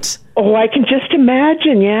out. Oh, I can just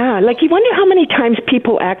imagine, yeah. Like, you wonder how many times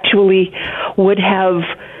people actually would have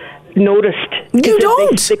noticed. You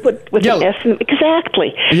don't. They put with an S in,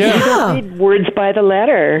 exactly. Yeah. You don't read words by the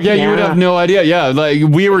letter. Yeah, you would have no idea. Yeah, like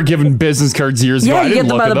we were given business cards years ago. Yeah, I you didn't get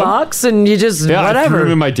them look by at the box and you just, I threw whatever.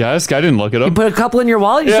 them in my desk. I didn't look at them. You put a couple in your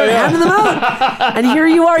wallet, you Yeah, start yeah. handing them out. And here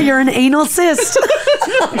you are, you're an anal cyst.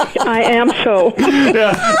 I am so.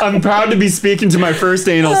 Yeah, I'm proud to be speaking to my first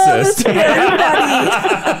anal cyst.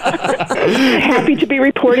 Happy to be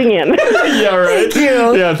reporting in. Yeah, right. Thank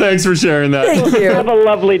you. Yeah, thanks for sharing that. Thank you. Have a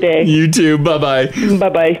lovely day. You too. Bye-bye.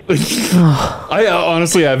 Bye-bye. I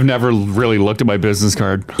honestly, I've never really looked at my business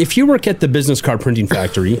card. If you work at the business card printing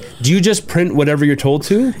factory, do you just print whatever you're told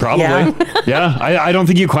to? Probably. Yeah. I don't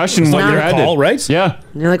think you question It's what not you're your handed. call, right? Yeah.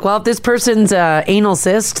 You're like, well, if this person's anal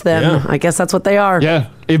cyst, then Yeah. I guess that's what they are. Yeah.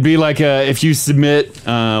 It'd be like if you submit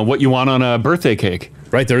what you want on a birthday cake.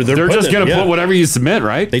 Right. They're just putting going it, to yeah. put whatever you submit,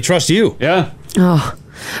 right? They trust you. Yeah. Oh,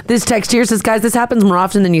 this text here says, guys, this happens more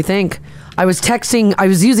often than you think. I was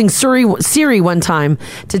using Siri one time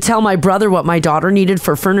to tell my brother what my daughter needed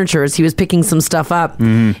for furniture as he was picking some stuff up.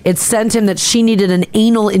 It sent him that she needed an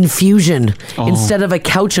anal infusion instead of a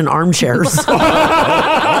couch and armchairs.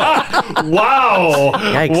 Wow.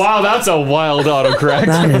 Wow, that's a wild autocorrect.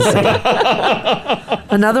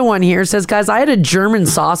 Another one here says, guys, I had a German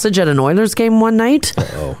sausage at an Oilers game one night.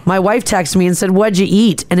 My wife texted me and said, what'd you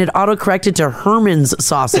eat? And it autocorrected to Herman's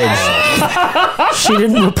sausage. She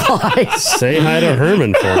didn't reply. Say hi to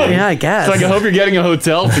Herman for me. Yeah, I guess. It's like, I hope you're getting a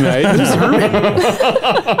hotel tonight.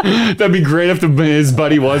 That'd be great if his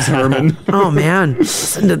buddy was Herman. Oh, man.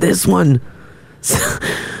 Listen to this one.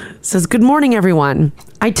 Says, good morning, everyone.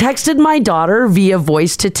 I texted my daughter via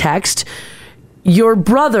voice to text. Your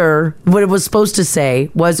brother, what it was supposed to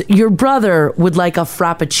say was, your brother would like a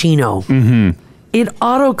Frappuccino. Mm-hmm. It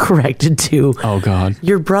auto-corrected to, oh, God.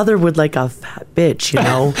 Your brother would like a fat bitch, you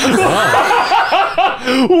know?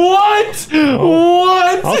 What?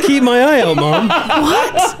 What? I'll keep my eye out, Mom.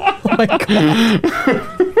 What? Oh my God.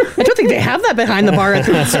 I don't think they have that behind the bar at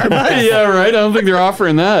the Starbucks. Yeah, right. I don't think they're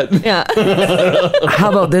offering that. Yeah. How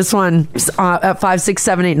about this one? At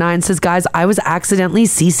 56789 says, guys, I was accidentally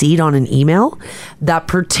CC'd on an email that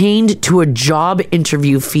pertained to a job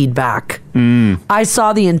interview feedback. I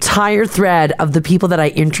saw the entire thread of the people that I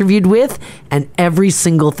interviewed with and every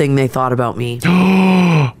single thing they thought about me.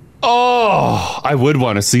 Oh, I would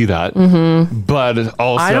want to see that. But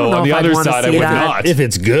also, I don't know on the if I'd other wanna side, I see would that. not. If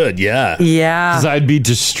it's good, yeah. Yeah. Because I'd be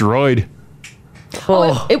destroyed.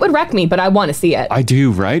 Oh, it would wreck me, but I want to see it. I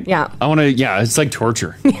do, right? Yeah. I want to, it's like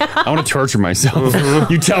torture. I want to torture myself.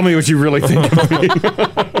 You tell me what you really think of me.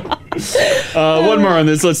 One more on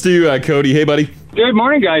this. Let's do Cody. Hey, buddy. Good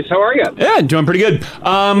morning, guys. How are you? Yeah, doing pretty good.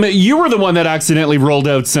 You were the one that accidentally rolled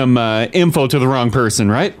out some info to the wrong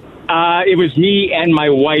person, right? It was me and my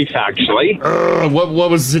wife, actually. What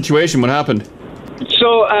was the situation? What happened?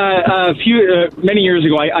 So, many years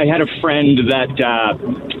ago, I had a friend that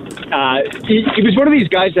he was one of these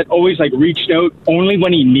guys that always reached out only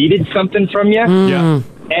when he needed something from you. Yeah.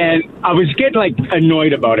 And I was getting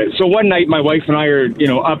annoyed about it. So one night, my wife and I are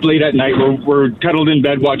up late at night. We're cuddled in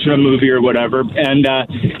bed watching a movie or whatever, and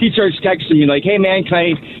he starts texting me like, "Hey man,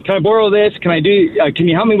 can I borrow this? Can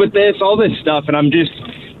you help me with this? All this stuff." And I'm just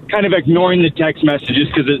kind of ignoring the text messages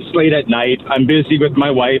because it's late at night. I'm busy with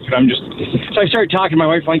my wife, and so I start talking to my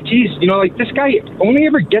wife like, geez, this guy only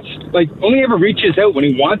ever reaches out when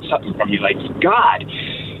he wants something from you. Like, God.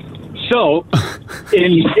 So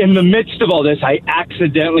in the midst of all this, I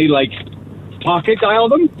accidentally pocket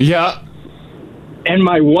dialed him. Yeah. And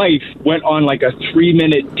my wife went on a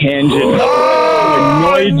 3-minute tangent.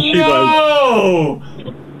 How annoyed she was.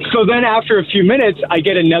 So then after a few minutes, I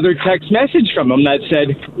get another text message from him that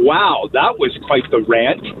said, "Wow, that was quite the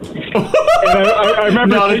rant." And I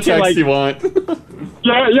remember Not a thinking, text like, you want.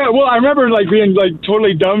 yeah. Well, I remember like being like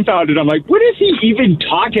totally dumbfounded. I'm like, what is he even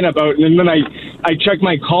talking about? And then I check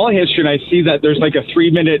my call history and I see that there's like a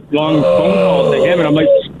 3-minute long phone call to him, and I'm like,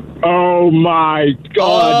 oh my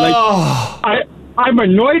God! Like I'm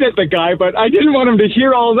annoyed at the guy, but I didn't want him to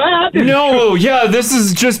hear all that. No, yeah, this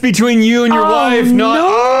is just between you and your wife. Not.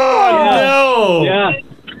 No. Yeah.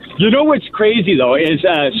 You know what's crazy though is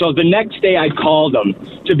so the next day I called him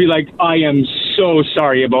to be like, I am so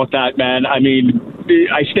sorry about that, man. I mean,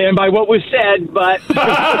 I stand by what was said, but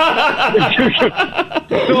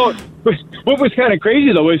so what was kind of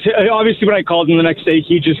crazy though is obviously when I called him the next day,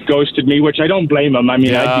 he just ghosted me, which I don't blame him. I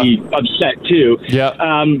mean, I'd be upset too. Yeah.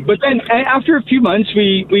 But then after a few months,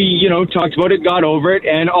 we talked about it, got over it,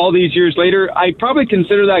 and all these years later, I probably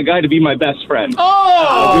consider that guy to be my best friend.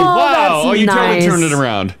 Wow. Oh, you totally turned it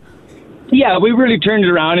around. Yeah, we really turned it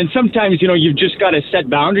around. And sometimes, you've just got to set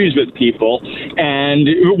boundaries with people. And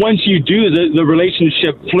once you do, the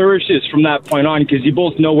relationship flourishes from that point on because you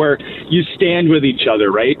both know where you stand with each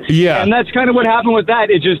other, right? Yeah. And that's kind of what happened with that.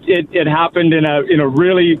 It happened in a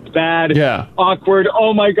really bad, awkward,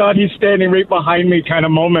 oh my God, he's standing right behind me kind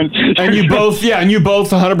of moment. And you both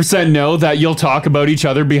 100% know that you'll talk about each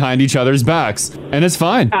other behind each other's backs. And it's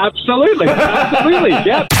fine. Absolutely.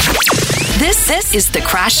 Yeah. This is the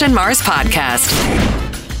Crash and Mars podcast.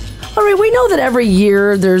 All right, we know that every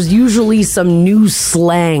year there's usually some new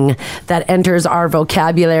slang that enters our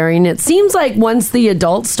vocabulary, and it seems like once the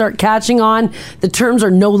adults start catching on, the terms are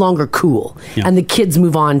no longer cool, and the kids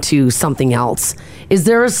move on to something else. Is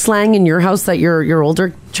there a slang in your house that your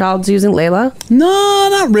older child's using, Layla? No,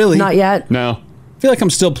 not really. Not yet? No. I feel like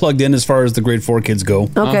I'm still plugged in as far as the grade 4 kids go.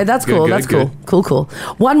 Okay, that's cool. That's cool. Cool.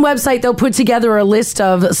 One website, though, put together a list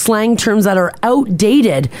of slang terms that are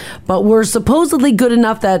outdated, but were supposedly good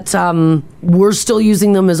enough that we're still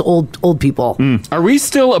using them as old people. Are we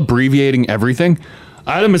still abbreviating everything?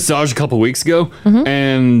 I had a massage a couple weeks ago,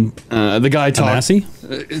 and the guy talked. Amassy?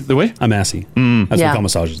 The way? Amassy. That's what we call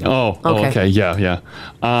massages now. Okay.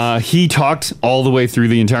 Yeah. He talked all the way through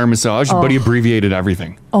the entire massage, but he abbreviated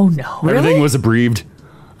everything. Oh, no. Everything was abbreviated.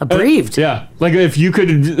 Yeah. Like if you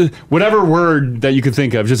could, whatever word that you could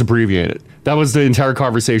think of, just abbreviate it. That was the entire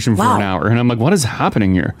conversation for an hour. And I'm like, what is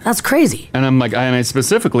happening here? That's crazy. And I'm like, and I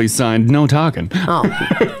specifically signed no talking. Oh.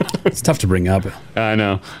 It's tough to bring up. I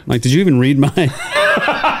know. Like, did you even read my...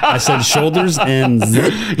 I said shoulders and...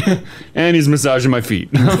 And he's massaging my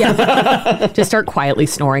feet. Just start quietly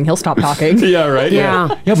snoring. He'll stop talking. Yeah, right?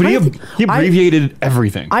 Yeah, but he abbreviated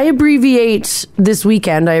everything. I abbreviate this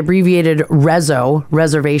weekend. I abbreviated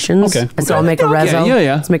reservations. Okay. So I'll make a rezo.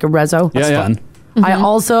 Yeah. Let's make a rezo. That's fun. I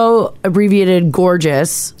also abbreviated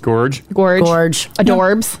gorgeous. Gorge.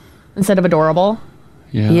 Adorbs instead of adorable.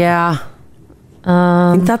 Yeah.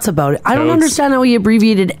 I think that's about it. I don't understand how he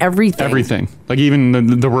abbreviated everything. Everything. Like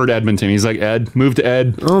even the word Edmonton. He's like, Ed, move to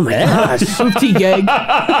Ed. Oh my gosh. Move to Yeg.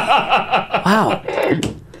 Wow. I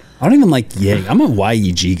don't even like Yeg. I'm a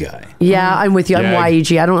YEG guy. Yeah, I'm with you. I'm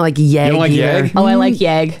YEG. I don't like Yeg. You don't like either. Yeg? Oh, I like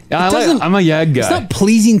Yeg. I'm a Yeg guy. It's not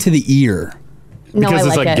pleasing to the ear. No, because I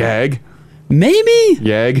it's like like it. gag. Maybe.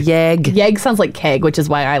 Yeg. Yeg sounds like keg, which is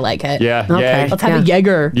why I like it. Yeah. Okay. Yeg. Let's have a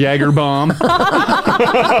Jaeger. Jaeger bomb.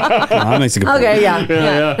 That makes a good point. Okay,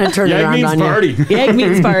 yeah. And turn it Yeg around means on party. you. Yeg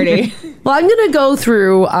means party. Well, I'm going to go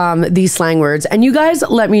through these slang words, and you guys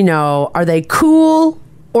let me know, are they cool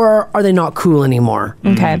or are they not cool anymore?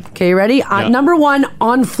 Okay. Okay, you ready? Number one,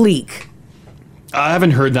 on fleek. I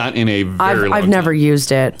haven't heard that in a very long I've time. never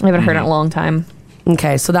used it. I haven't heard it in a long time.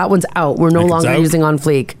 Okay, so that one's out. We're no longer out. using on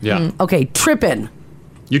fleek. Yeah. Okay, trippin'.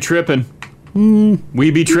 You tripping.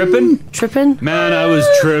 We be tripping? Trippin'? Man, I was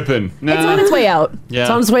tripping. Nah. It's on its way out. Yeah.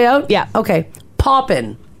 It's on its way out? Yeah. Okay,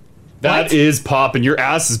 poppin'. That is popping. Your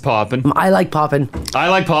ass is popping. I like poppin'. I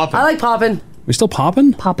like popping. I like poppin'. We still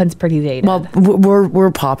popping? Poppin's pretty dated. Well,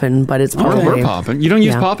 we're poppin', but it's probably... We're popping. You don't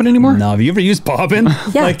use popping anymore? No, have you ever used popping?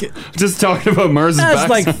 Yeah. Like, just talking about Mars's that's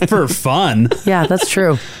backside. like for fun. Yeah, that's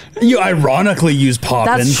true. You ironically use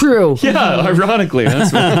popping. That's true. Yeah, ironically.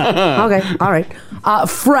 That's Okay, all right.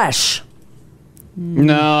 Fresh.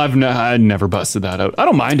 No, I never busted that out. I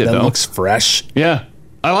don't mind it That though. looks fresh. Yeah,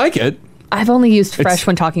 I like it. I've only used fresh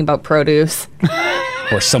when talking about produce.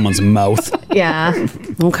 Or someone's mouth. Yeah.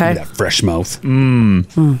 Okay. That fresh mouth.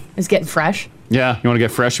 It's getting fresh. Yeah, you want to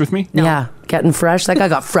get fresh with me? Yeah, getting fresh. That guy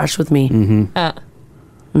got fresh with me.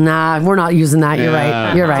 Nah, we're not using that. You're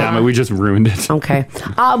right. You're right. Damn it, we just ruined it. Okay.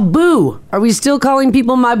 Boo. Are we still calling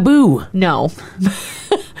people my boo? No.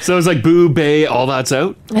 So it's like boo, bay, all that's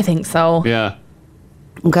out? I think so. Yeah.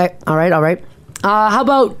 Okay. All right. How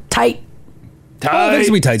about tight? Oh, that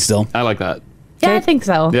should be tight still. I like that. Yeah, I think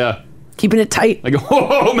so. Yeah. Keeping it tight. Like,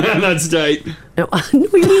 oh man, that's tight. No, we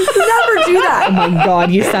never do that. Oh my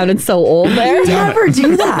God, you sounded so old there. You never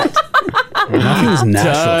do that. Nothing's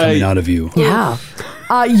natural coming out of you. Yeah.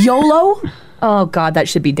 YOLO? Oh God, that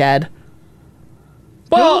should be dead.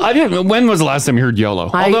 Well, I didn't. When was the last time you heard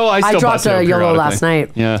YOLO? Although I still dropped bust it a out YOLO periodically. last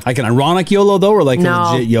night. Yeah. Like an ironic YOLO though, or like a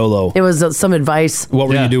No. legit YOLO? It was some advice. What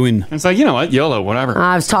were you doing? It's like, you know what, YOLO, whatever.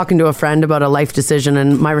 I was talking to a friend about a life decision,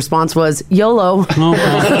 and my response was YOLO. It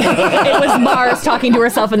was Mars talking to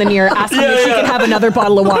herself in the mirror, asking if she could have another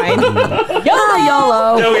bottle of wine.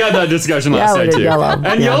 YOLO. Yeah, we had that discussion last we night did too. YOLO.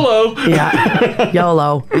 And Yeah. YOLO. Yeah.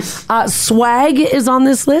 YOLO. Swag is on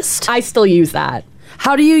this list. I still use that.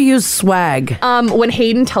 How do you use swag? When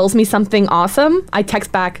Hayden tells me something awesome, I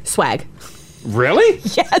text back swag. Really?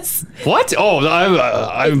 Yes. What? Oh,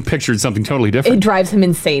 I pictured something totally It different. drives him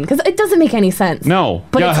insane because it doesn't make any sense. No.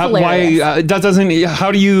 But it's hilarious. Why? That doesn't.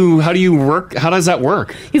 How do you work? How does that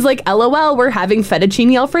work? He's like, LOL, we're having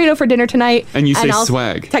fettuccine Alfredo for dinner tonight. And you say I'll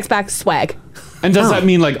swag. Text back swag. And does that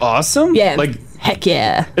mean like awesome? Yeah. Like heck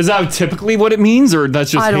yeah. Is that typically what it means, or that's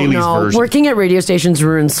just I don't Haley's know. version? Working at radio stations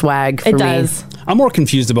ruins swag for It me. does. I'm more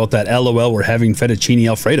confused about that. LOL, we're having fettuccine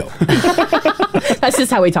Alfredo. That's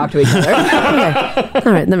just how we talk to each other. Okay.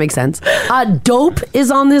 All right, that makes sense. Dope is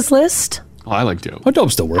on this list. Oh, I like dope. Oh,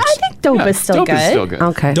 dope still works. I think dope is still good.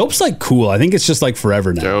 Okay. Dope's like cool. I think it's just like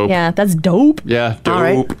forever now. Dope. Yeah, that's dope. Yeah, dope. All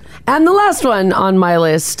right. And the last one on my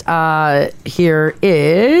list here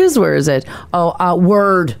is, where is it? Oh,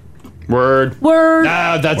 word. Word. Word.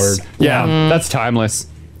 Ah, that's yeah, that's timeless.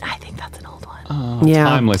 I think that's an old one. Yeah.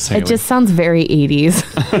 Timeless. Haley. It just sounds very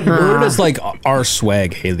 80s. Word is like our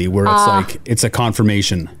swag, Haley, where it's like it's a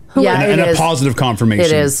confirmation. Yeah, and it a is. positive confirmation.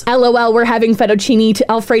 It is. LOL, we're having fettuccine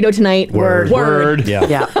Alfredo tonight. Word. Yeah.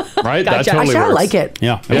 Yeah. Right. That Gotcha. totally Actually, I works. like it.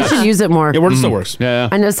 Yeah. I should use it more. It works. Still works. Yeah.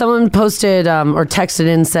 I know someone posted or texted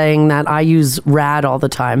in saying that I use rad all the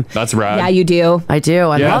time. That's rad. Yeah, you do. I do.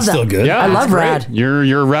 I Yeah, love that. still good. Yeah, I that's love great. rad.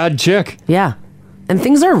 You're a rad chick. Yeah. And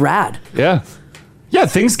things are rad. Yeah. Yeah,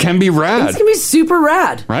 things can be rad. Things can be super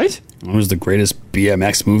rad. Right? It was the greatest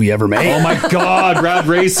BMX movie ever made. Oh my God, Rad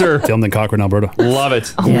Racer. Filmed in Cochrane, Alberta. Love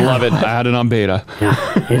it. Love it. I had it on beta.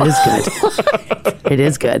 It is good. It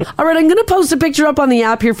is good. All right, I'm going to post a picture up on the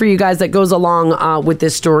app here for you guys that goes along with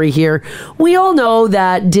this story here. We all know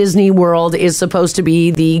that Disney World is supposed to be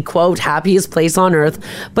the, quote, happiest place on earth,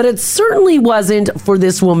 but it certainly wasn't for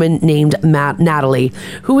this woman named Natalie,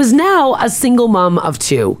 who is now a single mom of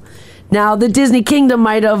two. Now, the Disney Kingdom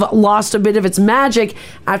might have lost a bit of its magic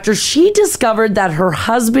after she discovered that her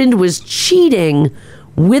husband was cheating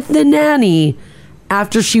with the nanny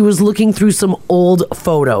after she was looking through some old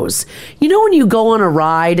photos. You know when you go on a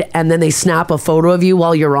ride and then they snap a photo of you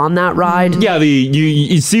while you're on that ride? Yeah,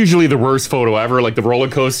 it's usually the worst photo ever, like the roller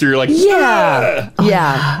coaster. You're like, Yeah.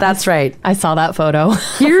 Yeah, that's right. I saw that photo.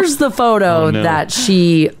 Here's the photo Oh, no. that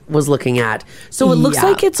she was looking at. So it looks Yeah.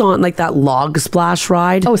 like it's on like that log splash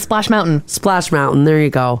ride. Oh, Splash Mountain. Splash Mountain. There you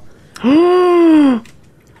go.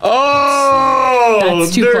 Oh,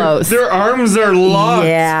 That's too close. Their arms are locked.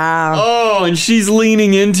 Yeah. Oh, and she's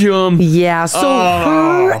leaning into him. Yeah, so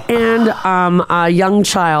her and a young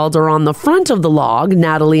child are on the front of the log,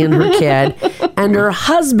 Natalie and her kid, and her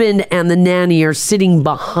husband and the nanny are sitting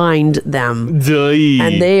behind them.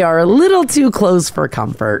 And they are a little too close for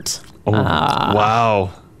comfort. Oh, wow.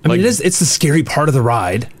 I mean, it's the scary part of the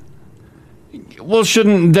ride. Well,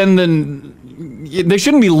 shouldn't then they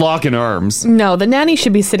shouldn't be locking arms. No, the nanny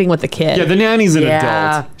should be sitting with the kid. Yeah, the nanny's an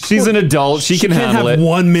Yeah. adult. She's an adult. She can can't handle have it.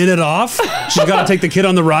 1 minute off. She's got to take the kid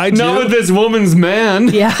on the ride. Not too? with this woman's man.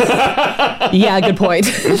 Yeah. Yeah, good point.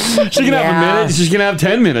 She can have Yeah. a minute. She can have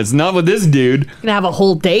 10 minutes. Not with this dude. Gonna have a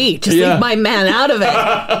whole day. Just Yeah. leave my man out of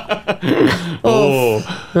it. Oh.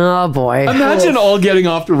 Oh, boy. Imagine all getting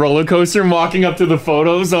off the roller coaster and walking up to the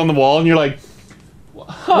photos on the wall, and you're like,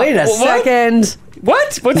 Wait a what? second.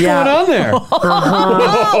 What? What's Yeah. going on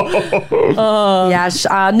there?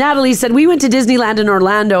 Yeah, Natalie said, we went to Disneyland in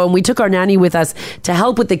Orlando and we took our nanny with us to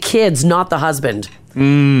help with the kids, not the husband.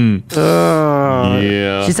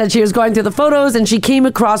 Yeah. She said she was going through the photos and she came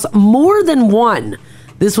across more than one.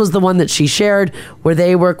 This was the one that she shared where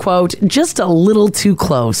they were, quote, just a little too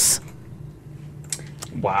close.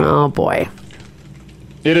 Wow. Oh, boy.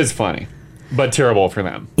 It is funny, but terrible for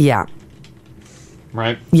them, Yeah.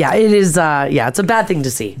 right? Yeah, it is. It's a bad thing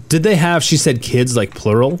to see. Did they have, she said kids like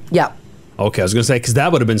plural? Yeah. Okay, I was going to say, because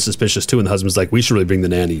that would have been suspicious too. And the husband's like, we should really bring the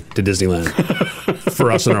nanny to Disneyland.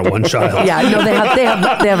 for us and our one child. Yeah, no,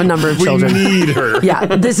 they have a number of We children. need her. Yeah,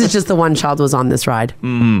 this is just the one child was on this ride.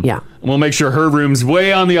 Mhm. Yeah. We'll make sure her room's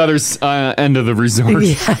way on the other end of the resort.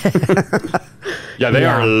 Yeah, they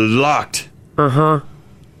Yeah. are locked. Uh-huh.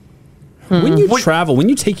 When you travel, when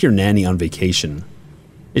you take your nanny on vacation,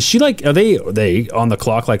 is she like, are they on the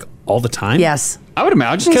clock like all the time? Yes. I would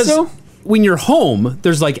imagine so. When you're home,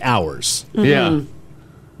 there's like hours. Yeah.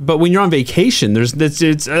 But when you're on vacation,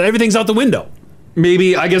 it's everything's out the window.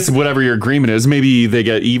 Maybe, I guess whatever your agreement is, maybe they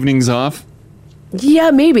get evenings off.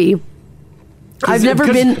 Yeah, maybe. I've never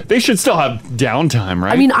 'Cause been. They should still have downtime,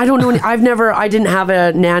 right? I mean, I don't know. I didn't have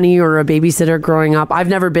a nanny or a babysitter growing up. I've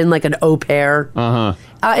never been like an au pair. Uh-huh.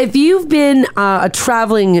 If you've been a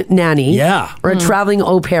traveling nanny or a traveling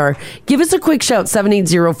au pair, give us a quick shout,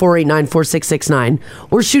 780-489-4669,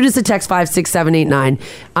 or shoot us a text 56789.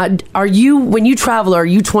 Are you, when you travel, are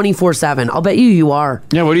you 24/7? I'll bet you are.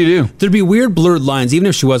 Yeah, what do you do? There'd be weird blurred lines, even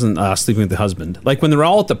if she wasn't sleeping with the husband. Like when they're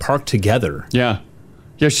all at the park together. Yeah.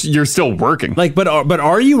 Yeah, you're still working. Like, but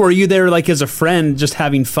are you, or are you there like as a friend just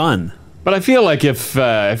having fun? But I feel like if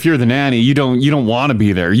you're the nanny, you don't want to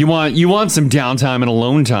be there. You want some downtime and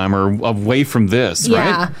alone time or away from this,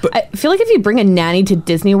 Yeah. right? I feel like if you bring a nanny to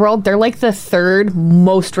Disney World, they're like the third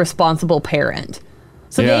most responsible parent.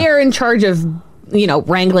 So they Yeah. are in charge of,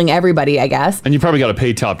 wrangling everybody, I guess. And you probably got to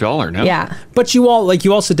pay top dollar, no? Yeah. But you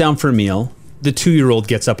all sit down for a meal. The 2-year-old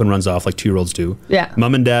gets up and runs off like 2-year-olds do. Yeah.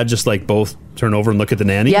 Mom and dad just like both turn over and look at the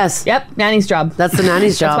nanny. Yes. Yep. Nanny's job. That's the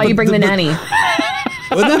nanny's job. That's why you bring the nanny.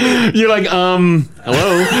 You're like,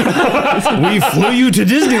 hello. We flew you to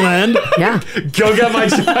Disneyland. Yeah. Go get my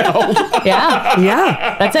child. Yeah.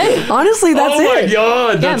 Yeah. That's it. Honestly, that's Oh my it.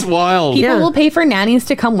 God, that's wild. People will pay for nannies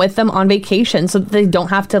to come with them on vacation so that they don't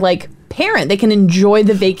have to parent. They can enjoy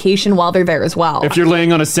the vacation while they're there as well. If you're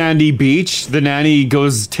laying on a sandy beach, the nanny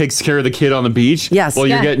takes care of the kid on the beach. Yes. While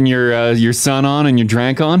you're Yeah. getting your sun on and your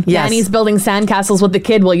drank on. Nanny's building sandcastles with the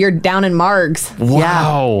kid while you're down in Margs.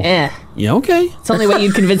 Wow. Eh. Yeah, okay. It's the only way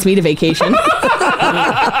you'd convince me to vacation.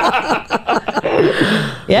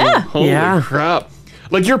 Yeah. Holy crap.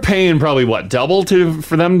 Like you're paying probably what, double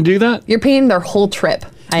for them to do that? You're paying their whole trip,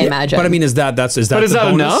 I imagine. But I mean, is that But is the that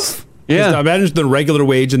bonus? enough? Yeah. I imagine the regular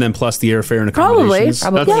wage and then plus the airfare and Probably.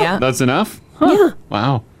 accommodations. That's enough? Yeah.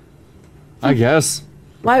 Wow. I guess.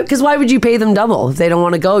 Why? Because why would you pay them double if they don't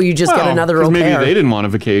want to go? You just get Well, another 'cause au maybe pair. they didn't want a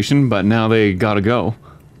vacation, but now they got to go.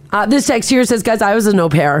 This text here says, guys, I was an au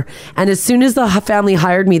pair, and as soon as the family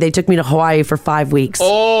hired me, they took me to Hawaii for 5 weeks.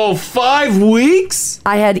 Oh, 5 weeks?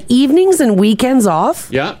 I had evenings and weekends off.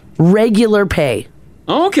 Yeah. Regular pay.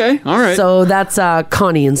 Oh, okay. All right. So that's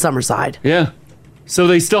Connie in Summerside. Yeah. So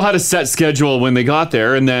they still had a set schedule when they got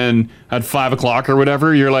there, and then at 5 o'clock or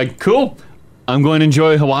whatever, you're like, cool, I'm going to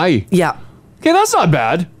enjoy Hawaii. Yeah. Okay, that's not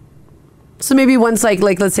bad. So maybe once, like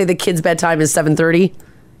let's say the kid's bedtime is 7:30,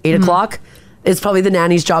 8 o'clock. It's probably the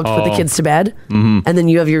nanny's job to put the Oh. kids to bed, Mhm. and then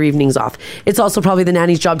you have your evenings off. It's also probably the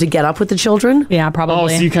nanny's job to get up with the children. Yeah, Oh,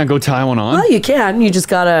 probably. so you can't go tie one on? Well, you can. You just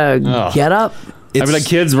gotta Oh. get up. I'd be like,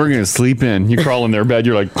 kids, we're going to sleep in. You crawl in their bed,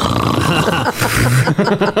 you're like,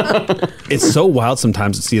 It's so wild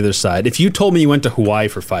sometimes it's the other side. If you told me you went to Hawaii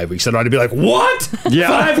for 5 weeks, I'd already be like, what? Yeah.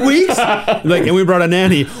 5 weeks? Like, and we brought a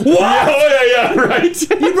nanny. What? yeah, right.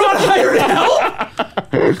 You brought hired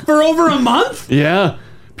help for over a month? Yeah.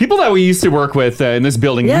 People that we used to work with in this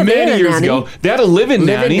building Yeah, they had many a years nanny. ago, they had a live-in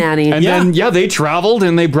Live-in nanny. And then, they traveled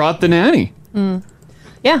and they brought the nanny.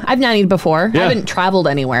 Yeah, I've nannied before. Yeah. I haven't traveled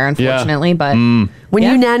anywhere, unfortunately, but When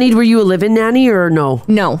you nannied, were you a live-in nanny or no?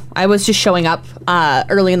 No, I was just showing up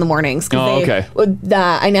early in the mornings. 'Cause Oh, they- okay.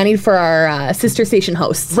 I nannied for our sister station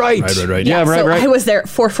hosts. Right. Yeah, right, so right. I was there at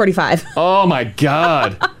 4:45. Oh, my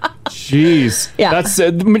God. Jeez. Yeah. That's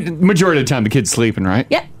the majority of the time the kid's sleeping, right?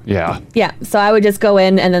 Yeah. Yeah. Yeah, so I would just go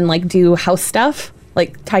in and then do house stuff,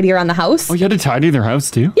 like tidy around the house. Oh, you had to tidy their house,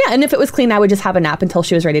 too? Yeah, and if it was clean, I would just have a nap until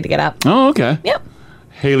she was ready to get up. Oh, okay. Yep.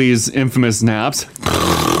 Haley's infamous naps.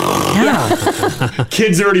 Yeah.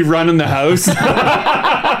 Kids already running the house.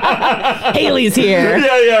 Haley's here.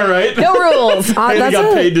 Yeah, right. No rules. Haley that's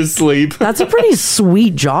got a- paid to sleep. That's a pretty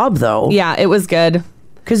sweet job, though. Yeah, it was good.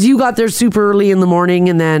 Because you got there super early in the morning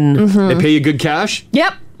and then... They pay you good cash?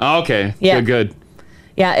 Yep. Oh, okay. Yeah. Good.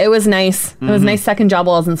 Yeah, it was nice. It was a nice second job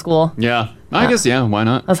while I was in school. Yeah. I guess, yeah, why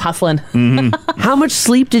not? I was hustling. How much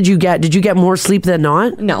sleep did you get? Did you get more sleep than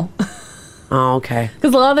not? No. Oh, okay.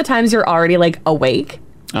 Because a lot of the times you're already awake.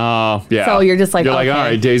 Oh, yeah. So you're just like, You're like, okay. all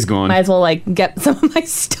right, day's going. Might as well get some of my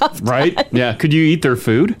stuff done. Right? Yeah. Could you eat their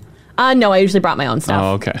food? No, I usually brought my own stuff.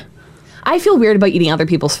 Oh, okay. I feel weird about eating other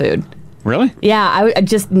people's food. Really? Yeah, I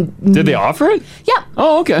just... Did they offer it? Yeah.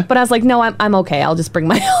 Oh, okay. But I was like, no, I'm okay. I'll just bring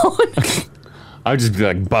my own. I would just be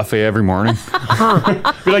like buffet every morning.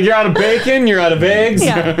 Be like, you're out of bacon, you're out of eggs.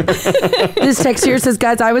 This text here says,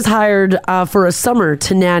 guys, I was hired for a summer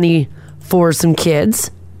to nanny for some kids.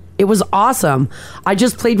 It was awesome. I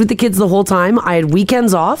just played with the kids the whole time. I had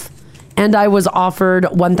weekends off, and I was offered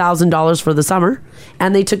 $1,000 for the summer.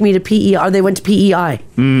 And they took me to PEI. They went to PEI.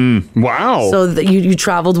 Wow. So that you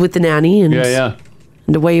traveled with the nanny, and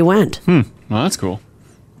and away you went. Well, that's cool.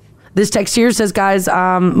 This text here says, guys,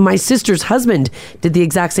 my sister's husband did the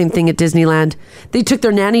exact same thing at Disneyland. They took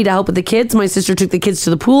their nanny to help with the kids. My sister took the kids to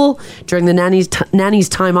the pool during the nanny's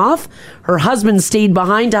time off. Her husband stayed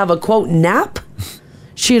behind to have a, quote, nap.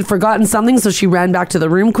 She had forgotten something, so she ran back to the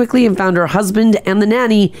room quickly and found her husband and the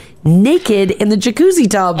nanny naked in the jacuzzi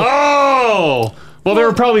tub. Oh! Well, they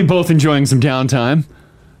were probably both enjoying some downtime.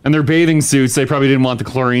 And their bathing suits, they probably didn't want the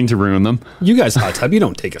chlorine to ruin them. You guys hot tub, you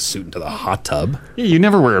don't take a suit into the hot tub. Yeah, you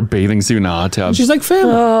never wear a bathing suit in a hot tub. She's like,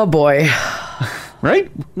 family. Oh, boy. Right?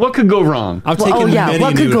 What could go wrong? I've taken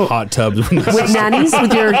many nude hot tubs. With nannies?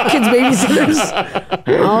 With your kids' babysitters?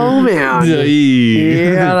 Oh, man.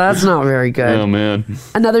 Yeah, that's not very good. Oh, man.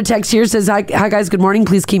 Another text here says, hi guys, good morning.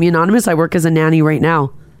 Please keep me anonymous. I work as a nanny right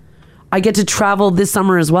now. I get to travel this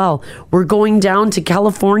summer as well. We're going down to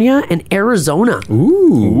California and Arizona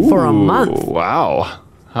for a month. Wow.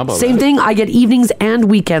 How about Same that? thing. I get evenings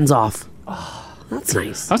and weekends off. That's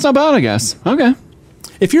nice. That's not bad, I guess. Okay.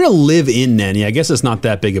 If you're a live-in nanny, I guess it's not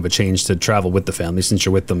that big of a change to travel with the family since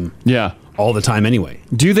you're with them all the time anyway.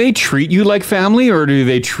 Do they treat you like family or do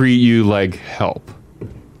they treat you like help?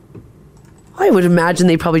 I would imagine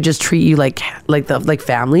they probably just treat you like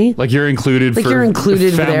family. Like you're included Like for you're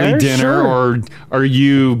included family there? dinner, Sure. or are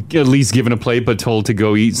you at least given a plate but told to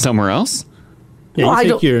go eat somewhere else? Yeah,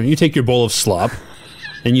 you take your bowl of slop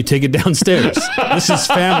and you take it downstairs. This is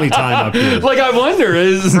family time up here. Like, I wonder,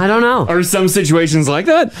 I don't know. Are some situations like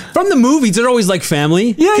that? From the movies, they're always like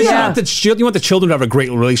family. Yeah, 'Cause yeah. You want the children to have a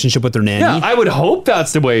great relationship with their nanny. Yeah, I would hope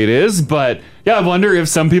that's the way it is, but yeah, I wonder if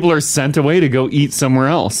some people are sent away to go eat somewhere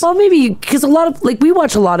else. Well, maybe because we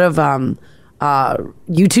watch a lot of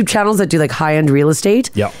YouTube channels that do like high-end real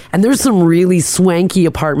estate. Yeah. And there's some really swanky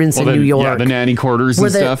apartments in New York. Yeah, the nanny quarters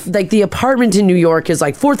and stuff. Like the apartment in New York is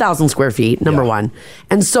like 4,000 square feet, number one.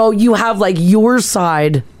 And so you have like your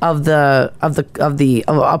side of the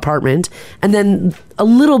apartment, and then a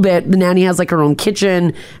little bit the nanny has like her own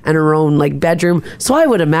kitchen and her own like bedroom. So I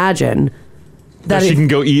would imagine that she can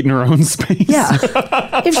go eat in her own space. Yeah.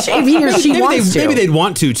 if he or she wants to. Maybe they'd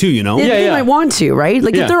want to too, you know? They might want to, right?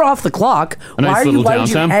 Like Yeah. if they're off the clock, A nice why would you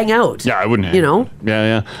downtime. hang out? Yeah, I wouldn't hang You know? out.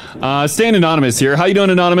 Yeah, yeah. Staying anonymous here. How you doing,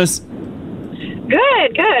 Anonymous?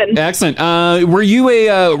 Good, good. Excellent. Were you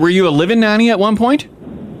a live-in nanny at one point?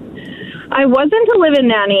 I wasn't a live-in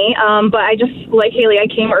nanny, but I just, like Haley, I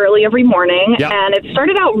came early every morning, Yeah. and it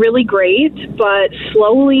started out really great, but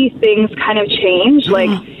slowly things kind of changed. Like,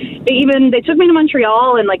 they took me to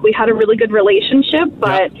Montreal, and, like, we had a really good relationship,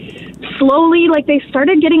 but slowly, like, they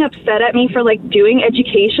started getting upset at me for, like, doing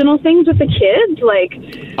educational things with the kids. Like,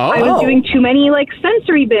 I was doing too many, like,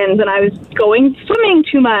 sensory bins, and I was going swimming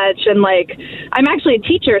too much, and, like, I'm actually a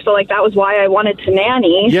teacher, so, like, that was why I wanted to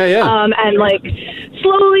nanny. Yeah, yeah. And, like,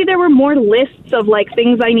 slowly there were more lists of, like,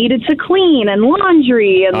 things I needed to clean and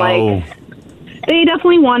laundry, and, like, they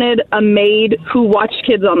definitely wanted a maid who watched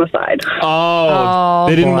kids on the side. Oh,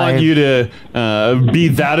 they didn't want you to be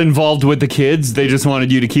that involved with the kids. They just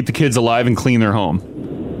wanted you to keep the kids alive and clean their home.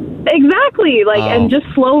 Exactly, like, and just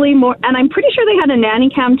slowly more, and I'm pretty sure they had a nanny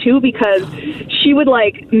cam too, because she would,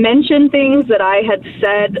 like, mention things that I had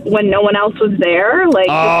said when no one else was there, like, just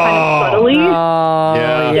kind of subtly.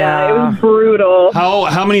 Yeah. It was brutal.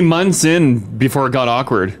 How many months in before it got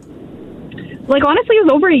awkward? Like, honestly, it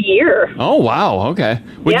was over a year. Oh, wow. Okay.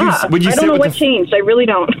 Would you I don't sit know with what changed. I really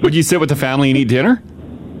don't. Would you sit with the family and eat dinner?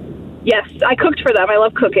 Yes, I cooked for them. I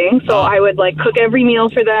love cooking, so I would, like, cook every meal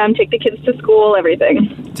for them, take the kids to school,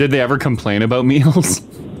 everything. Did they ever complain about meals?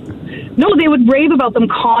 No, they would rave about them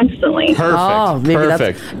constantly. Perfect.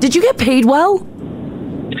 Perfect. Did you get paid well?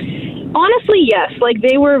 Honestly, yes. Like,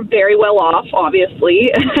 they were very well off,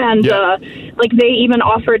 obviously, and like, they even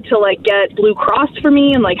offered to, like, get Blue Cross for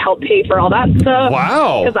me and, like, help pay for all that stuff.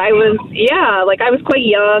 Wow. Because I was quite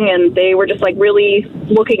young, and they were just, like, really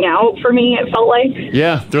looking out for me, it felt like.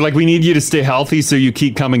 Yeah, they're like, we need you to stay healthy so you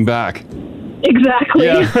keep coming back. Exactly.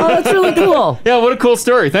 Yeah. Oh, that's really cool. Yeah, what a cool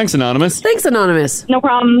story. Thanks, Anonymous. Thanks, Anonymous. No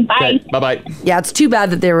problem. Bye. Okay, bye-bye. Yeah, it's too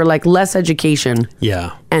bad that they were like less education.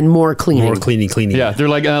 Yeah. And more cleaning. More cleaning. Yeah, they're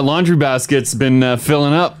like, laundry basket's been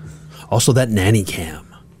filling up. Also, that nanny cam.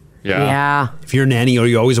 Yeah. If you're a nanny, are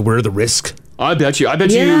you always aware of the risk? I bet you. I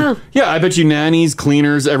bet you nannies,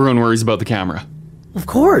 cleaners, everyone worries about the camera. Of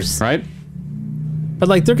course. Right? But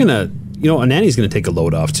like they're gonna, a nanny's gonna take a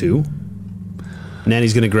load off too.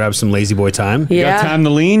 Nanny's gonna grab some lazy boy time. Yeah. You got time to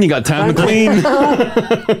lean, you got time to clean.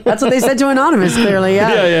 That's what they said to Anonymous, clearly.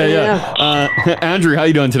 Yeah. Andrew, how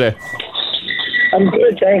you doing today? I'm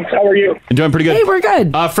good, thanks. How are you? I'm doing pretty good. Hey, we're good.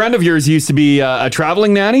 A friend of yours used to be a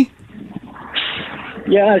traveling nanny?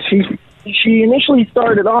 Yeah, she initially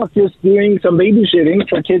started off just doing some babysitting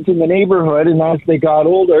for kids in the neighborhood, and as they got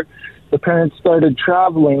older, the parents started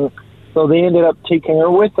traveling, so they ended up taking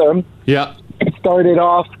her with them. Yeah. It started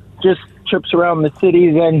off just trips around the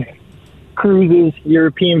city, then cruises,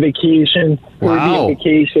 European vacation, Caribbean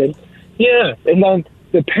vacation. Yeah, and then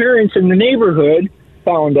the parents in the neighborhood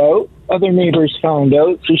found out, other neighbors found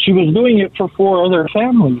out, so she was doing it for 4 other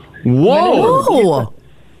families. Whoa!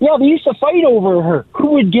 Yeah, they used to fight over her.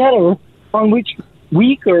 Who would get her on which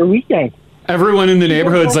week or weekend? Everyone in the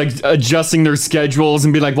neighborhood's like adjusting their schedules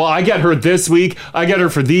and be like, well, I get her this week. I get her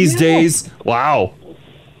for these days. Wow.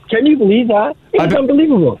 Can you believe that? It's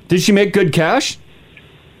unbelievable. Did she make good cash?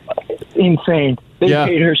 Insane. They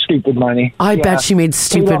paid her stupid money. I bet she made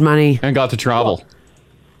stupid money. And got to travel.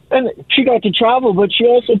 And she got to travel, but she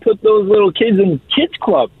also put those little kids in kids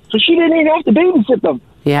club. So she didn't even have to babysit them.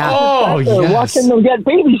 Yeah. Oh, yes. Watching them get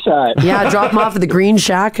babysat. Yeah, drop them off at the Green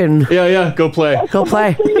Shack and... Yeah, go play. Go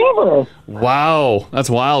play. Wow, that's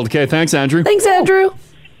wild. Okay, thanks, Andrew. Thanks, Andrew.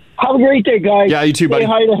 Have a great day, guys. Yeah, you too, buddy.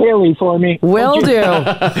 Say hi to Haley for me. Will do.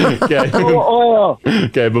 Okay. Oil.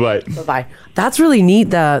 Okay, bye-bye. Bye-bye. That's really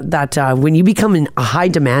neat that when you become a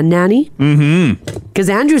high-demand nanny. Mm-hmm.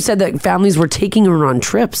 Because Andrew said that families were taking her on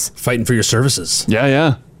trips. Fighting for your services.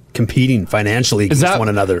 Yeah. Competing financially against one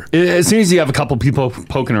another. As soon as you have a couple people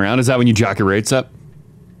poking around, is that when you jack your rates up?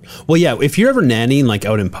 Well, yeah, if you're ever nannying like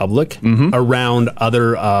out in public around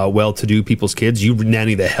other well-to-do people's kids, you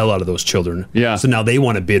nanny the hell out of those children. Yeah. So now they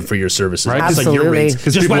want to bid for your services. Right. It's like your Absolutely. rates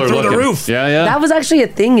just went through the roof. Yeah. That was actually a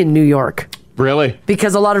thing in New York. Really?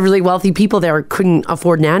 Because a lot of really wealthy people there couldn't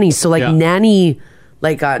afford nannies. So nanny, nanny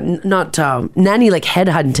like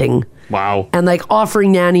headhunting. Wow. And like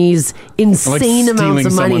offering nannies insane amounts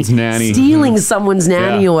of money. Stealing someo's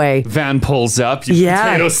nanny away. Van pulls up. You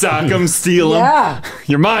potato sack them, steal them. Yeah.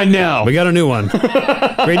 You're mine now. We got a new one.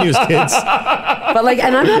 Great news, kids. But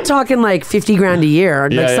and I'm not talking like 50 grand a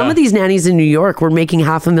year. Some of these nannies in New York were making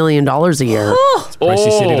 $500,000 a year. It's a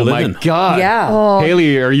pricey city to live in. My God. Yeah.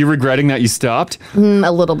 Haley, are you regretting that you stopped?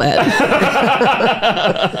 A little bit.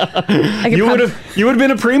 You would have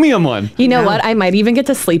been a premium one. You know what? I might even get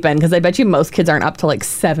to sleep in because I bet you most kids aren't up till like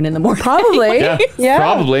 7 in the morning. Probably. Yeah.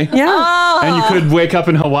 Probably. Yeah. And you could wake up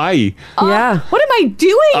in Hawaii. Yeah. What am I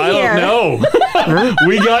doing here? I don't know.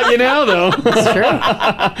 We got you now, though. That's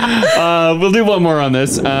true. We'll do one more on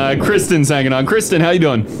this. Kristen's hanging on. Kristen, how you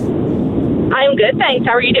doing? I'm good, thanks.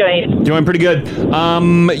 How are you doing? Doing pretty good.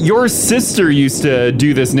 Your sister used to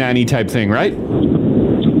do this nanny type thing, right?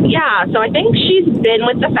 Yeah, so I think she's been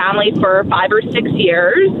with the family for 5 or 6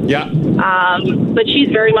 years. Yeah. But she's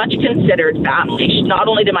very much considered family. She's not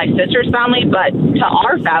only to my sister's family, but to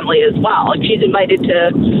our family as well. Like she's invited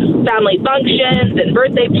to family functions and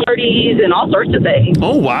birthday parties and all sorts of things.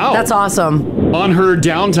 Oh, wow. That's awesome. On her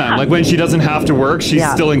downtime, like when she doesn't have to work, she's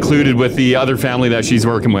still included with the other family that she's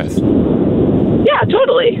working with. Yeah,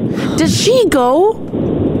 totally. Does she go?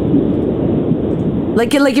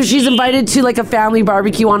 Like if she's invited to like a family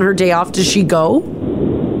barbecue on her day off, does she go?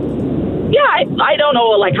 Yeah, I don't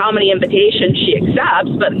know like how many invitations she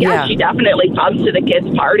accepts, but yeah, she definitely comes to the kids'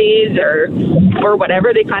 parties or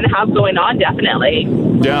whatever they kind of have going on, definitely.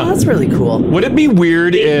 Yeah. Oh, that's really cool. Would it be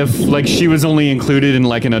weird if like she was only included in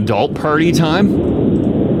like an adult party time?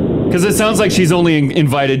 Because it sounds like she's only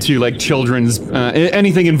invited to like children's,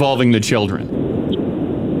 anything involving the children.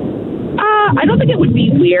 I don't think it would be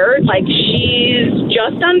weird. Like she's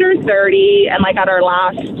just under 30, and like at our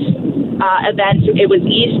last event, it was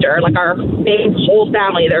Easter. Like our big whole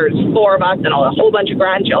family, there's 4 of us and a whole bunch of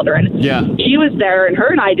grandchildren. Yeah. She was there, and her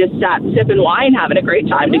and I just sat sipping wine, having a great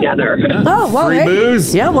time together. Oh, well, Free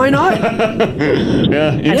booze. Yeah, why not?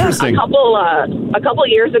 Yeah, interesting. A couple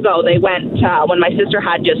years ago, they went when my sister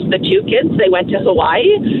had just the 2 kids. They went to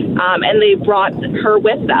Hawaii, and they brought her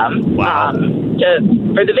with them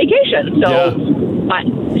for the vacation. So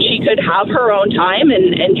she could have her own time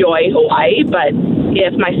and enjoy Hawaii. But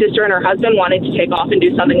if my sister and her husband wanted to take off and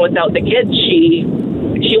do something without the kids, she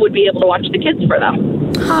would be able to watch the kids for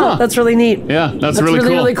them. Huh. That's really neat. Yeah, that's really cool.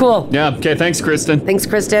 Really cool. Yeah. Okay. Thanks, Kristen. Thanks,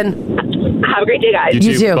 Kristen. Have a great day, guys.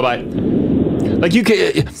 You too. Bye bye. Like you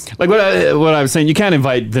can, like what I was saying, you can't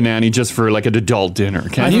invite the nanny just for like an adult dinner,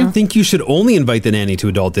 can you? I think you should only invite the nanny to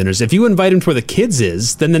adult dinners. If you invite him to where the kids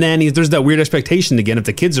is, then the nanny, there's that weird expectation again if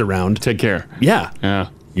the kids are around. Take care. Yeah. Yeah.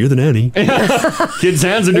 You're the nanny. Kids'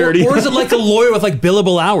 hands are dirty. Or is it like a lawyer with like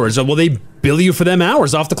billable hours? Or will they bill you for them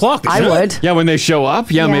hours off the clock? I would. Yeah, when they show up,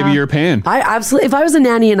 maybe you're paying. I absolutely. If I was a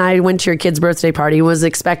nanny and I went to your kid's birthday party and was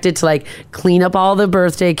expected to like clean up all the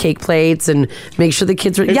birthday cake plates and make sure the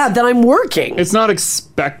kids were, then I'm working. It's not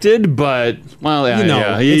expected, but well,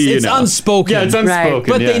 it's unspoken. Yeah, it's unspoken.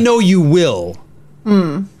 But they know you will.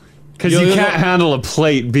 Because you can't handle a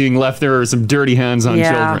plate being left there or some dirty hands on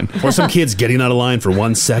children. Or some kids getting out of line for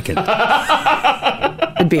 1 second.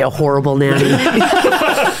 It'd be a horrible nanny.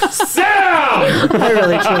 Sam! I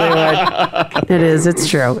really, truly would. It is. It's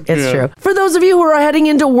true. It's true. For those of you who are heading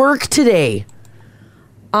into work today,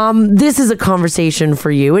 this is a conversation for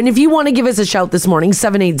you. And if you want to give us a shout this morning,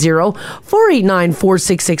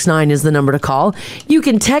 780-489-4669 is the number to call. You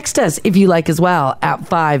can text us if you like as well at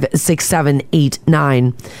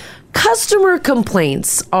 56789. Customer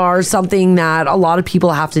complaints are something that a lot of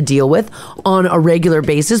people have to deal with on a regular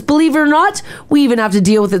basis. Believe it or not, we even have to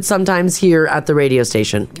deal with it sometimes here at the radio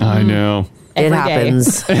station. I know. It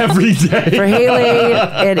happens. Every day. For Haley,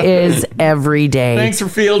 it is every day. Thanks for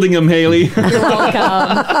fielding them, Haley. You're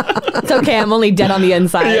welcome. It's okay. I'm only dead on the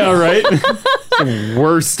inside. Yeah, right?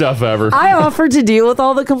 Worst stuff ever. I offered to deal with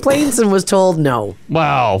all the complaints and was told no.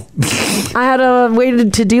 Wow. I had a way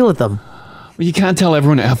to deal with them. You can't tell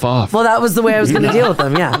everyone to F off. Well, that was the way I was going to deal with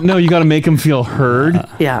them, yeah. No, you got to make them feel heard.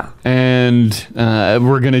 Yeah. And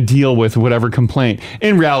we're going to deal with whatever complaint.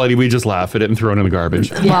 In reality, we just laugh at it and throw it in the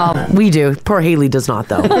garbage. Well, we do. Poor Haley does not,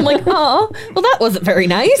 though. I'm like, oh, well, that wasn't very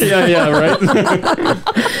nice. Yeah, right.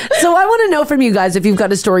 So I want to know from you guys if you've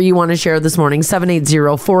got a story you want to share this morning.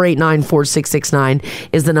 780-489-4669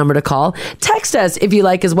 is the number to call. Text us if you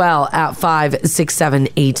like as well at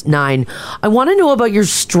 56789. I want to know about your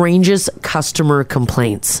strangest customer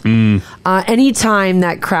complaints. Anytime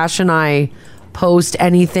that Crash and I post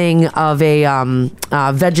anything of a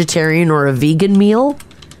vegetarian or a vegan meal,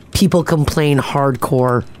 people complain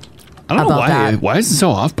hardcore. I don't know about why. that. Why is it so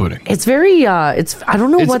off-putting? It's very. I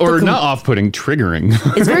don't know what. Or not off-putting, triggering.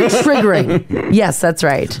 It's very triggering. Yes, that's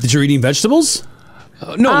right. Did you eating vegetables?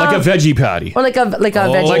 No, like a veggie patty. Or like a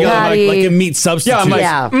veggie patty. Like a meat substitute.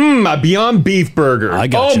 Yeah, I'm like, a Beyond Beef burger. I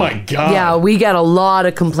got Oh you. my God. Yeah, we get a lot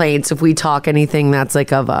of complaints if we talk anything that's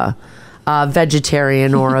like of a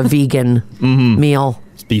vegetarian or a vegan meal.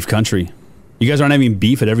 It's beef country. You guys aren't having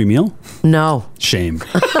beef at every meal? No. Shame.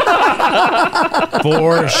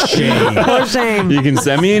 For shame. For shame. You can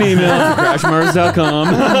send me an email to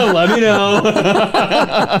crashmars.com. Let me know.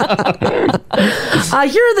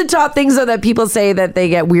 Here are the top things that people say that they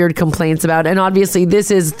get weird complaints about. And obviously,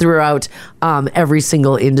 this is throughout every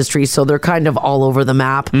single industry. So they're kind of all over the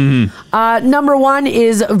map. Number one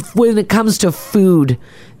is when it comes to food.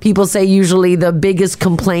 People say usually the biggest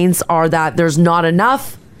complaints are that there's not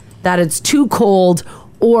enough, that it's too cold,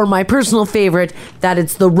 or my personal favorite, that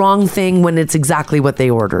it's the wrong thing when it's exactly what they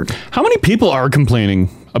ordered. How many people are complaining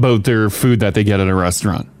about their food that they get at a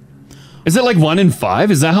restaurant? Is it like 1 in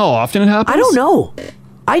 5? Is that how often it happens? I don't know.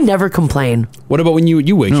 I never complain. What about when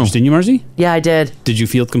you waitress, didn't you, Marzi? Yeah, I did. Did you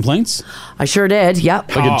field complaints? I sure did,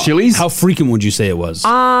 yep. Like at Chili's? How frequent would you say it was?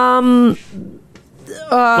 Like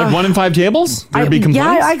 1 in 5 tables? There'd be complaints?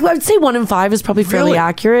 Yeah, I would say 1 in 5 is probably fairly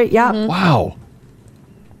accurate. Yeah. Wow.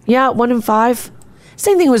 Yeah, 1 in 5.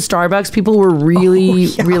 Same thing with Starbucks. People were really,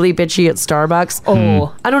 really bitchy at Starbucks.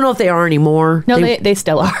 Oh. I don't know if they are anymore. No, they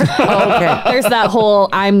still are. Oh, okay. There's that whole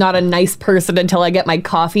I'm not a nice person until I get my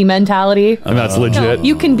coffee mentality. And that's legit. No,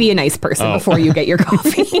 you can be a nice person before you get your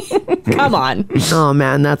coffee. Come on. Oh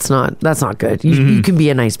man, that's not good. You can be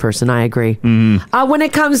a nice person. I agree. When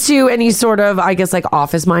it comes to any sort of, I guess, like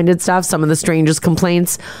office-minded stuff, some of the strangest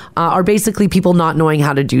complaints are basically people not knowing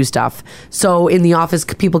how to do stuff. So in the office,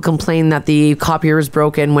 people complain that the copier is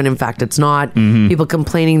broken when in fact it's not. People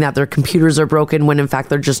complaining that their computers are broken when in fact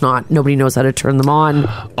they're just not. Nobody knows how to turn them on.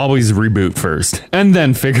 Always reboot first and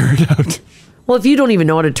then figure it out. Well, if you don't even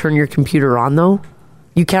know how to turn your computer on, though,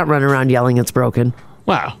 you can't run around yelling it's broken.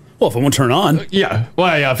 Wow. Well, if it won't turn on. Yeah.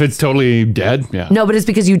 Well, yeah, if it's totally dead, yeah. No, but it's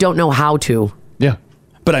because you don't know how to. Yeah.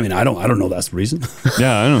 But I mean, I don't know that's the reason.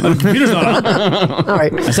 Yeah, I don't know. The computer's not on. All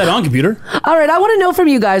right. I said on computer. All right. I want to know from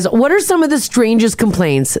you guys, what are some of the strangest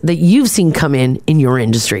complaints that you've seen come in your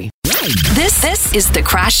industry? This is the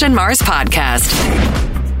Crash and Mars podcast.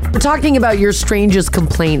 We're talking about your strangest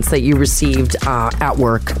complaints that you received at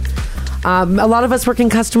work. A lot of us work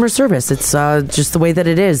in customer service. It's just the way that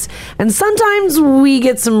it is. And sometimes we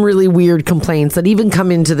get some really weird complaints that even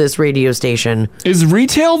come into this radio station. Is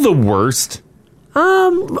retail the worst?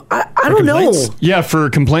 I don't know. Yeah, for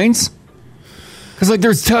complaints? Because like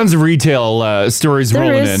there's tons of retail stories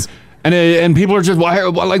rolling in. And people are just, why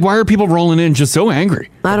are people rolling in just so angry?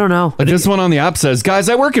 I don't know. Like this one on the app says, guys,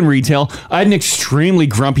 I work in retail. I had an extremely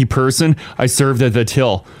grumpy person I served at the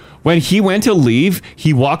till. When he went to leave,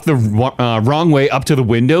 he walked the wrong way up to the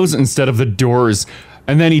windows instead of the doors.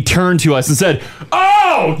 And then he turned to us and said,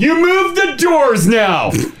 "Oh, you moved the doors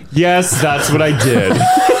now." Yes, that's what I did.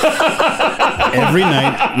 Every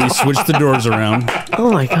night we switch the doors around.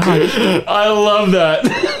 Oh my gosh. I love that.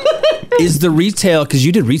 Is the retail, because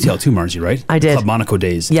you did retail too, Margie, right? I did. Club Monaco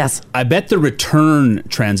days. Yes. I bet the return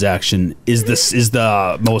transaction is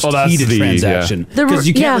the most heated transaction. Because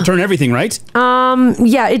you can't return everything, right?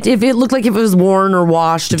 Yeah, if it looked like if it was worn or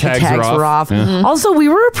washed, if the tags were off. Yeah. Mhm. Also, we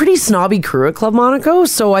were a pretty snobby crew at Club Monaco,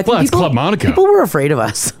 so I think Well, it's Club Monaco. people were afraid of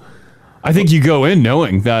us. I think you go in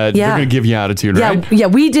knowing that they're Yeah. going to give you attitude, right? Yeah,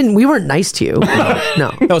 we weren't nice to you.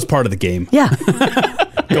 No. That was part of the game. Yeah.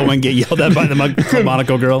 Go and get yelled at by the Club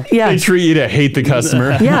Monaco girl. Yeah. They treat you to hate the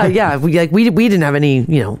customer. Yeah. We didn't have any,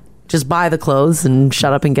 just buy the clothes and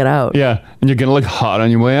shut up and get out. Yeah, and you're gonna look hot on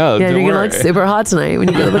your way out. Yeah, Don't you're gonna worry. look super hot tonight when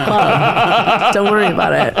you go to the club. Don't worry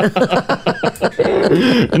about it.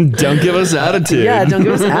 And don't give us attitude. Yeah, don't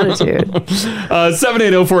give us attitude.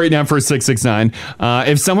 780-489-4669.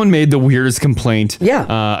 If someone made the weirdest complaint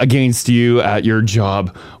against you at your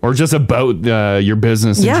job or just about your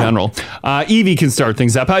business in general, Evie can start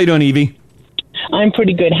things up. How you doing, Evie? I'm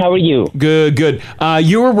pretty good. How are you? Good.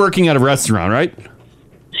 You were working at a restaurant, right?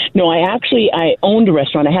 No, I owned a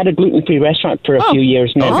restaurant. I had a gluten-free restaurant for a few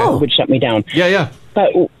years, and then COVID shut me down. Yeah.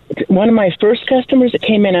 But one of my first customers that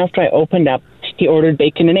came in after I opened up, he ordered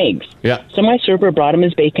bacon and eggs. Yeah. So my server brought him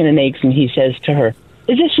his bacon and eggs, and he says to her,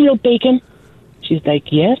 "Is this real bacon?" She's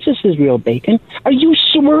like, "Yes, this is real bacon." "Are you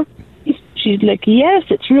sure?" She's like, "Yes,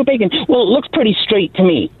 it's real bacon." "Well, it looks pretty straight to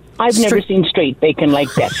me. I've never seen straight bacon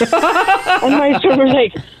like this." And my server's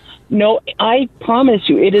like, "No, I promise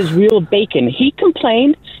you, it is real bacon." He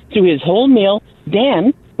complained through his whole meal.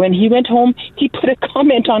 Then, when he went home, he put a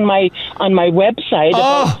comment on my website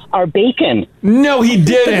about our bacon. No, he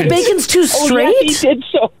didn't. The bacon's too straight? Oh, yes, he did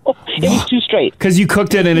so. It was too straight. Because you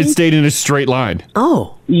cooked it and it stayed in a straight line.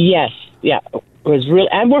 Oh. Yes, yeah. It was real.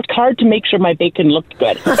 I worked hard to make sure my bacon looked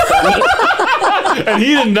good. And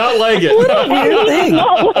he did not like it. What a weird thing.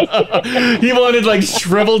 He wanted like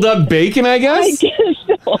shriveled up bacon, I guess?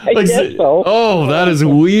 I guess so. Oh, that is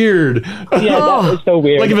weird. Yeah, that was so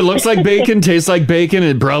weird. Like if it looks like bacon, tastes like bacon,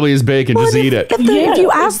 it probably is bacon. Just eat it. If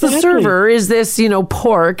you ask the server, is this,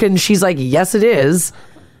 pork? And she's like, yes, it is.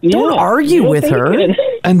 Don't argue with her.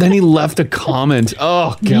 And then he left a comment.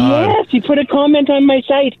 Oh, God. Yes, he put a comment on my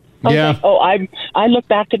site. I was Yeah. like, I look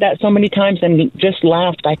back at that so many times and just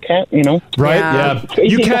laughed. I can't, Right? Yeah.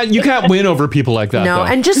 You can't win over people like that. No, though.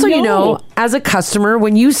 and just so you know, as a customer,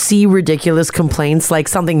 when you see ridiculous complaints like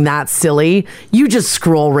something that silly, you just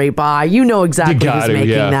scroll right by. You know exactly who's making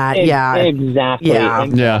that. Yeah. Exactly. Yeah.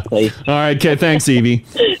 Yeah. All right. Okay. Thanks, Evie.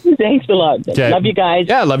 Thanks a lot. Okay. Love you guys.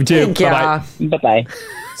 Yeah, love you too. Thank ya. Bye-bye.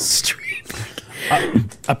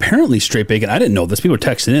 Apparently, straight bacon. I didn't know this. People are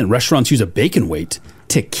texting in. Restaurants use a bacon weight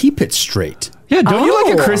to keep it straight. Yeah, don't you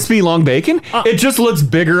like a crispy long bacon? It just looks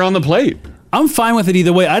bigger on the plate. I'm fine with it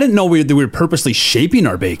either way. I didn't know we were purposely shaping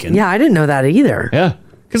our bacon. Yeah, I didn't know that either. Yeah.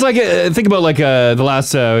 Because think about the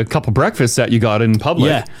last couple breakfasts that you got in public,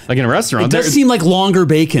 Yeah. like in a restaurant. It does seem like longer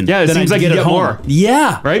bacon. Yeah, it than seems I like you at get home. more.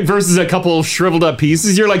 Yeah. Right? Versus a couple shriveled up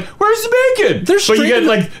pieces. You're like, where's the bacon? They're But you straight get in the-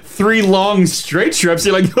 like 3 long straight strips.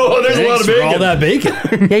 You're like, oh, there's a lot Thanks of for bacon. all that bacon.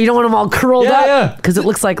 Yeah, you don't want them all curled up. Yeah. Because it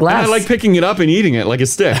looks like And less. I like picking it up and eating it like a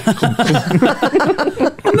stick.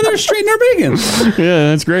 And they're straight in our bacon.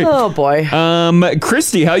 Yeah, that's great. Oh, boy.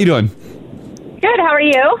 Christy, how you doing? Good. How are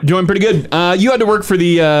you? Doing pretty good. You had to work for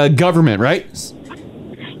the government, right?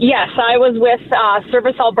 Yes, I was with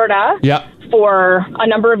Service Alberta Yeah. for a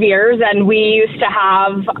number of years, and we used to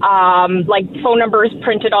have phone numbers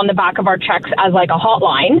printed on the back of our checks as like a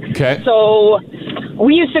hotline. Okay. So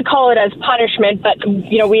we used to call it as punishment, but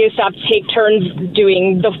we used to have to take turns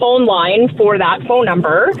doing the phone line for that phone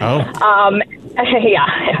number. Oh. Yeah,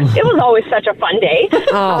 it was always such a fun day.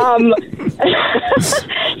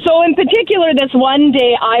 So in particular, this one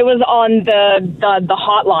day I was on the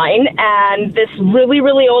hotline, and this really,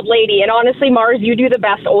 really old lady, and honestly, Mars, you do the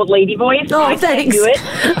best old lady voice. Oh, I thanks. can't do it.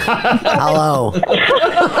 Hello.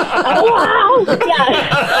 Oh, wow.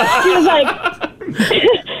 Yeah. She was like,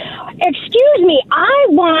 "Excuse me, I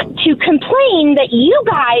want to complain that you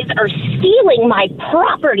guys are stealing my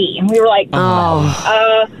property." And we were like,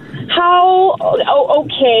 how? Oh,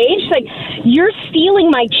 okay. She's like, "You're stealing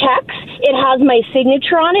my checks. It has my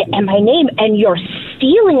signature on it and my name, and you're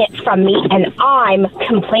stealing it from me, and I'm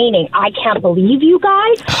complaining. I can't believe you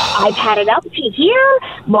guys. I've had it up to here,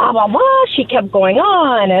 blah, blah, blah. She kept going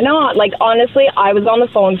on and on. Like, honestly, I was on the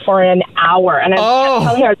phone for an hour, and I kept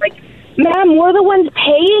telling her, I was like, ma'am, we're the ones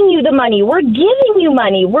paying you the money. We're giving you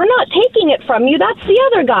money. We're not taking it from you. That's the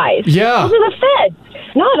other guys. Yeah. Those are the feds,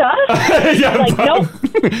 not us. Yeah, like, nope.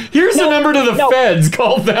 Here's the number to the feds.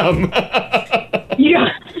 Call them. Yeah.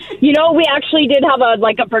 You know, we actually did have a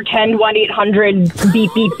pretend 1-800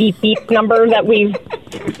 beep beep beep beep number that we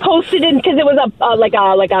posted in because it was a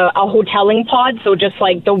hoteling pod. So just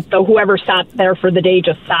like the whoever sat there for the day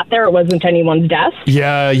just sat there. It wasn't anyone's desk.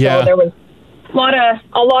 Yeah. So there was a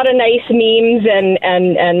lot of nice memes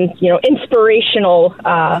and you know, inspirational.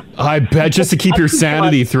 I bet, just to keep your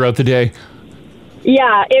sanity throughout the day.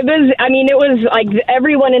 Yeah, it was like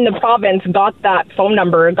everyone in the province got that phone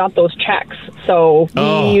number, got those checks. So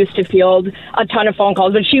we used to field a ton of phone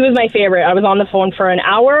calls, but she was my favorite. I was on the phone for an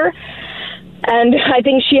hour, and I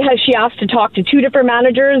think she asked to talk to 2 different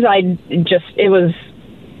managers. It was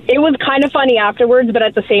kind of funny afterwards, but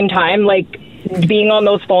at the same time, like, being on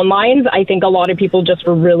those phone lines, I think a lot of people just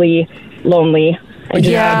were really lonely.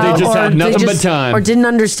 Yeah, they just had nothing but time. Or didn't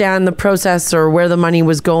understand the process or where the money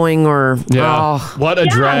was going or... Yeah. What a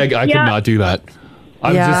drag. I could not do that.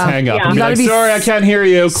 I would just hang up and be like, sorry, I can't hear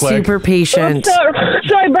you. Click. Super patient.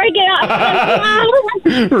 Sorry, break it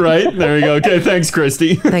up. Right. There you go. Okay, thanks,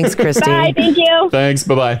 Christy. Thanks, Christy. Bye, thank you. Thanks,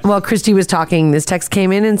 bye-bye. While Christy was talking, this text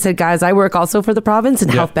came in and said, guys, I work also for the province in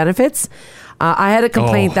health benefits. I had a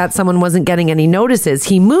complaint that someone wasn't getting any notices.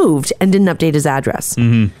 He moved and didn't update his address.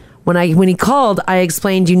 Mm-hmm. When he called, I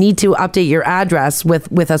explained you need to update your address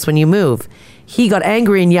with us when you move. He got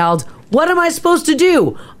angry and yelled, "What am I supposed to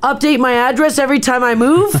do? Update my address every time I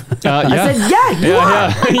move?" I said, "Yeah, you are."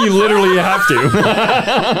 Yeah. You literally have to.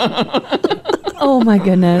 Oh my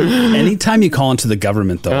goodness. Anytime you call into the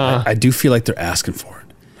government, though, I do feel like they're asking for it.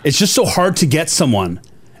 It's just so hard to get someone.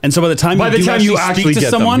 And so by the time you actually speak to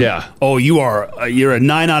someone, you're a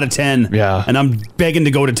 9 out of 10. Yeah. And I'm begging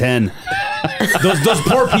to go to 10. those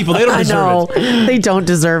poor people, they don't deserve it. They don't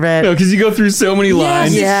deserve it. No, because you go through so many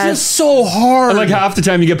lines. Yes. It's just so hard. And like half the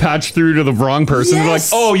time you get patched through to the wrong person. They're like,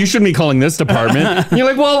 oh, you shouldn't be calling this department. And you're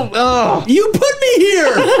like, well, you put me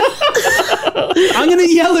here. I'm going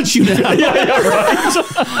to yell at you now.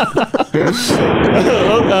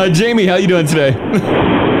 Right. Jamie, how you doing today?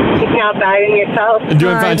 Not bad, and yourself?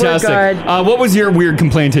 Doing fantastic. What was your weird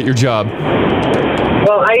complaint at your job?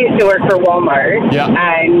 Well, I used to work for Walmart,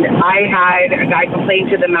 and I had a guy complain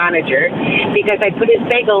to the manager because I put his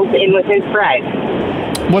bagels in with his bread.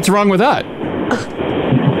 What's wrong with that?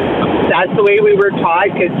 That's the way we were taught,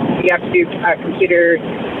 because you have to do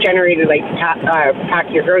computer-generated, like, pack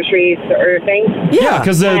your groceries or things. Yeah,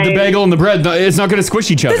 because the bagel and the bread, it's not going to squish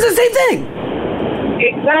each other. It's the same thing.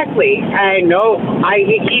 Exactly. I know.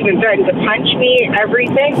 He even threatened to punch me,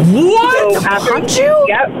 everything. What? So Punch you?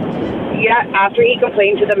 Yep. Yeah, after he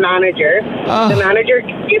complained to the manager, the manager,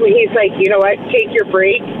 he's like, you know what, take your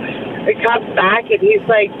break. It comes back, and he's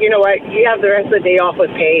like, you know what, you have the rest of the day off with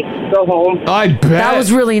pay. Go home. I bet. That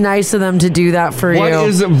was really nice of them to do that for you. What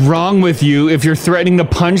is wrong with you if you're threatening to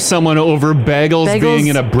punch someone over bagels being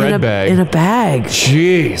in a bread bag? In a bag.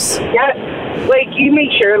 Jeez. Yeah. Like, you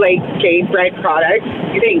make sure, like, okay, bread products,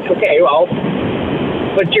 you think, okay, well,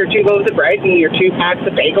 put your 2 loaves of bread and your 2 packs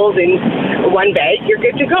of bagels in one bag, you're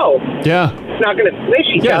good to go. Yeah. It's not going to squish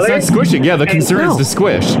each other. Yeah, it's not squishing. Yeah, the concern is the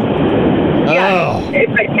squish. Yeah.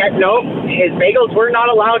 It's like, no, his bagels were not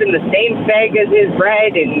allowed in the same bag as his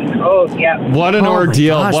bread, and, What an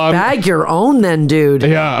ordeal. My gosh, bag your own then, dude.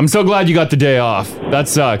 Yeah, I'm so glad you got the day off. That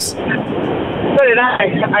sucks. So did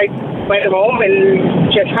I went home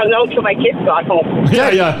and just hung out till my kids got home.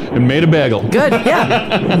 Yeah, and made a bagel. Good,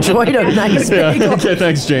 yeah. Enjoyed a nice bagel. Okay,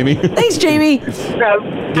 thanks, Jamie. Thanks, Jamie.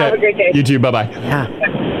 Have a great day. You too, bye-bye. Yeah.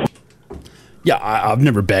 Yeah, I've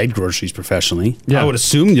never bagged groceries professionally. I would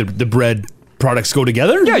assume the bread products go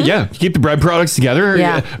together. Yeah. You keep the bread products together.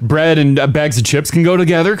 Yeah. Bread and bags of chips can go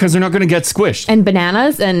together because they're not going to get squished. And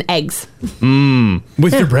bananas and eggs.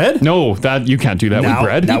 With your bread? No, that you can't do that with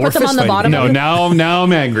bread. You put them on the bottom. No, now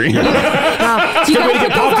I'm angry. You gotta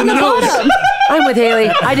get popped in the nose. I'm with Haley.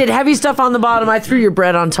 I did heavy stuff on the bottom. I threw your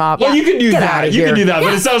bread on top. Well, you can do Get that. outta You can here. do that.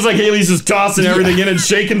 But it sounds like Haley's just tossing everything in and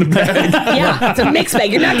shaking the bag. Yeah, it's a mixed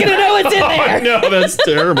bag. You're not gonna know what's in there. Oh, no, that's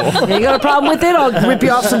terrible. You got a problem with it? I'll rip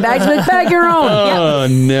you off some bags and bag your own. Oh,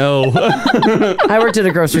 no. I worked at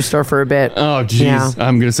a grocery store for a bit. Oh, jeez. Yeah.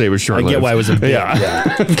 I'm going to say it was short-lived. I get why it was a bit.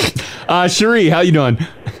 Yeah. Cherie, how you doing?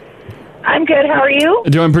 I'm good. How are you?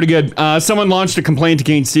 Doing pretty good. Someone launched a complaint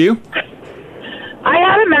against you. I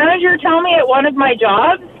had a manager tell tell me at one of my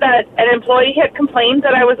jobs that an employee had complained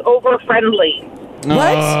that I was over-friendly.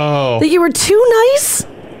 What? Oh. That you were too nice?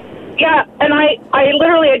 Yeah, and I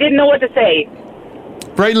literally, I didn't know what to say.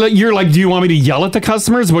 Right? Like, you're like, do you want me to yell at the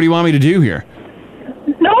customers? What do you want me to do here?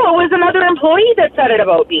 No, it was another employee that said it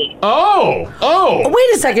about me. Oh.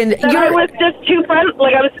 Wait a second. That I was just too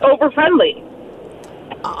like I was over-friendly.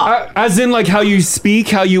 As in, like, how you speak,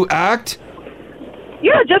 how you act?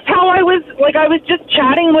 Yeah, just how I was just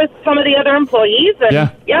chatting with some of the other employees, and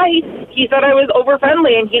he said I was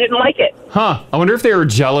over-friendly, and he didn't like it. Huh. I wonder if they were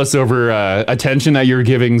jealous over attention that you're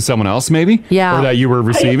giving someone else, maybe? Yeah. Or that you were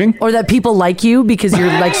receiving? Or that people like you because you're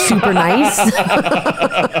like super nice?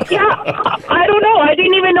 I don't know. I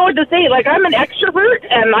didn't even know what to say. Like, I'm an extrovert,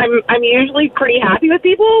 and I'm usually pretty happy with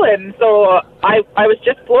people, and so I was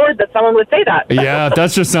just floored that someone would say that. Yeah,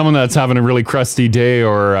 that's just someone that's having a really crusty day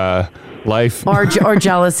or life. Or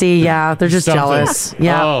jealousy, yeah. They're just Something. jealous.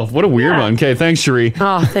 Yeah. Oh, what a weird one. Okay, thanks, Cherie.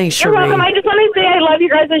 Oh, thanks, You're Cherie. welcome. I just want to say I love you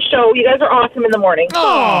guys' show. You guys are awesome in the morning.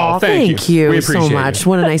 Oh, thank you, We so appreciate much. it.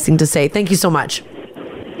 What a nice thing to say. Thank you so much.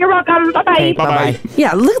 You're welcome. Bye-bye. Okay, bye-bye.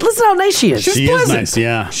 Yeah, listen how nice she is. She's pleasant.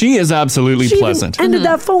 yeah. She is absolutely She even pleasant. ended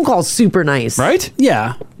that phone call super nice. Right?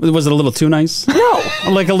 Yeah. Was it a little too nice? No.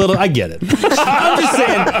 Like a little, I get it. I'm just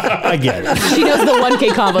saying, I get it. She knows the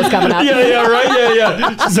 1K combo's coming up. Yeah, right?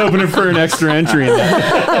 Yeah. She's hoping for an extra entry in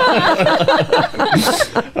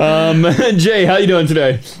that. Jay, how you doing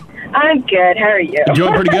today? I'm good. How are you?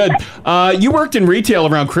 Doing pretty good. You worked in retail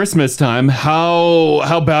around Christmas time.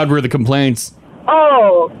 How bad were the complaints?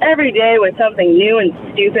 Oh, every day was something new and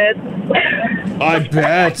stupid. I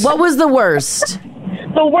bet. What was the worst?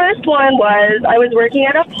 The worst one was I was working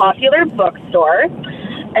at a popular bookstore,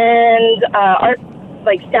 and our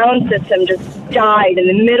sound system just died in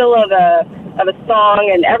the middle of a song,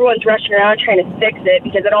 and everyone's rushing around trying to fix it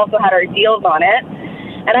because it also had our deals on it.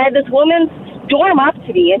 And I had this woman storm up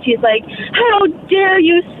to me, and she's like, "How dare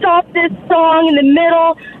you stop this song in the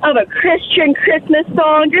middle of a Christian Christmas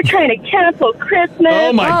song? You're trying to cancel Christmas."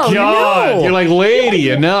 Oh my God. no. You're like, lady,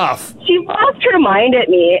 enough. She lost her mind at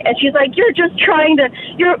me, and she's like, "You're just trying to,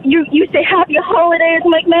 you say happy holidays."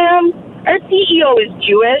 I'm like, "Ma'am, our CEO is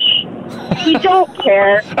Jewish. We don't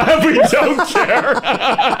care." We don't care.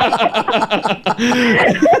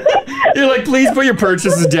 You're like, please put your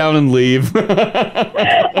purchases down and leave.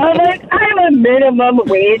 I'm like, "I'm a minimum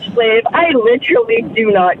wage slave. I literally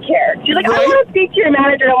do not care." She's like, "I want to speak to your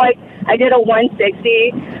manager." I'm like, I did a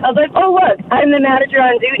 160. I was like, "Oh, look, I'm the manager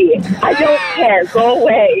on duty. I don't care. Go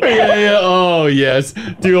away." Yeah. Oh, yes.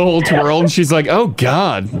 Do a whole twirl. And she's like, oh,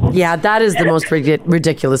 God. Yeah, that is the most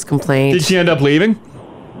ridiculous complaint. Did she end up leaving?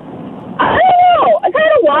 I don't know. I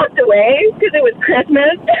kind of walked away because it was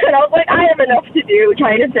Christmas, and I was like, I have enough to do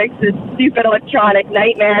trying to fix this stupid electronic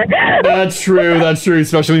nightmare. That's true. That's true.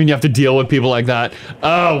 Especially when you have to deal with people like that.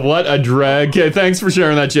 Oh, what a drag. Okay, thanks for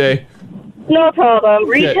sharing that, Jay. No problem.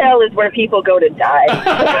 Retail is where people go to die.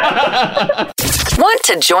 Want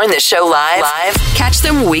to join the show live? Catch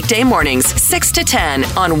them weekday mornings, 6 to 10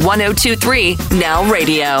 on 102.3 Now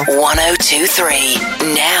Radio.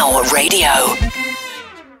 102.3 Now Radio.